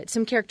think about it,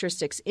 some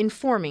characteristics.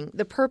 Informing,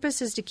 the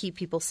purpose is to keep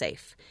people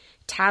safe.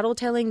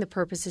 Tattletaling, the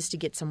purpose is to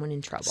get someone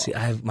in trouble. See,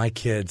 my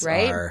kids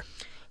are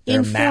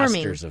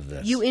masters of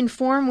this. You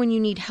inform when you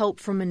need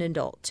help from an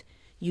adult.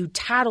 You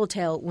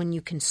tattletale when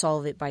you can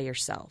solve it by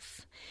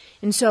yourself.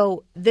 And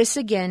so this,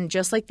 again,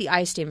 just like the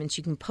I statements,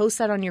 you can post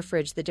that on your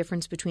fridge, the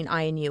difference between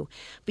I and you.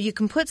 But you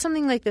can put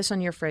something like this on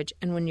your fridge,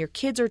 and when your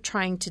kids are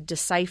trying to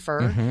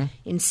decipher,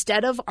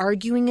 instead of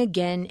arguing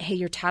again, hey,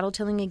 you're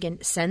tattletaling again,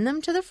 send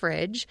them to the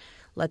fridge.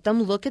 Let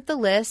them look at the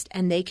list,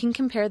 and they can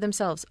compare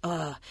themselves.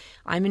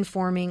 I'm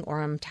informing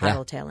or I'm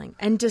tattletaling,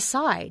 and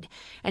decide.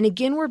 And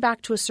again, we're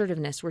back to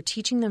assertiveness. We're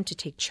teaching them to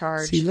take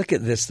charge. See, look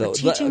at this, though. We're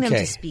teaching them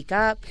to speak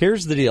up.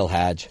 Here's the deal,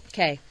 Hadge.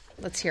 Okay,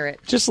 let's hear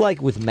it. Just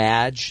like with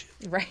Madge,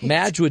 right.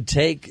 Madge would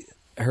take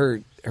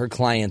her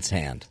client's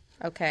hand.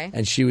 Okay.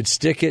 And she would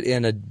stick it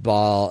in a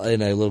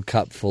little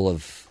cup full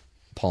of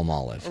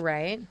Palmolive.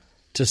 Right.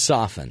 To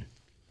soften,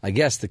 I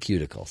guess, the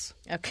cuticles.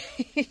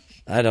 Okay.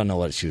 I don't know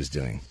what she was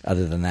doing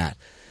other than that.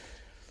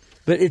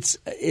 But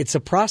it's a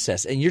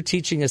process, and you're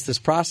teaching us this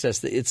process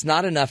that it's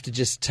not enough to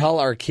just tell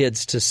our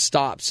kids to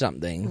stop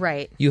something.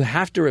 Right. You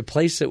have to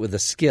replace it with a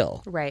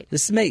skill. Right.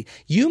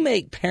 You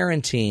make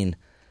parenting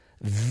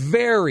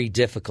very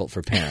difficult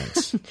for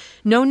parents.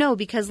 No,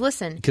 because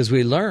listen. Because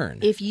we learn.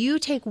 If you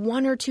take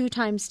 1 or 2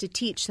 times to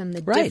teach them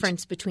the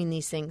difference between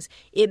these things,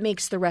 it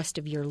makes the rest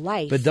of your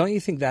life But don't you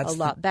think that's a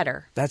lot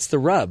better? That's the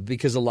rub,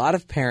 because a lot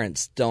of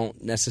parents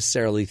don't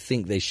necessarily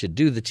think they should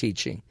do the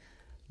teaching.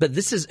 But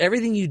this is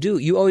everything you do.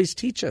 You always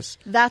teach us.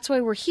 That's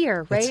why we're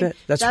here, right? That's it.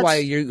 That's why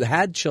you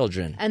had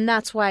children. And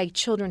that's why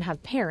children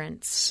have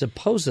parents.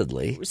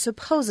 Supposedly,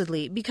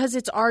 because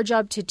it's our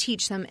job to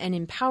teach them and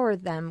empower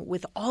them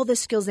with all the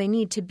skills they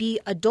need to be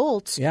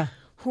adults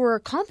who are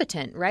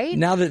competent, right?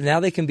 Now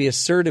they can be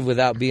assertive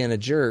without being a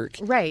jerk.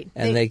 Right.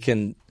 And they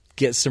can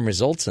get some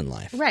results in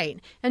life. Right.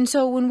 And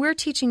so when we're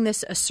teaching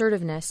this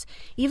assertiveness,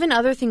 even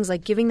other things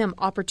like giving them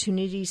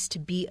opportunities to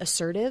be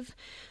assertive,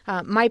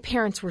 my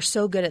parents were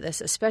so good at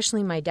this,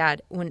 especially my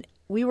dad. When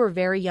we were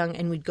very young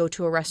and we'd go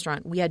to a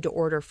restaurant, we had to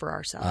order for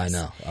ourselves. I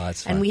know. Oh,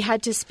 that's fun. And we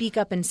had to speak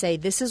up and say,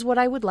 this is what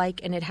I would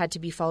like, and it had to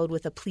be followed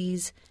with a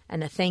please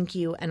and a thank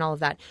you and all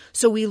of that.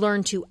 So we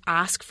learned to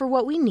ask for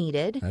what we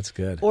needed. That's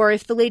good. Or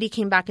if the lady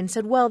came back and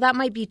said, well, that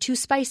might be too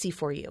spicy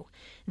for you,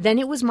 then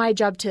it was my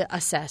job to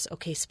assess,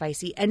 okay,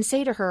 spicy, and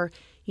say to her,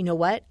 you know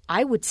what,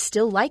 I would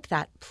still like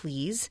that,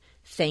 please.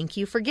 Thank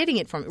you for getting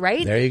it from me,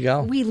 right? There you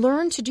go. We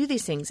learn to do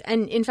these things.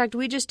 And in fact,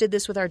 we just did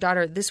this with our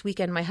daughter this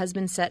weekend. My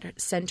husband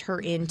sent her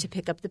in to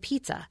pick up the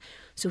pizza.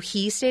 So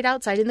he stayed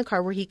outside in the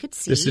car where he could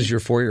see. This is your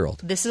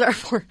 4-year-old? This is our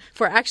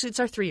actually, it's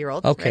our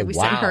 3-year-old. Okay, right? We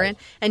sent her in.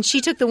 And she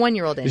took the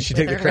 1-year-old in. Did she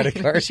take the credit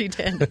card? She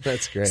did.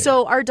 That's great.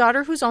 So our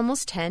daughter, who's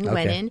almost 10,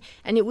 went in.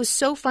 And it was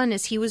so fun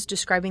as he was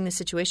describing the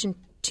situation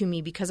to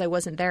me because I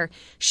wasn't there.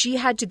 She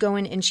had to go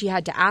in and she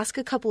had to ask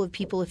a couple of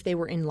people if they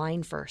were in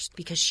line first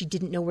because she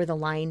didn't know where the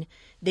line,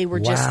 they were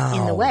just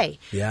in the way.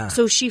 Yeah.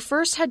 So she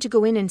first had to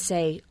go in and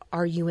say,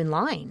 are you in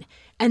line?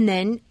 And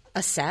then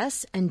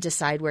assess and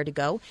decide where to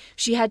go.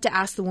 She had to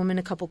ask the woman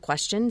a couple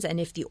questions and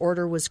if the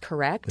order was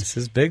correct. This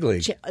is big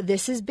league.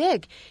 This is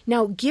big.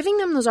 Now, giving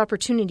them those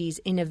opportunities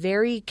in a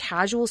very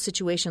casual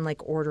situation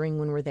like ordering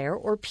when we're there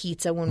or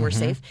pizza when we're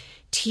safe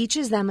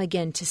teaches them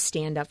again to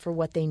stand up for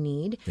what they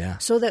need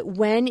so that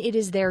when it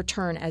is their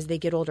turn as they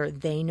get older,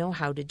 they know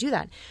how to do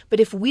that. But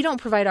if we don't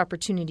provide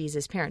opportunities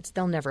as parents,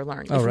 they'll never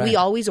learn. If we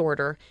always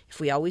order, if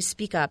we always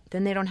speak up,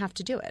 then they don't have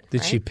to do it.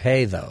 Did she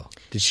pay, though?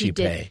 She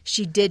pay?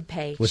 She did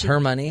pay. With her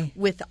money?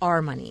 With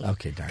our money.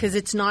 Okay, darn it. Because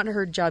it's not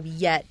her job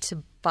yet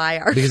to buy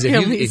our because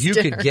family's if you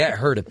dinner. could get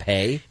her to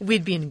pay,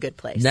 we'd be in a good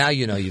place. Now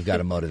you know you've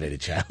got a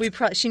motivated child.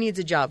 She needs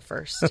a job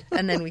first,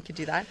 and then we could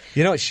do that.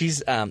 You know, she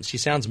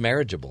sounds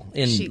marriageable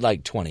in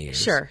like 20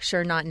 years.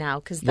 Sure, not now.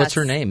 Because what's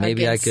her name?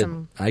 Maybe I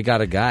could. I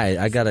got a guy.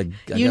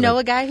 know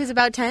a guy who's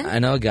about 10? I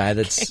know a guy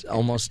that's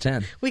almost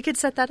 10. We could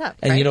set that up.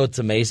 And right? you know what's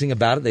amazing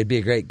about it? They'd be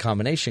a great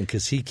combination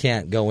because he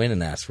can't go in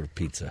and ask for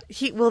pizza.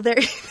 There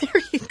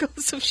you go.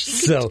 So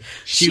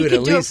she would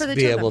at least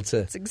be able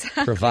to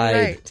provide.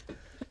 Right.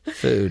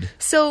 Food.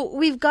 So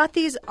we've got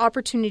these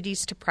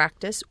opportunities to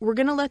practice. We're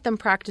going to let them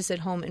practice at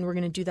home, and we're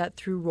going to do that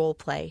through role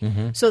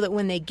play so that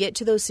when they get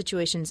to those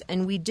situations,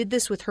 and we did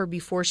this with her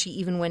before she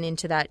even went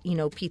into that,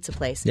 pizza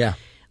place. Yeah.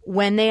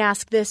 When they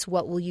ask this,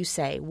 what will you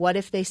say? What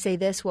if they say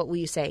this? What will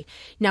you say?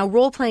 Now,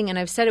 role playing, and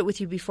I've said it with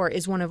you before,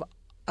 is one of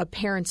a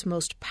parent's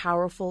most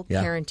powerful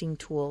parenting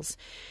tools.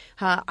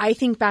 I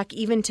think back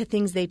even to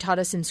things they taught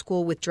us in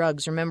school with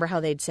drugs. Remember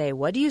how they'd say,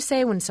 what do you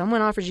say when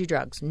someone offers you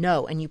drugs?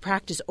 No. And you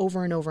practice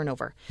over and over and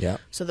over. Yeah.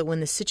 So that when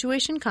the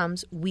situation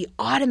comes, we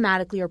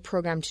automatically are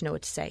programmed to know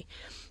what to say.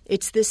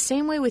 It's the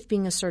same way with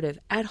being assertive.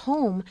 At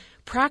home,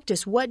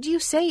 practice. What do you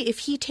say if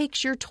he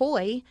takes your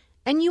toy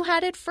And you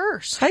had it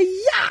first.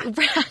 Hi-ya!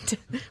 Brat,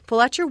 pull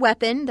out your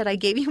weapon that I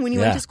gave you when you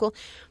went to school.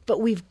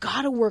 But we've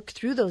got to work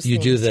through those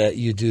things.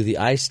 You do the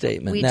I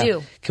statement. We now,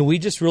 do. Can we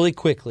just really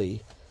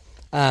quickly,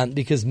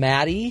 because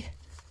Maddie,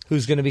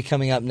 who's going to be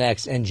coming up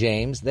next, and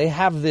James, they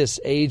have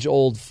this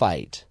age-old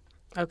fight.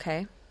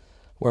 Okay.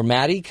 Where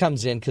Maddie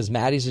comes in, because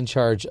Maddie's in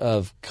charge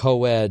of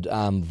co-ed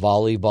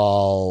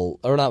volleyball,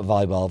 or not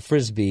volleyball,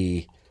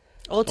 frisbee.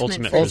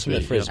 Ultimate frisbee.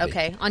 Yep.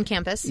 Okay, on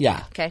campus.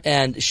 Yeah. Okay.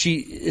 And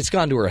it's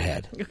gone to her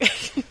head.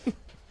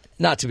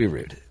 Not to be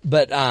rude,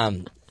 but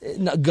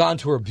gone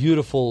to her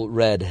beautiful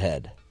red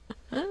head.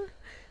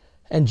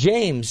 And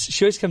James,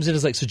 she always comes in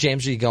as like, so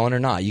James, are you going or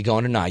not? You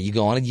going or not? You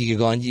going?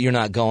 You're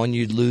not going,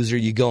 you loser.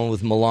 You going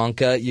with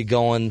Malonka? You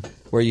going?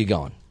 Where are you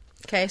going?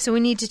 Okay, so we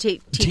need to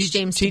teach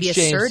James to be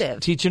assertive.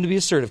 Teach him to be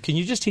assertive. Can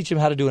you just teach him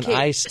how to do an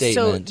I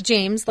statement? So,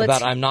 James,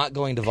 about I'm not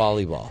going to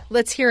volleyball.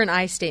 Let's hear an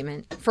I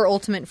statement for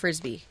ultimate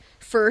frisbee.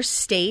 First,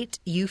 state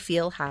you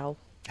feel how.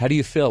 How do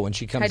you feel when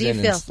she comes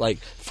in and like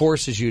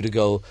forces you to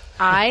go?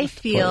 I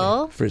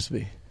feel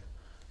frisbee.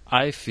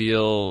 I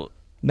feel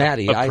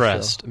Maddie.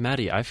 Oppressed.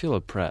 Maddie, I feel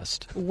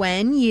oppressed.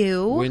 When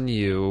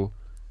you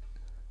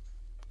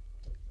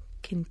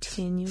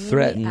continually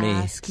threaten me.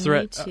 Ask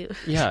me to.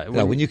 Yeah.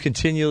 When you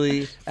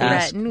continually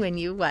threaten, when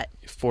you what?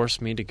 Force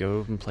me to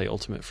go and play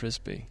ultimate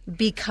frisbee.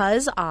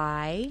 Because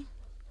I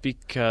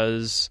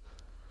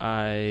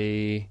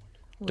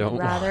don't would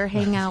rather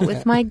hang out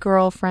with my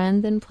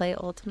girlfriend than play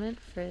ultimate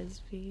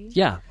frisbee.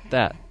 Yeah,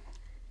 that.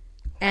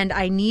 And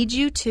I need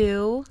you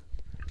to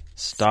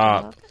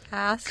stop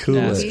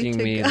asking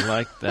me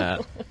like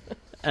that,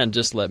 and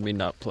just let me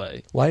not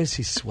play. Why is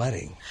he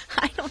sweating?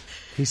 I don't.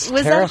 He's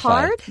was terrified. That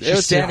hard? It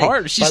was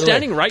hard. She's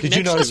standing right next to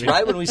me. Did you notice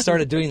right when we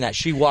started doing that,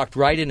 she walked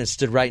right in and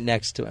stood right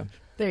next to him.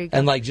 There you go.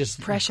 And like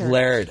just pressure.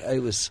 Glared.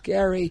 It was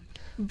scary.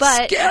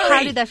 But scary.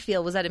 How did that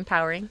feel? Was that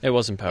empowering? It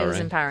was empowering. It was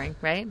empowering,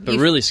 right? But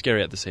really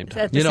scary at the same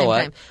time. At the same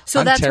time. So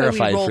I'm that's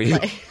terrified where we role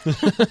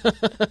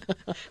play.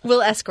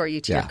 We'll escort you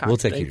to your car. We'll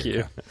take you to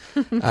your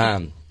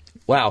car.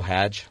 Wow,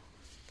 Hadge.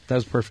 That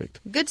was perfect.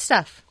 Good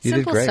stuff. You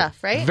simple did great.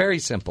 Stuff, right? Very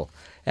simple.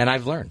 And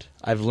I've learned.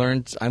 I'm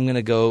going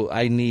to go.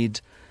 I need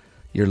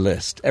your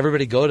list.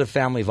 Everybody go to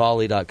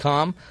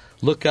familyvolley.com.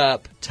 Look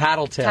up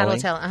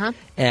Tattletelling.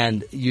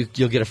 And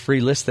you'll get a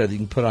free list there that you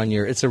can put on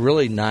your... It's a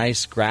really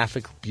nice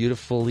graphic,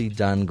 beautifully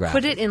done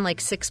graphic. Put it in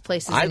like 6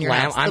 places in your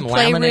house. I'm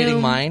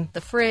laminating mine. The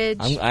fridge.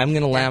 I'm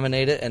going to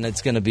laminate it, and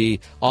it's going to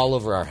be all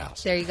over our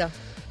house. There you go.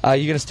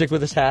 You going to stick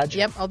with us, Hadge?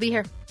 Yep, I'll be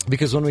here.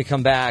 Because when we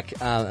come back,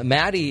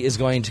 Maddie is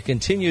going to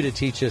continue to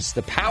teach us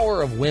the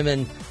power of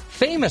women,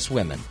 famous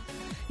women,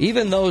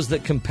 even those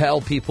that compel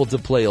people to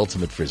play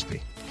ultimate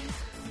frisbee.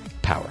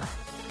 Power.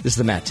 This is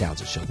the Matt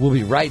Townsend Show. We'll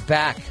be right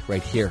back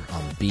right here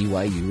on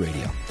BYU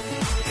Radio.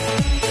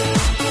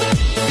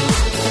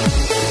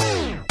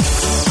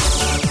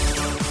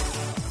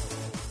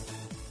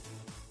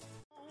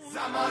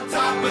 I'm on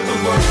top of the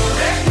world.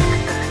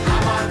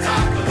 I'm on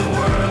top of the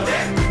world.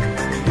 Been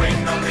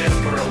waiting on this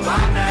for a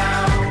while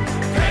now.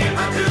 Paying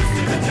my dues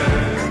to the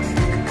dirt.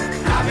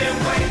 I've been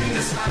waiting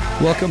to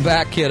smile. Welcome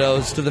back,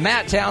 kiddos, to the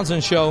Matt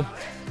Townsend Show.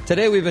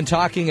 Today we've been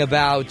talking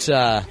about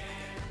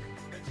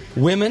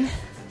women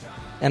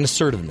and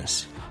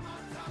assertiveness.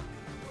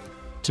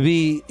 To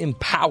be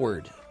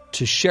empowered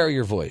to share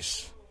your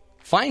voice.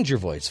 Find your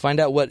voice. Find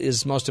out what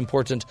is most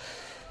important.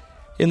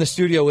 In the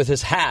studio with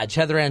us, Hadge.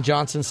 Heather Ann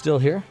Johnson still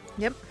here.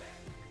 Yep.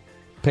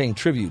 Paying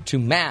tribute to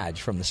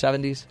Madge from the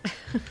 70s.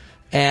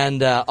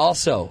 And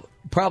also,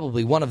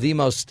 probably one of the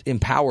most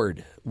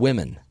empowered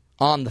women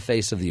on the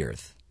face of the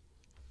earth.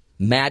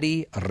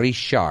 Maddie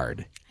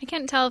Richard. I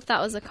can't tell if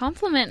that was a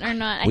compliment or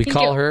not. We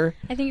call her...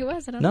 I think it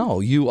was. I don't know. No,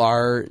 you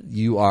are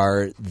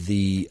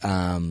the...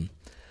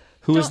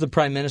 who is the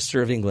Prime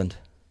Minister of England?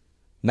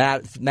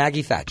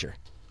 Maggie Thatcher.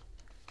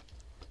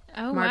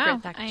 Oh, Margaret wow.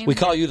 Thatcher. We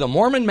call you the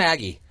Mormon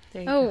Maggie.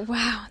 Oh,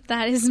 wow.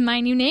 That is my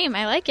new name.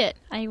 I like it.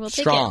 I will take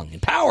it. Strong,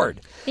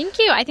 empowered. Thank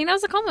you. I think that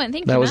was a compliment.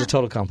 Thank you, That was a Matt.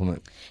 total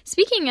compliment.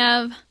 Speaking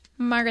of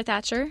Margaret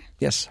Thatcher.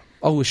 Yes.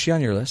 Oh, was she on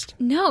your list?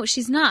 No,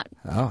 she's not.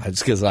 Oh, it's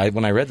because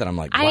when I read that, I'm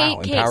like, wow,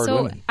 empowered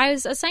women. I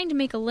was assigned to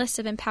make a list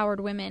of empowered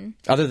women.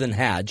 Other than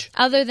Hadge.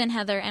 Other than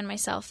Heather and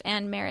myself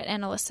and Merritt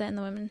and Alyssa and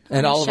the women.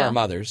 And all of show. our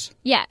mothers.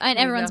 Yeah, and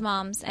everyone's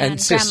moms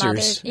and sisters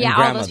grandmothers. and Yeah, all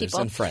grandmothers those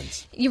people. and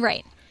friends. You're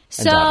right.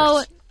 So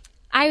daughters.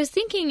 I was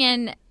thinking,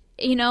 and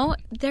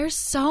there's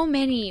so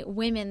many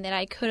women that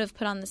I could have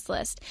put on this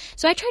list.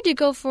 So I tried to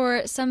go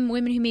for some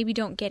women who maybe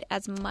don't get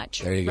as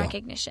much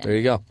recognition. There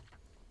you go.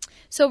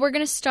 So we're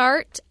going to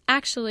start,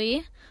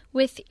 actually,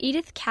 with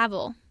Edith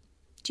Cavell.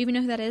 Do you even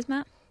know who that is,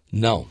 Matt?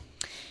 No.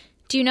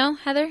 Do you know,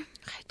 Heather?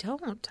 I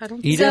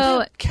don't.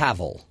 Edith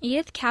Cavell.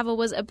 Edith Cavell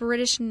was a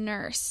British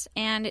nurse,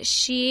 and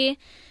she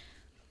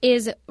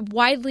is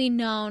widely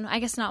known, I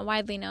guess not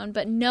widely known,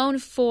 but known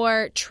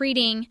for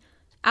treating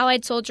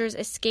Allied soldiers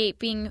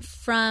escaping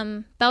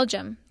from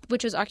Belgium,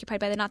 which was occupied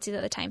by the Nazis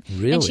at the time.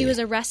 Really? And she was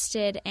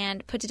arrested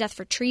and put to death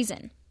for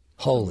treason.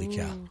 Holy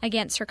cow.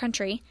 Against her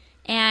country.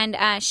 And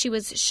she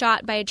was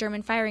shot by a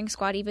German firing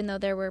squad, even though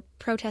there were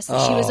protests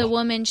that she was a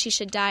woman, she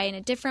should die in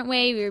a different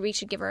way, we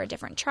should give her a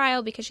different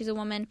trial because she's a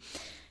woman.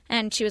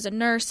 And she was a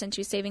nurse, and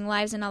she was saving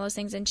lives and all those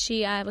things, and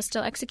she was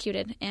still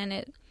executed.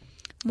 And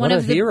what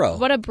a hero.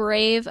 What a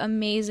brave,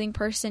 amazing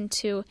person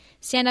to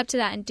stand up to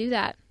that and do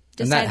that.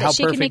 Decide how that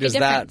she can make perfect a is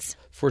difference.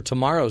 that for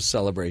tomorrow's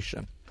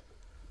celebration?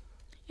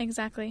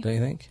 Exactly. Do you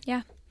think?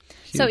 Yeah.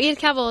 Huge. So Edith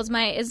Cavell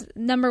is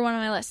number 1 on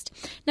my list.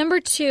 Number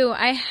 2,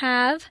 I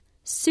have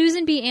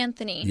Susan B.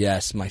 Anthony.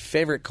 Yes, my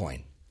favorite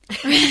coin.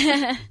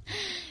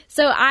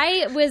 So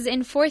I was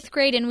in 4th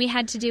grade, and we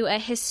had to do a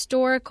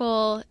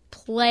historical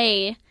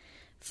play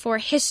for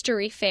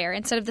History Fair.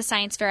 Instead of the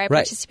science fair, I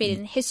participated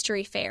in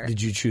History Fair.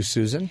 Did you choose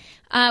Susan?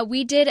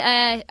 We did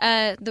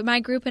my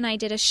group and I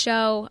did a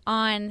show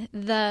on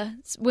the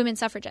women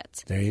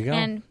suffragettes. There you go.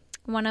 And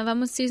one of them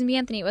was Susan B.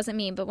 Anthony. It wasn't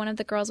me, but one of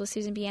the girls was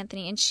Susan B.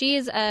 Anthony. And she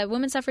is a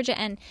woman suffragette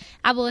and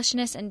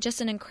abolitionist and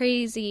just a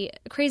crazy,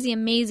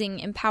 amazing,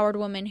 empowered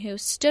woman who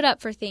stood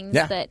up for things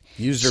that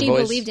used her she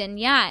voice. believed in.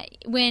 Yeah,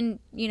 when,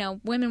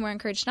 women were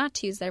encouraged not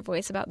to use their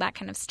voice about that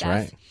kind of stuff.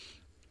 Right.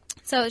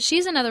 So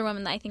she's another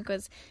woman that I think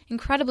was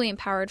incredibly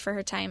empowered for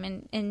her time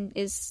and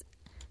is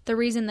the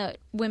reason that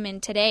women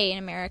today in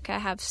America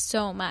have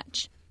so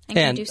much. And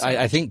can do so much.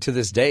 I think to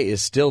this day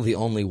is still the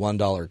only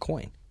 $1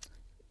 coin,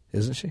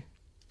 isn't she?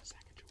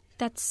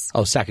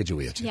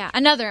 Sacagawea too. Yeah,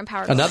 another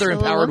empowered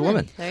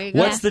woman. There you go.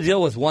 What's the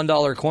deal with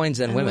 $1 coins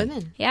and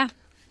women? Yeah.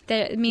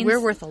 It means we're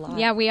worth a lot.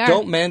 Yeah, we are.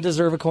 Don't men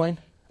deserve a coin?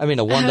 I mean,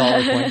 a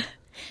 $1 coin?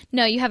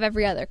 No, you have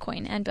every other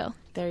coin and bill.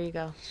 There you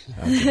go.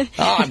 Okay.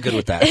 Oh, I'm good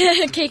with that.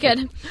 Okay,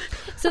 good.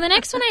 So the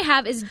next one I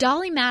have is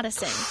Dolly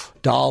Madison.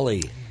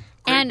 Dolly.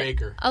 Great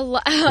baker.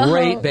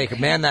 Great baker.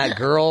 Man, that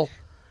girl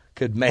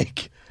could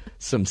make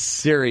some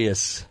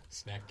serious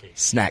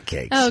snack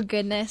cakes. Oh,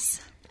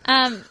 goodness.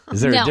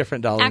 Is there a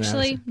different Dolly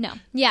Actually, Madison? no.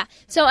 Yeah.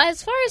 So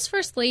as far as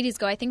first ladies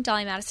go, I think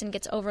Dolly Madison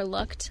gets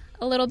overlooked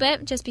a little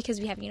bit just because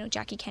we have,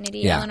 Jackie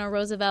Kennedy, Eleanor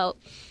Roosevelt,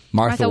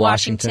 Martha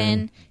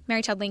Washington,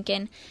 Mary Todd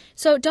Lincoln.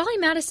 So Dolly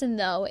Madison,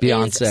 though,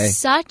 Beyonce. is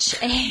such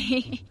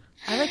a...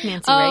 I like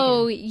Nancy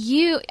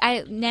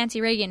Reagan.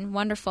 Nancy Reagan,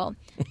 wonderful.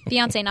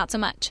 Beyonce, not so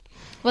much.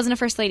 Wasn't a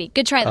first lady.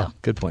 Good try, though. Oh,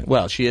 good point.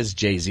 Well, she is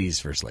Jay-Z's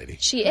first lady.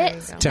 She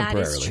is.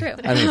 Temporarily. That is true.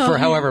 I mean, for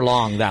however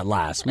long that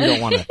lasts. We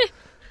don't want to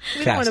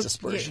cast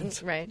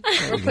aspersions. Right.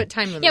 Or put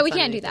time limits. Yeah, we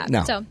can't do that.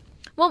 No. So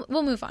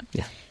we'll move on.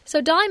 Yeah.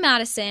 So Dolly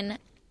Madison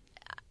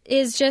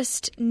is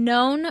just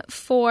known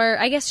for,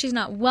 I guess she's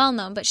not well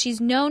known, but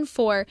she's known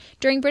for,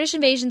 during British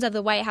invasions of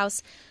the White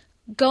House,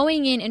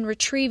 going in and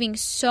retrieving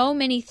so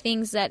many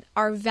things that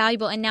are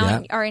valuable and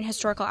now are in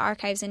historical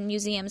archives and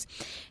museums.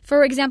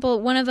 For example,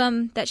 one of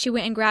them that she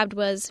went and grabbed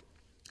was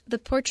the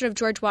portrait of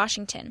George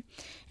Washington.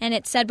 And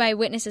it's said by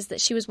witnesses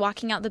that she was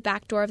walking out the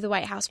back door of the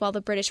White House while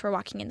the British were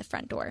walking in the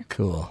front door.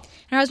 Cool.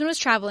 And her husband was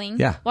traveling.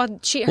 Yeah. While her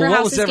what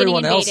house was is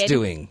everyone getting else invaded.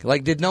 doing?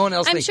 Like, did no one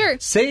else think, sure.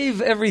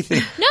 save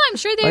everything? No, I'm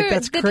sure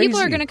that's the crazy.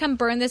 people are going to come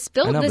burn this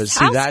I know, this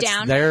but house that's-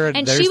 down.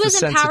 And there's she the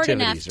was empowered sensitivities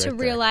enough right to there.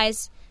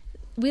 realize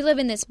we live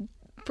in this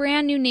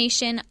brand new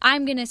nation.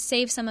 I'm going to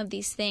save some of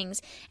these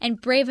things, and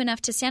brave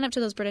enough to stand up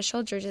to those British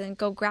soldiers and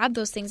go grab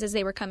those things as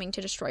they were coming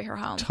to destroy her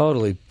home.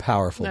 Totally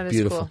powerful. That is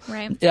Beautiful. cool.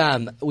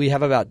 Right. We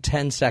have about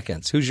 10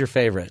 seconds. Who's your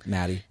favorite,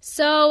 Maddie?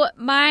 So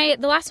the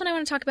last one I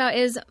want to talk about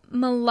is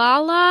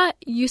Malala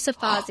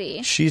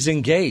Yousafzai. She's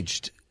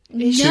engaged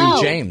to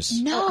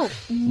James. No.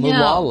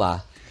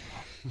 Malala.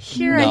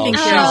 Here, No, I think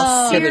she's- you're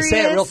all Yeah, but serious.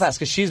 say it real fast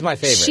because she's my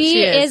favorite.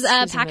 She is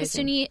a She's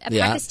amazing.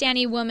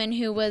 Pakistani woman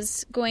who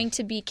was going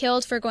to be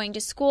killed for going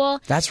to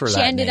school. That's where she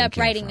that ended name up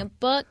came writing from. a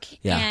book,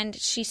 Yeah. and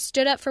she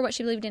stood up for what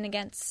she believed in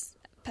against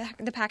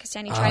the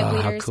Pakistani tribe how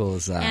leaders. cool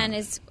is that? And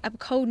is a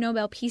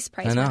co-Nobel Peace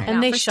Prize I know. winner. And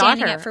now they for shot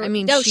standing her. up for. I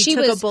mean, no, she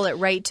took was a bullet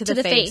right to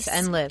the face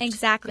and lived.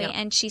 Exactly, Yep.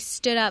 and she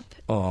stood up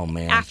Oh,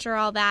 man. after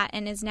all that,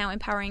 and is now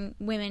empowering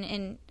women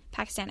in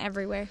Pakistan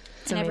everywhere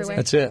and amazing. everywhere.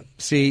 That's it.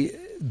 See,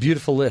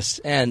 beautiful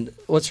list. And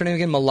what's her name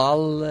again?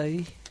 Malala?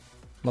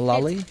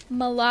 It's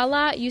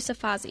Malala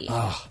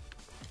Yousafzai.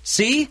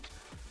 See?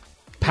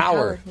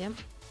 Power. Yep.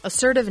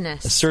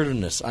 Assertiveness.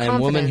 Assertiveness. I am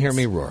woman, hear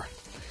me roar.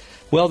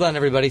 Well done,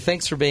 everybody.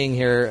 Thanks for being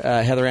here.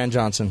 Heather Ann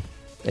Johnson,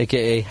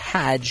 a.k.a.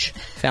 Haj,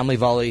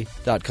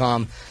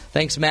 familyvolley.com.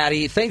 Thanks,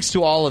 Maddie. Thanks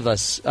to all of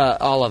us.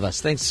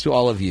 Thanks to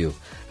all of you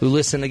who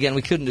listen. Again,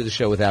 we couldn't do the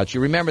show without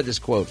you. Remember this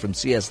quote from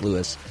C.S.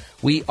 Lewis.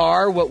 We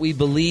are what we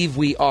believe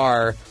we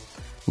are.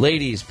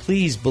 Ladies,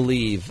 please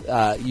believe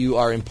you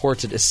are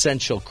important,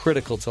 essential,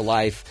 critical to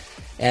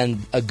life and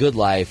a good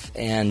life,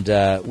 and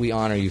we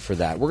honor you for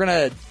that. We're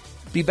going to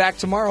be back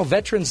tomorrow,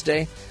 Veterans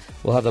Day.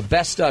 We'll have a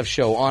best-of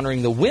show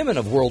honoring the women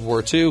of World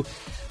War II,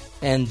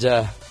 and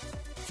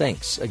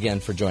thanks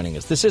again for joining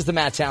us. This is the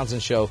Matt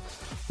Townsend Show.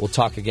 We'll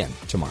talk again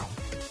tomorrow.